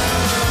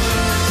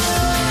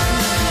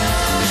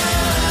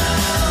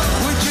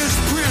 We're just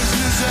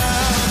prisoners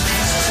of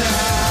this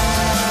time.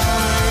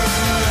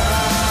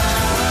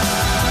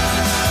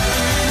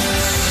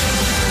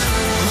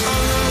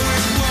 Although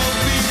it won't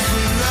be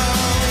for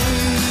long,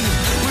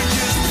 we're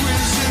just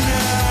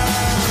prisoners.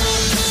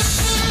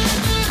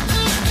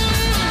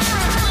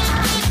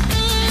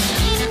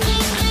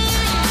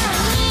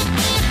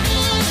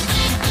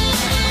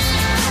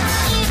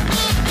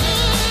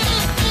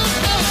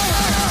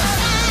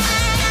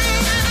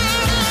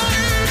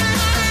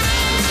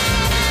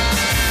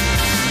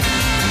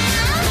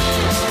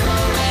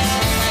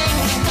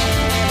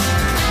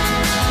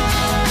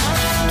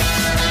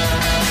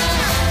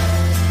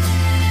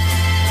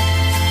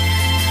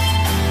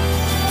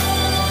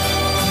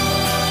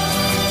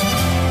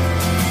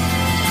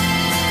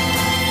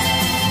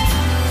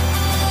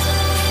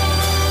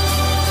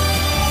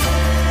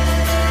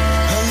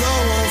 Hello,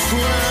 old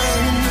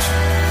friend.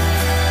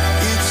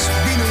 It's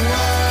been a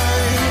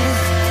while.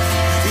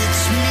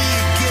 It's me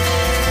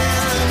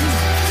again.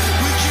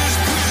 We're just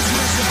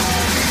prisoners of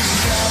this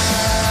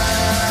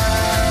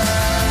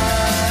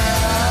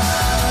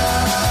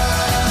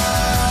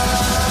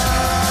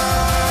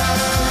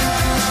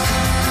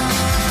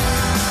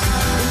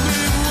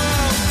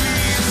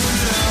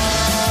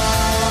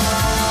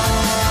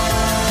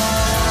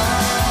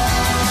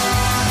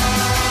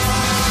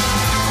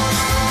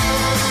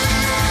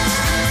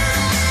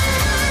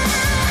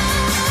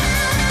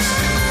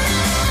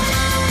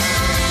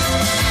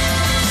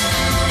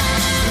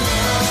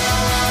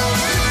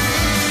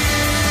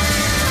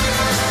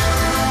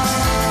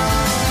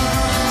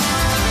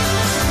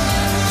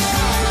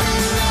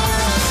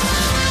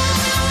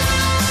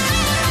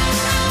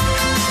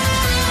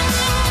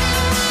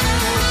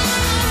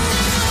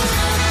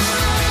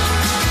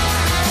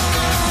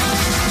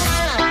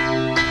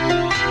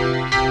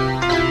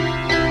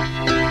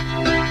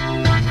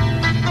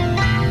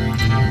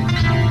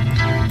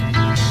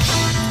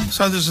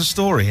So there's a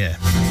story here.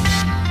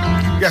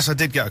 Yes, I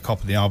did get a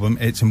copy of the album.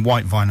 It's in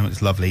white vinyl.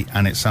 It's lovely,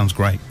 and it sounds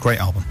great. Great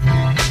album.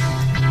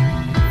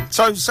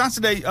 So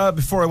Saturday,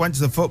 before I went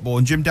to the football,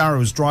 and Jim Darrow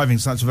was driving,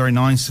 so that's very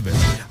nice of him,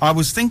 I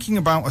was thinking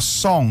about a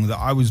song that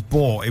I was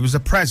bought. It was a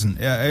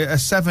present, a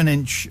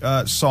 7-inch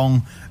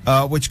song,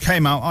 which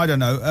came out, I don't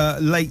know,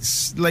 late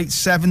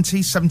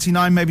 70s,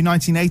 79, maybe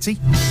 1980.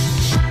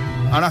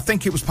 And I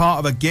think it was part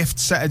of a gift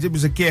set. It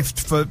was a gift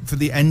for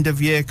the end of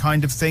year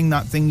kind of thing,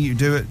 that thing you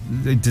do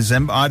at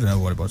December. I don't know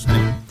what it was.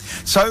 Anyway.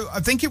 So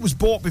I think it was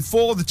bought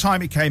before the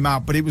time it came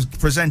out, but it was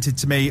presented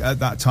to me at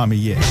that time of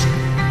year.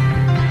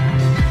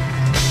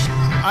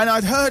 And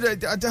I'd heard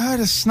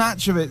a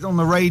snatch of it on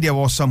the radio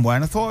or somewhere,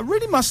 and I thought I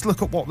really must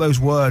look at what those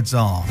words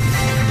are. So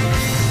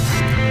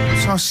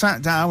I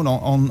sat down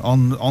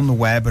on the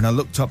web and I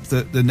looked up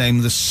the name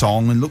of the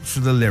song and looked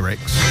through the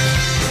lyrics.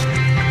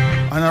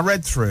 And I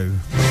read through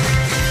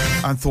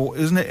and thought,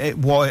 isn't it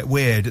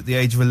weird at the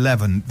age of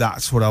 11,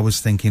 that's what I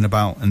was thinking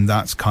about, and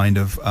that's kind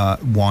of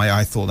why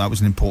I thought that was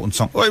an important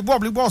song. Well, it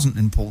probably wasn't an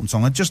important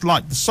song, I just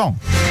liked the song.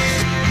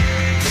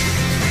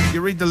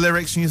 You read the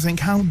lyrics and you think,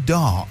 how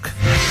dark.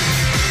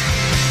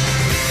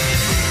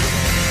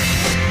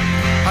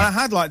 And I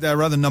had like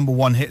their other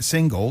 #1 hit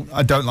single,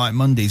 I Don't Like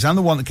Mondays, and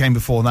the one that came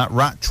before that,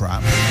 Rat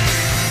Trap.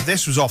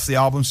 This was off the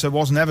album, so it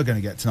wasn't ever going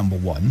to get to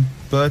 #1,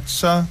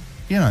 but,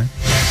 you know,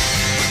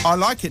 I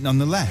like it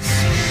nonetheless.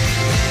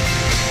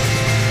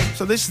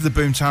 So this is the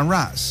Boomtown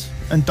Rats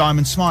and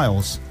Diamond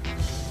Smiles.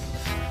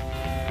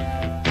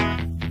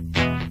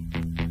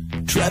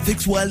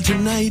 Traffic's wild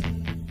tonight.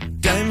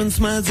 Diamond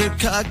smiles her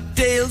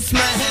cocktail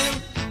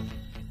smile.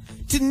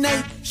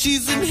 Tonight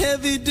she's in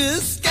heavy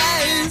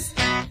disguise.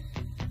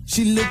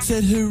 She looks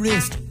at her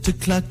wrist to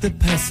clock the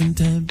passing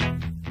time.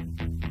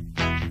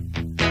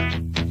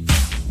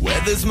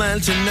 Weather's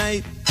mild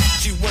tonight.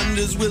 She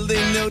wonders, will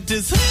they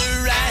notice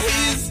her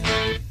eyes?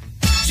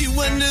 She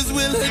wonders,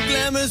 will her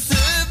glamour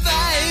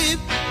survive?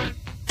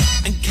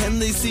 And can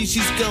they see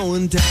she's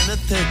going down a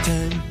third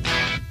time?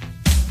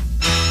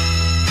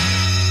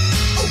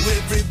 Oh,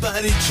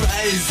 everybody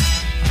tries.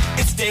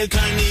 It's Dale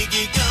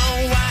Carnegie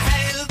gone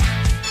wild.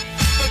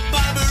 But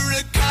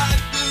Barbara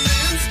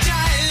Cartland's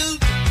child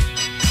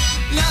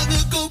long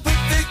ago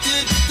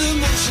perfected the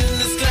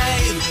motionless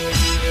glide.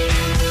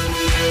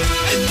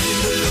 And in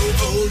the low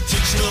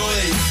voltage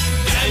noise,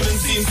 Diamond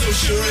seems so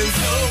sure and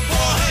so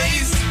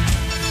poised.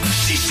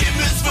 She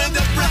shimmers for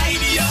the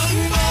bright young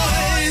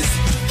boys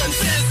and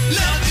says,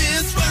 love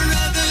is for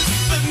others,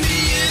 but me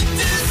it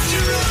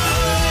destroys.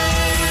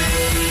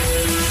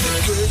 The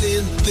girl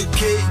in the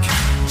cake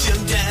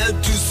jumped out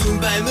too soon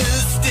by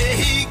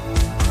mistake.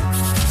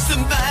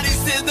 Somebody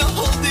said the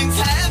whole thing's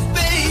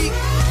half-baked.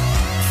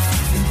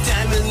 And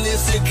Diamond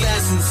lifts her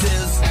glass and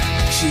says,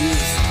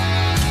 cheers.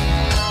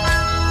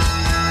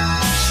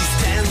 She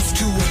stands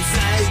to one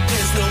side,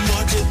 there's no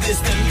more to this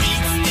than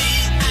meets the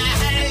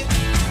eye.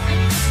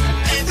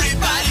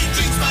 Everybody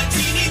drinks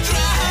martini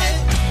dry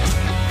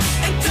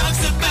and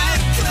talks about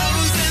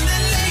clothes and the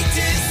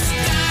latest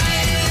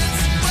styles.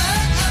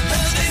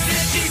 Whoa, they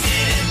said she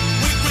did it.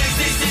 With grace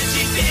they said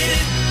she did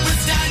it. With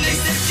style they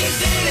said she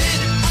did it.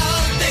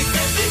 Oh, they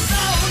said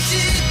before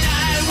she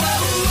died.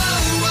 Whoa, whoa,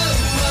 whoa,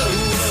 whoa,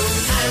 whoa.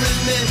 I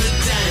remember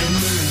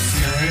Diamond's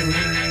smile.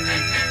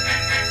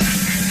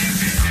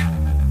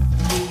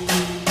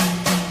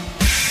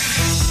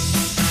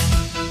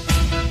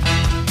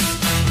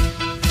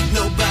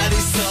 Nobody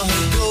saw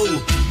her go.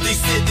 They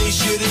said they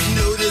should have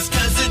noticed,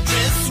 cause her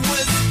dress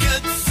was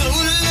cut so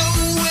low.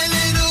 Well,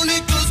 it only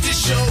goes to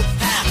show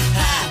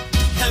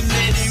how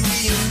many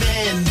real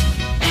men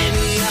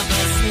any of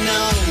us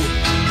know.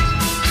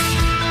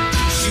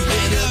 She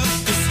went up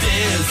the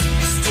stairs,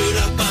 stood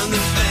up on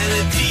the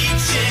vanity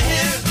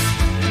chair,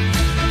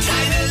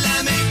 tied a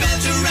lame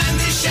belt around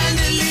the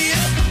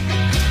chandelier,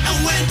 and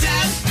went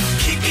out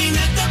kicking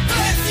at the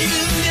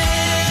perfume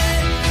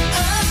there.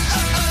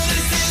 Oh,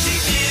 they said she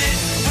did it.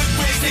 With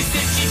grace they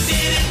said she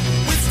did it.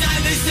 With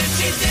style they said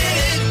she did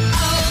it.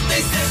 Oh,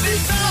 they said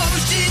before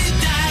she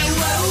died.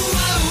 Whoa,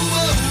 whoa,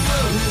 whoa,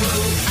 whoa, whoa.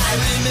 I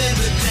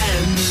remember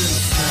Diamond's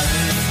smile.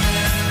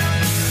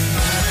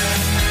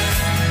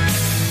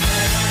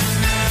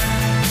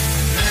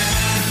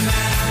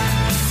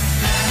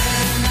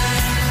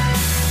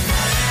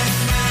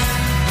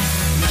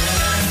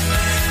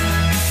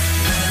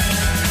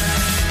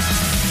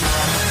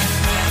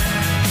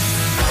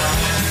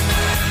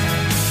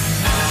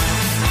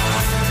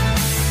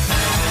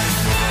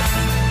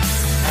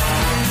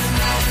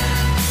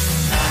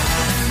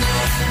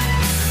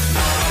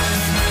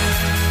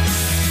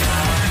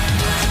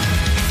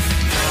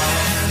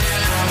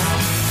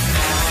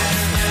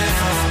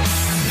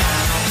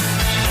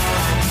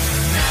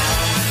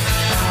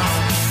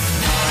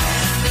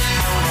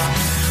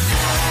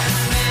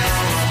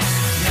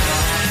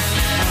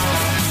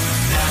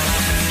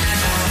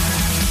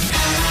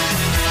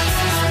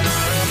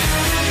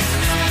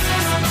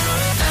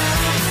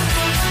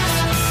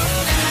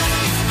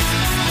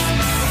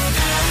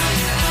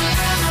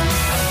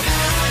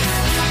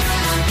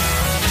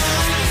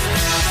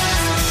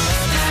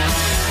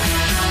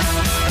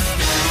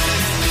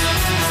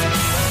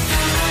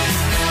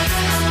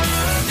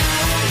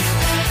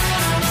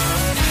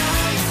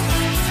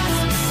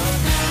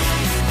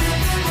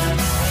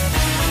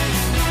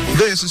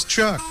 This is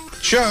Chuck.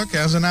 Chuck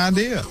has an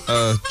idea.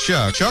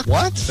 Chuck. Chuck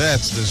what?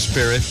 That's the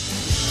spirit.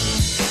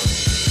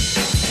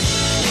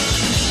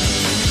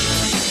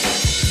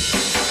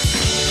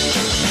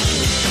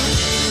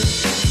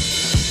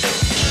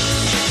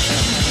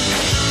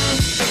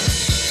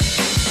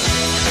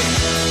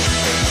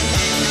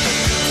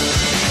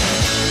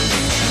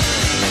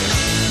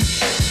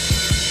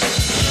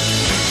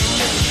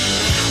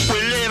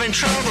 We live in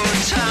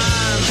troubled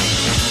times.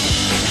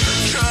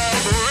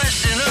 Trouble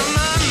resting on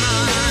my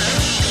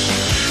mind.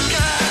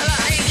 Girl,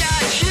 I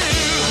got you,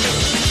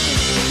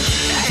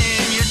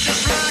 and you're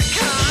just my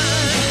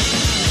kind.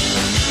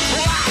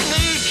 Oh, I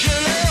need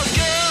your little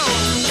girl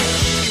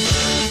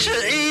to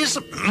ease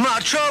my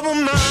troubled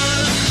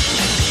mind.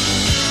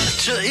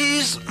 To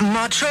ease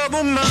my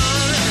troubled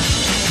mind.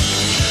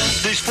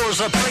 These fours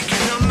are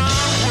breaking up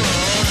my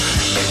world,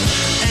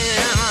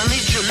 and I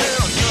need your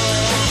little girl.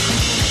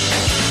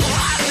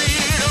 I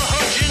need to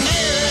hold you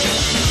near,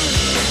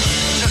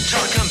 to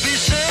talk and be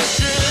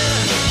sincere.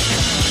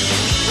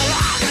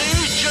 I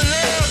need your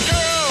little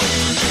girl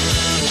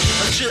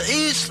to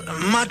ease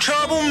my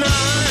troubled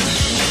mind.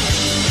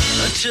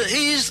 To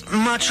ease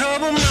my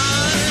troubled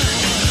mind.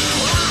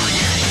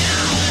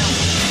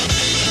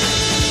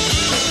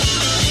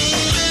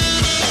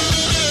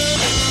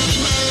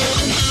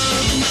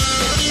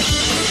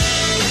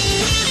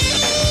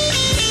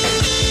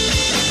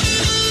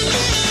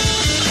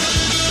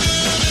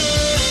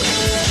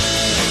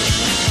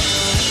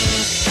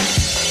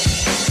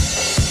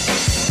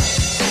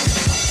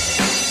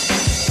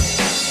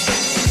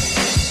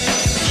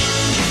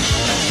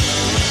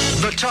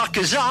 talk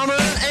is on an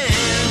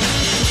end.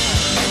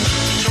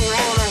 So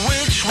on a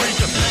which way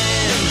to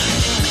bend.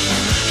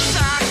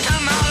 So I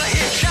come out of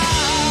here,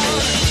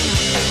 child.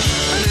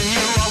 And then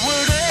you are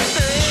word at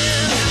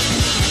then.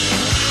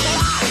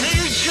 Oh, I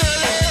need you to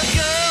let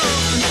go.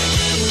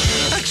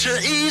 To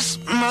ease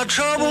my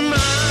troubled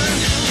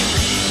mind.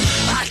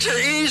 To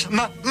ease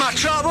my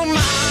troubled mind.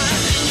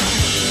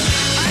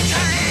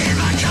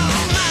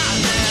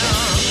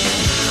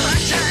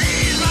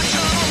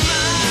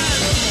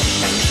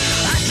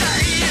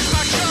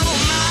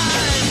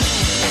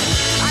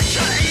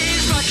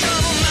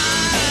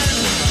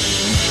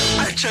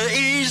 To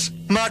ease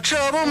my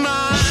troubled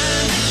mind.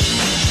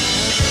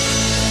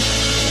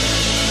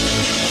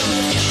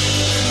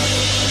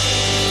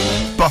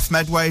 Buff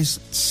Medways,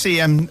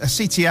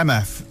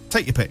 CTMF.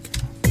 Take your pick.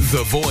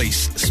 The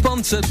Voice,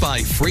 sponsored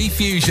by Free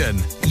Fusion,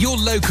 your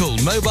local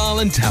mobile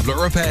and tablet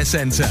repair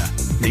centre.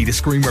 Need a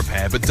screen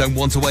repair but don't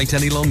want to wait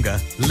any longer?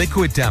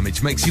 Liquid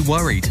damage makes you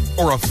worried?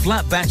 Or a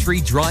flat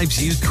battery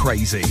drives you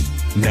crazy?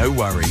 No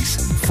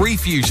worries. Free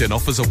Fusion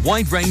offers a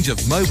wide range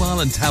of mobile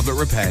and tablet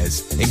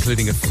repairs,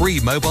 including a free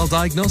mobile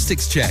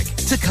diagnostics check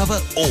to cover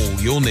all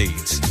your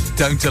needs.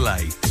 Don't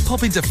delay.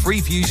 Pop into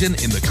Free Fusion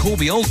in the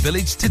Corby Old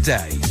Village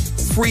today.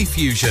 Free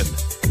Fusion,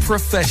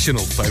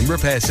 professional phone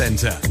repair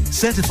centre,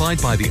 certified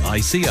by the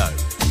ICO.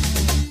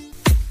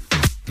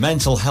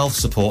 Mental health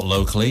support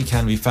locally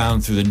can be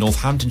found through the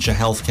Northamptonshire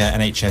Healthcare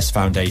NHS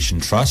Foundation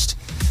Trust.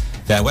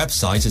 Their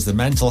website is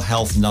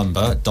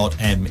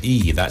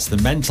thementalhealthnumber.me. That's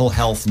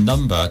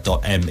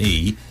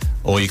thementalhealthnumber.me,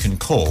 or you can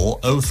call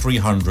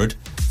 0300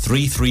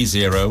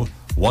 330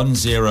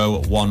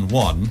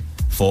 1011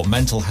 for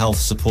mental health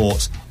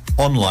support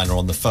online or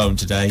on the phone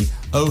today,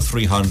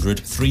 0300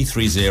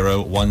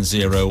 330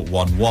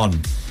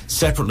 1011.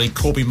 Separately,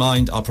 Corby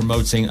Mind are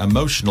promoting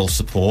emotional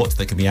support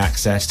that can be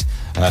accessed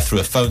through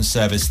a phone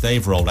service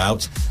they've rolled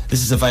out.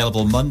 This is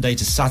available Monday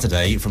to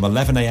Saturday from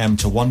 11am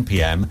to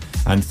 1pm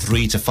and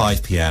 3 to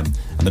 5pm.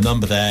 And the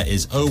number there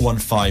is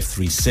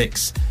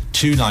 01536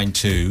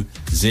 292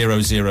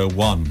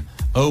 001.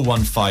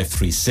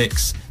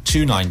 01536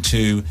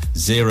 292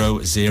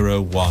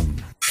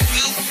 001.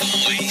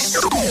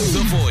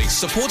 The Voice,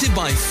 supported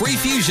by Free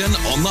Fusion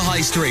on the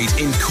High Street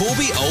in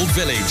Corby Old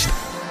Village.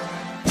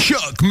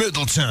 Chuck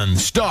Middleton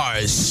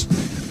stars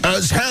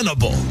as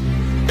Hannibal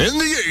in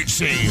the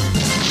A-Team.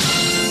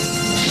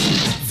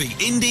 The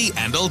Indie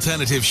and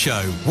Alternative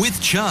Show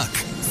with Chuck.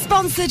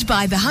 Sponsored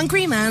by the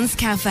Hungry Man's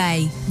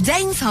Cafe,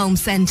 Danesholm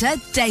Centre,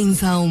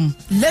 Danesholm.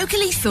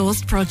 Locally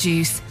sourced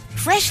produce,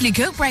 freshly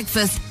cooked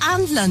breakfast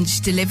and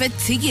lunch delivered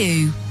to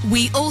you.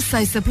 We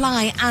also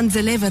supply and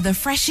deliver the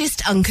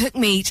freshest uncooked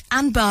meat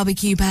and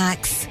barbecue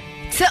packs.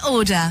 To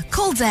order,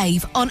 call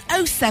Dave on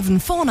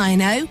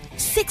 07490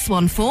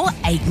 614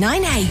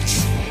 898.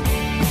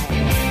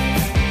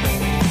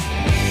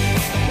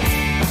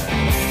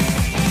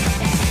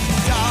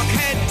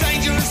 Dark-haired,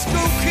 dangerous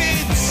school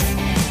kids,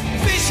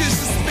 vicious,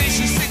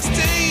 suspicious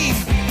 16,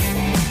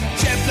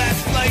 jet black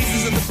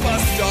blazers at the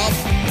bus stop,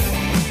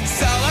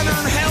 sullen,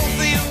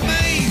 unhealthy and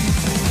mean,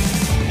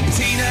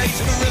 teenage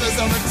gorillas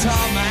on the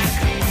tarmac,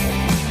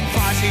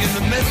 fighting in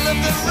the middle of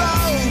the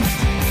road,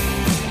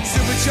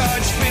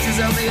 supercharged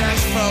fizzes on the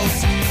asphalt,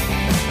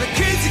 the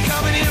kids are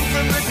coming in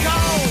from the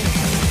cold.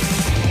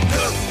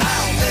 Look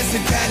out,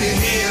 listen, can you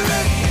hear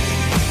it?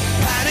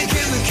 Panic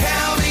in the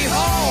county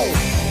hall.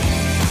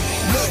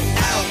 Look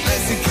out,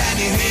 listen, can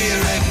you hear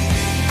it?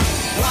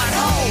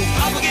 Whitehall,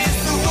 up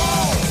against the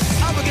wall,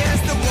 up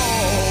against the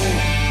wall.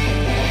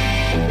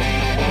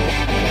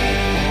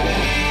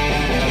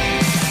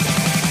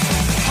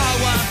 High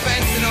wire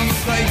fencing on the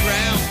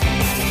playground,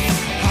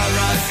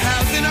 high-rise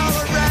housing all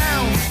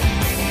around,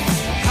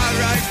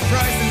 high-rise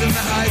prices in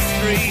the high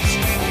street,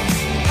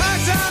 high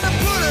time to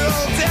put it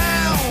all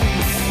down.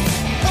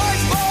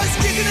 White boys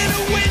kicking in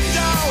a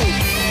window,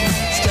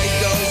 straight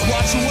girls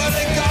watching where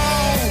they go.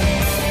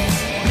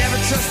 Never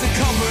trust a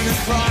copper in a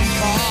crime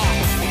car,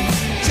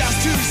 just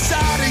to the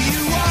side of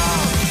you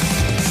are.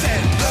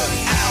 Said, look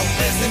out,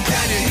 listen,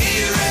 can you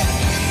hear it?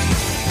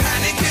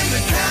 Panic in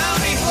the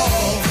county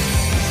hall.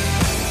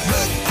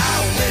 Look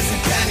out, listen,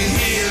 can you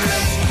hear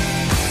it?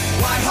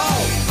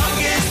 Whitehall, up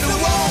against the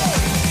wall,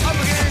 up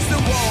against the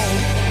wall,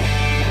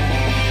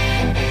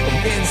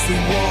 against the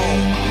wall.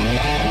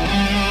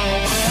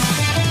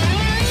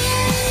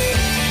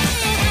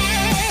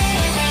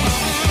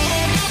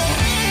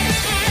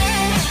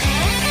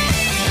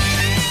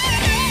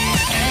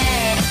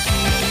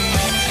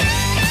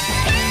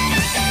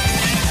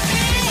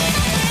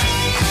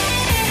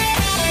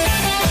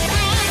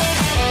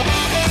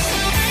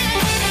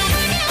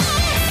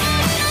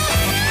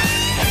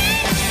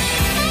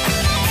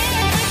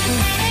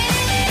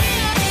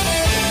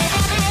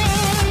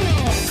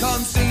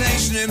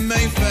 Consternation in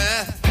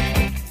Mayfair,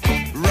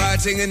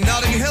 rioting in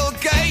Notting Hill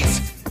Gate,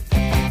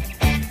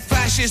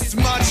 fascists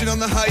marching on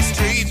the high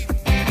street,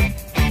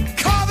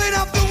 carving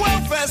up the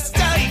welfare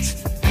state.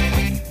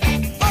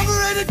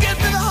 Operator, get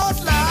to the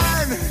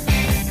hotline.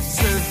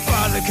 Said,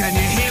 Father, can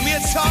you hear me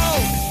at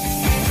all?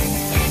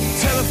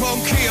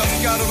 Telephone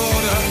kiosk out of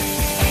order,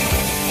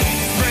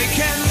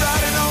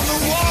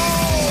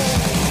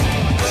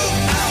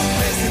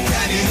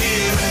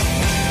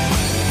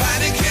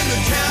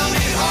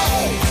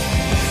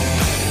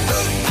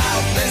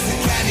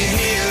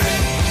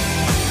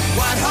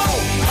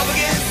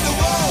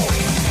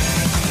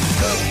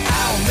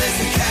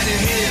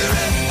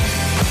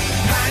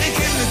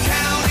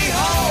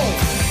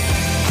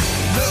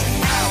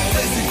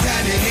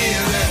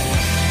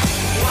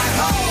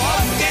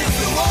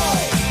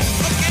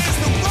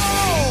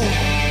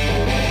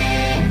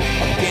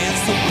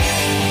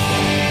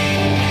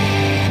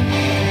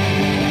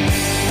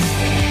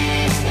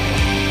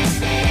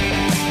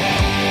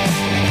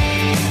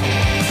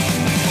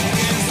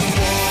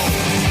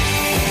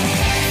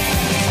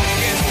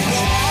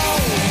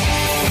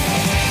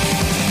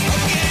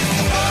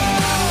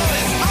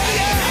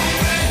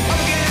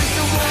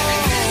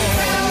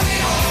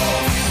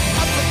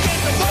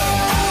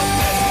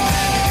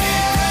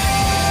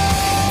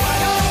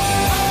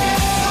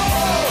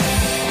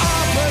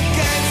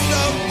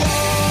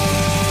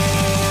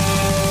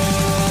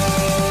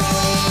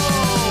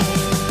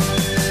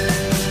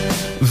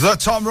 The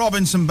Tom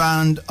Robinson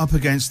Band, Up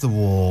Against the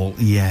Wall.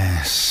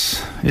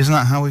 Yes. Isn't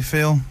that how we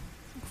feel?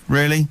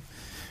 Really?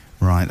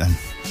 Right then.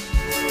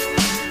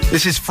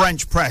 This is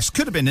French Press.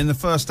 Could have been in the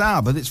first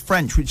hour, but it's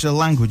French, which is a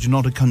language,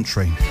 not a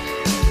country.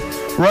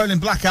 Rolling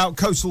Blackout,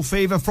 Coastal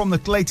Fever from the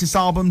latest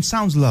album.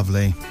 Sounds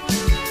lovely.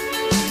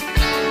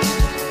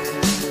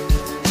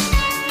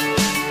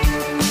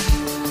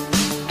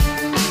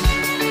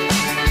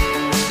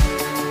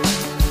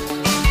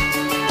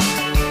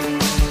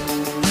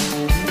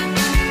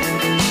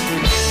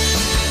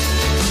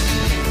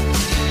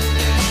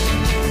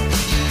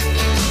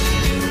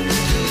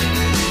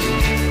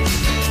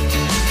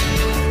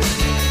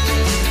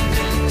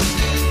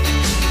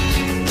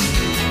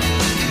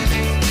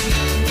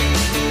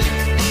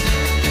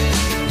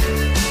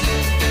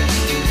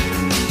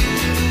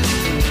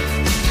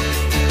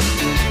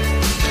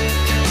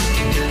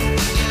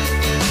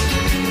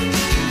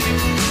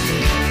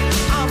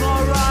 I'm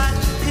alright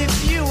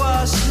if you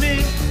ask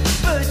me,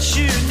 but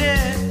you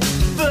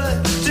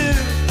never do.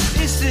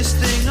 Is this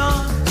thing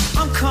on?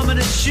 I'm coming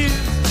at you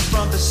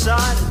from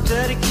beside a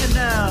dirty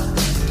canal.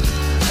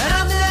 And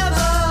I've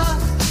never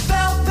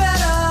felt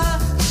better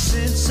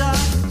since I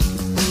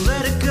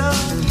let it go.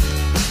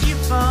 You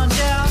found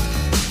out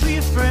who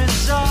your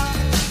friends are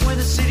when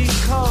the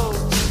city's cold.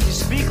 You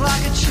speak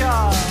like a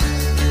child.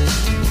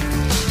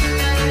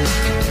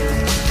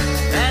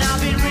 And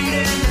I've been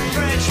reading the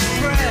French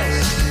press.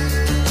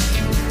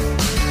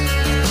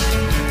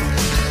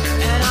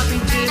 And I've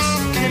been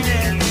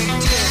disconnected.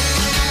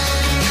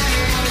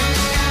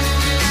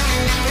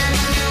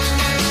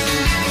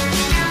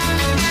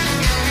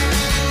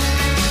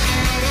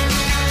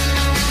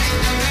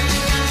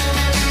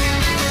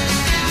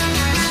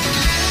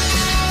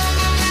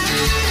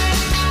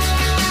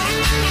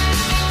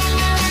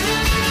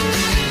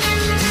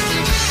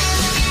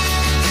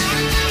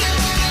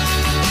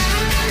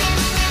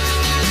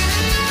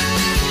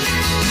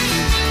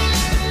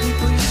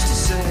 People used to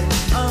say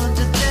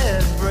under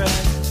their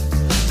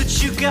breath that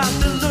you got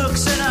the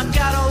looks and I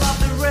got all of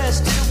the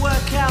rest. Didn't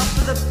work out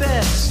for the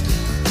best.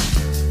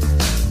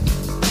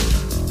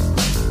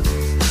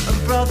 Oh,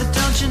 brother,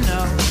 don't you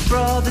know?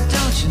 Brother,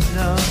 don't you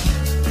know?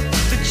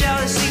 The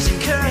jealousy's a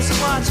curse and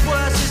what's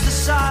worse is the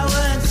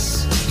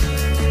silence.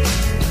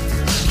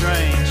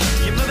 Strange,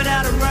 you're moving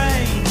out of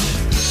range.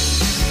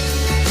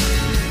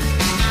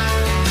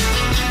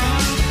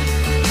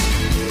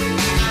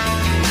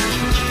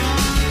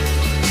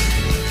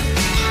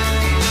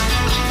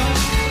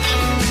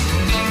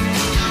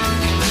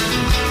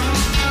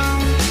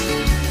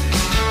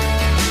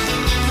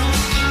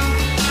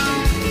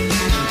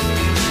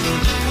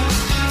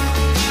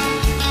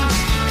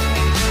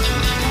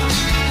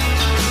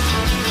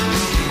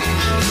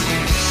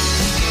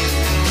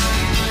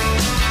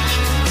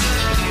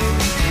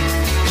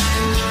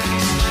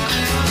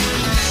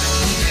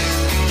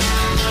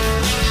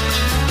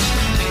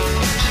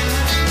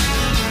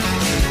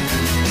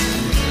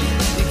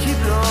 You keep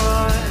it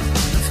alright,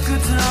 it's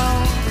good to know.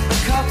 The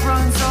cup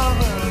runs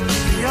over,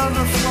 the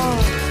overflow.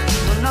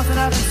 When nothing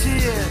happens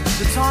here,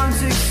 the time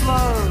ticks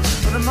slow.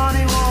 When the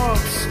money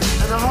walks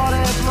and the hot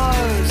air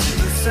blows.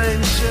 The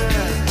same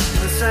shirt,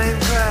 the same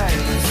crack,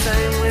 the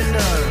same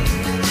window.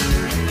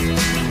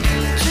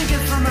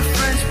 Chicken from the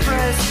French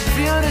press,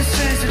 Fiona's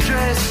changed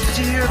address. Did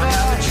you hear about? I'm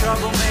having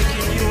trouble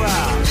making you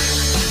out.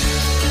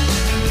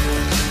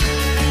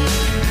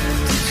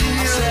 Did you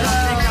hear about?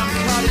 I think I'm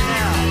cutting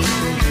out.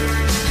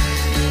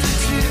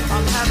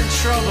 I'm having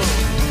trouble.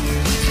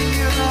 Did you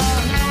hear about?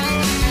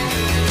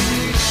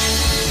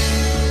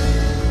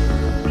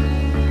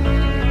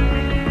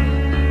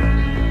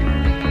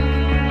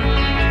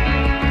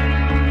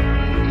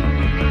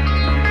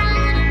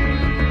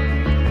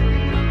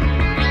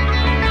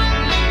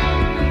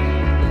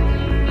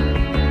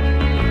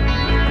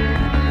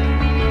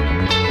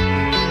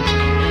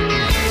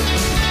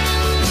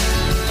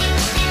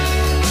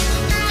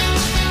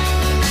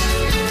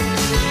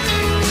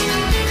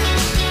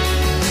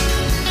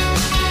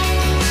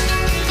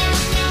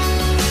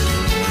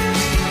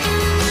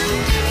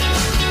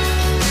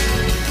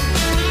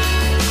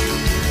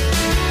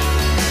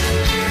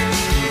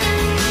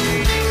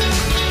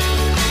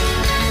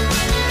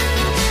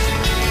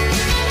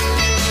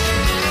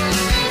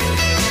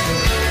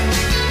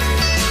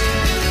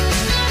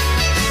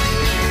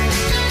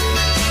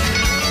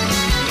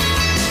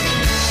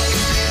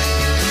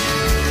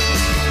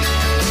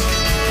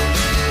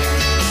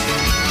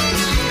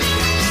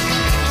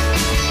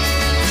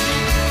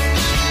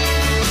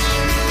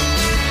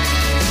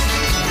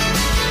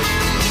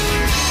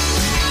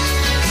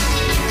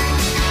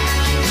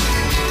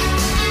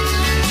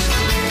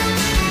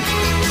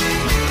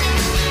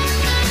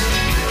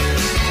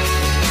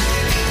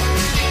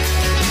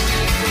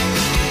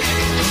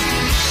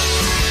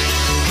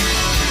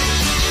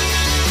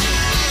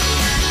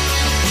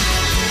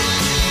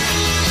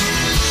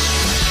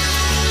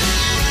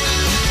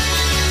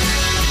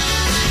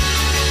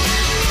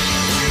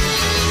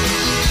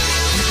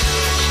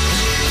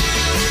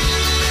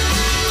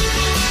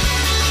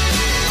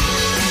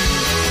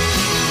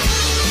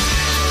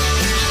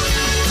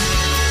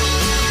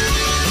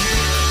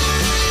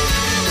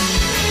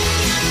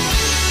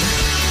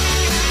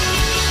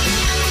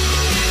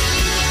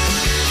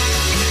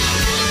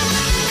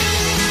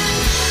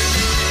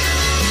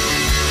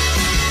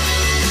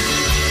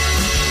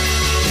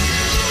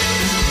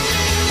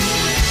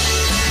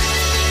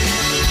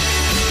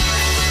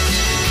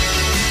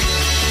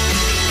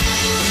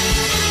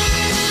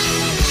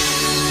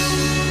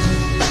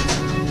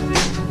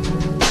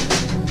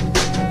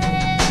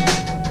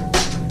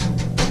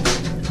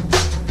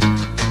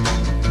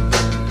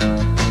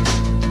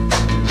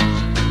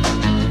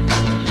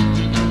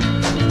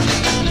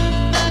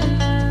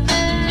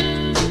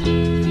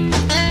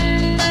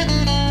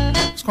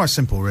 quite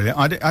simple, really.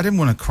 I didn't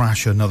want to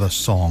crash another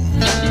song.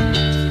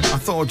 I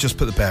thought I'd just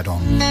put the bed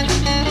on.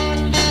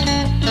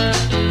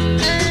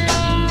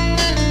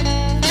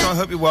 So I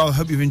hope you're well. I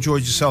hope you've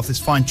enjoyed yourself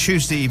this fine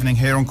Tuesday evening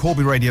here on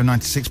Corby Radio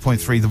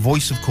 96.3, the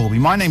voice of Corby.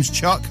 My name's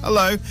Chuck.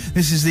 Hello.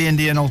 This is the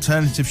Indie and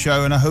Alternative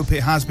Show, and I hope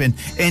it has been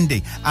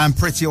indie and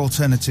pretty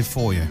alternative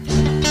for you.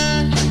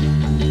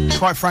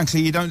 Quite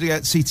frankly, you don't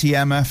get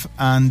CTMF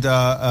and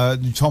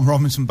Tom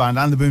Robinson Band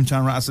and the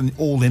Boomtown Rats and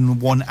all in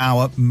 1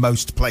 hour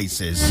most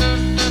places.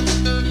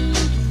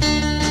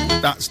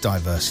 That's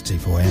diversity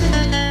for you.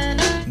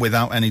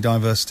 Without any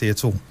diversity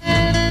at all.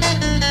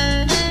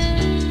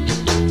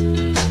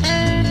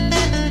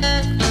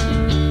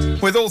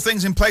 With all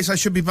things in place, I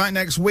should be back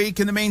next week.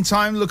 In the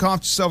meantime, look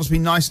after yourselves, be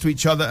nice to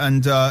each other,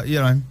 and,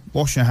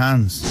 wash your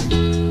hands.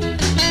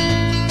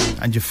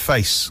 And your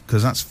face,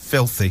 because that's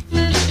filthy.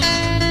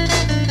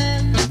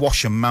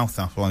 Wash your mouth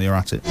out while you're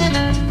at it.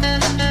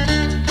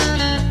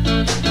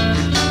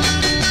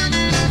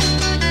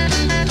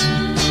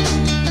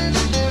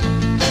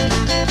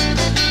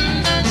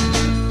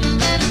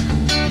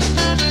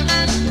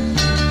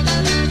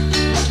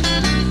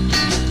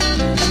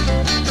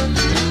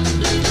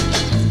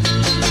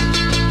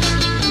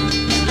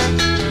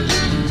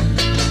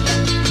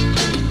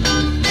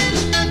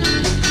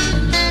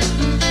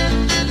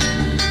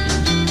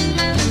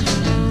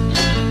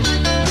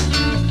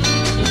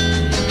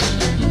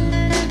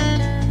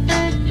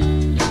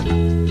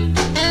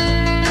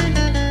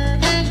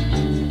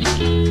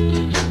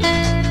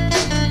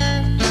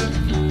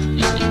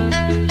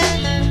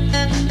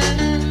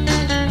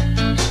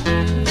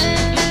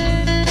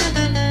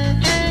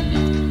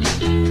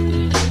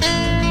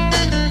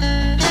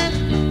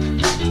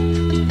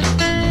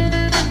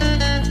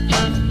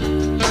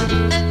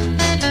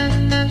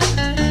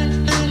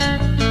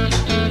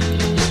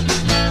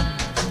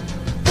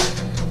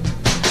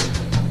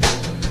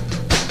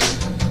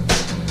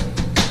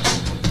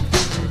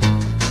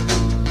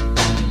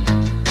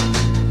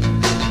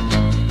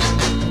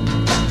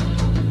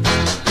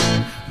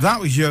 That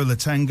was Yola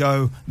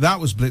Tango. That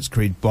was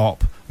Blitzkrieg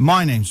Bop.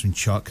 My name's been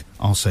Chuck.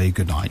 I'll say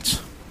good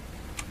night.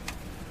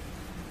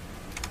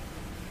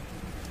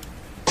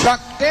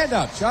 Chuck, stand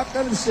up, Chuck.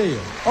 Let him see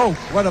you. Oh,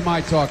 what am I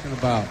talking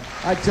about?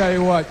 I tell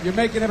you what, you're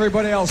making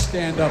everybody else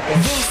stand up.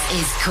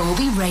 This is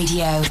Corby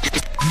Radio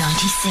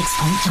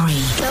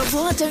 96.3.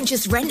 Belvoir don't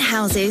just rent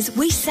houses,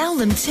 we sell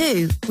them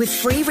too. With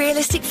free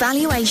realistic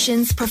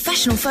valuations,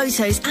 professional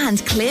photos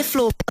and clear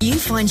floor, you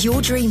find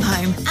your dream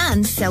home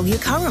and sell your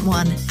current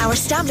one. Our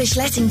established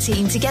letting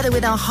team, together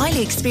with our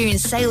highly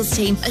experienced sales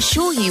team,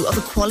 assure you of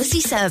a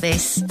quality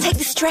service. Take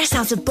the stress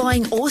out of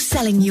buying or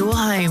selling your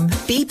home.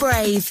 Be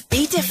brave,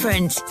 be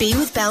different, be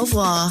with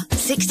Belvoir.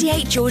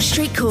 68 George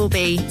Street,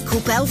 Corby.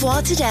 Call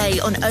Belvoir today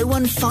on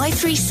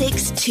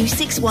 01536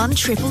 261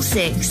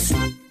 666.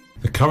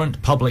 The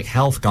current public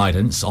health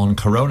guidance on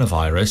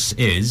coronavirus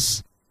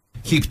is: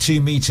 keep 2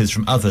 meters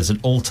from others at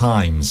all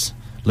times.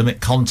 Limit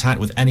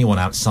contact with anyone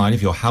outside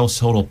of your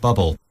household or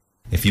bubble.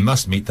 If you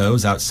must meet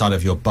those outside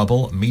of your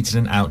bubble, meet in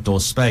an outdoor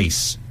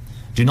space.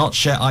 Do not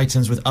share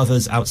items with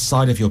others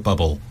outside of your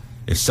bubble.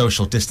 If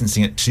social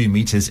distancing at 2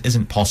 meters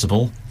isn't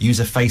possible, use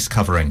a face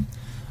covering.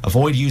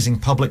 Avoid using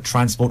public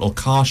transport or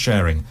car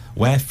sharing.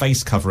 Wear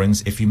face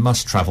coverings if you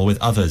must travel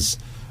with others.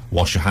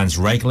 Wash your hands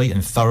regularly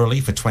and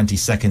thoroughly for 20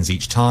 seconds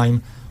each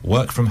time.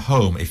 Work from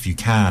home if you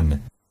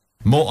can.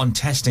 More on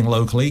testing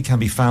locally can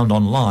be found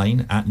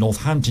online at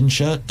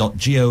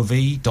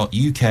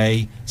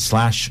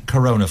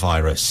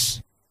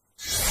northamptonshire.gov.uk/coronavirus.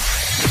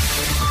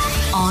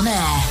 On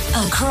air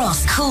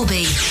across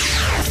Corby.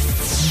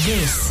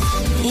 This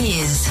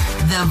is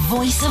the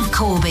voice of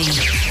Corby.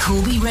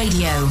 Corby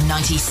Radio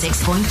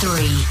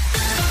 96.3.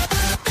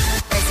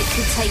 It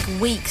could take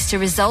weeks to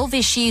resolve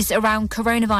issues around coronavirus.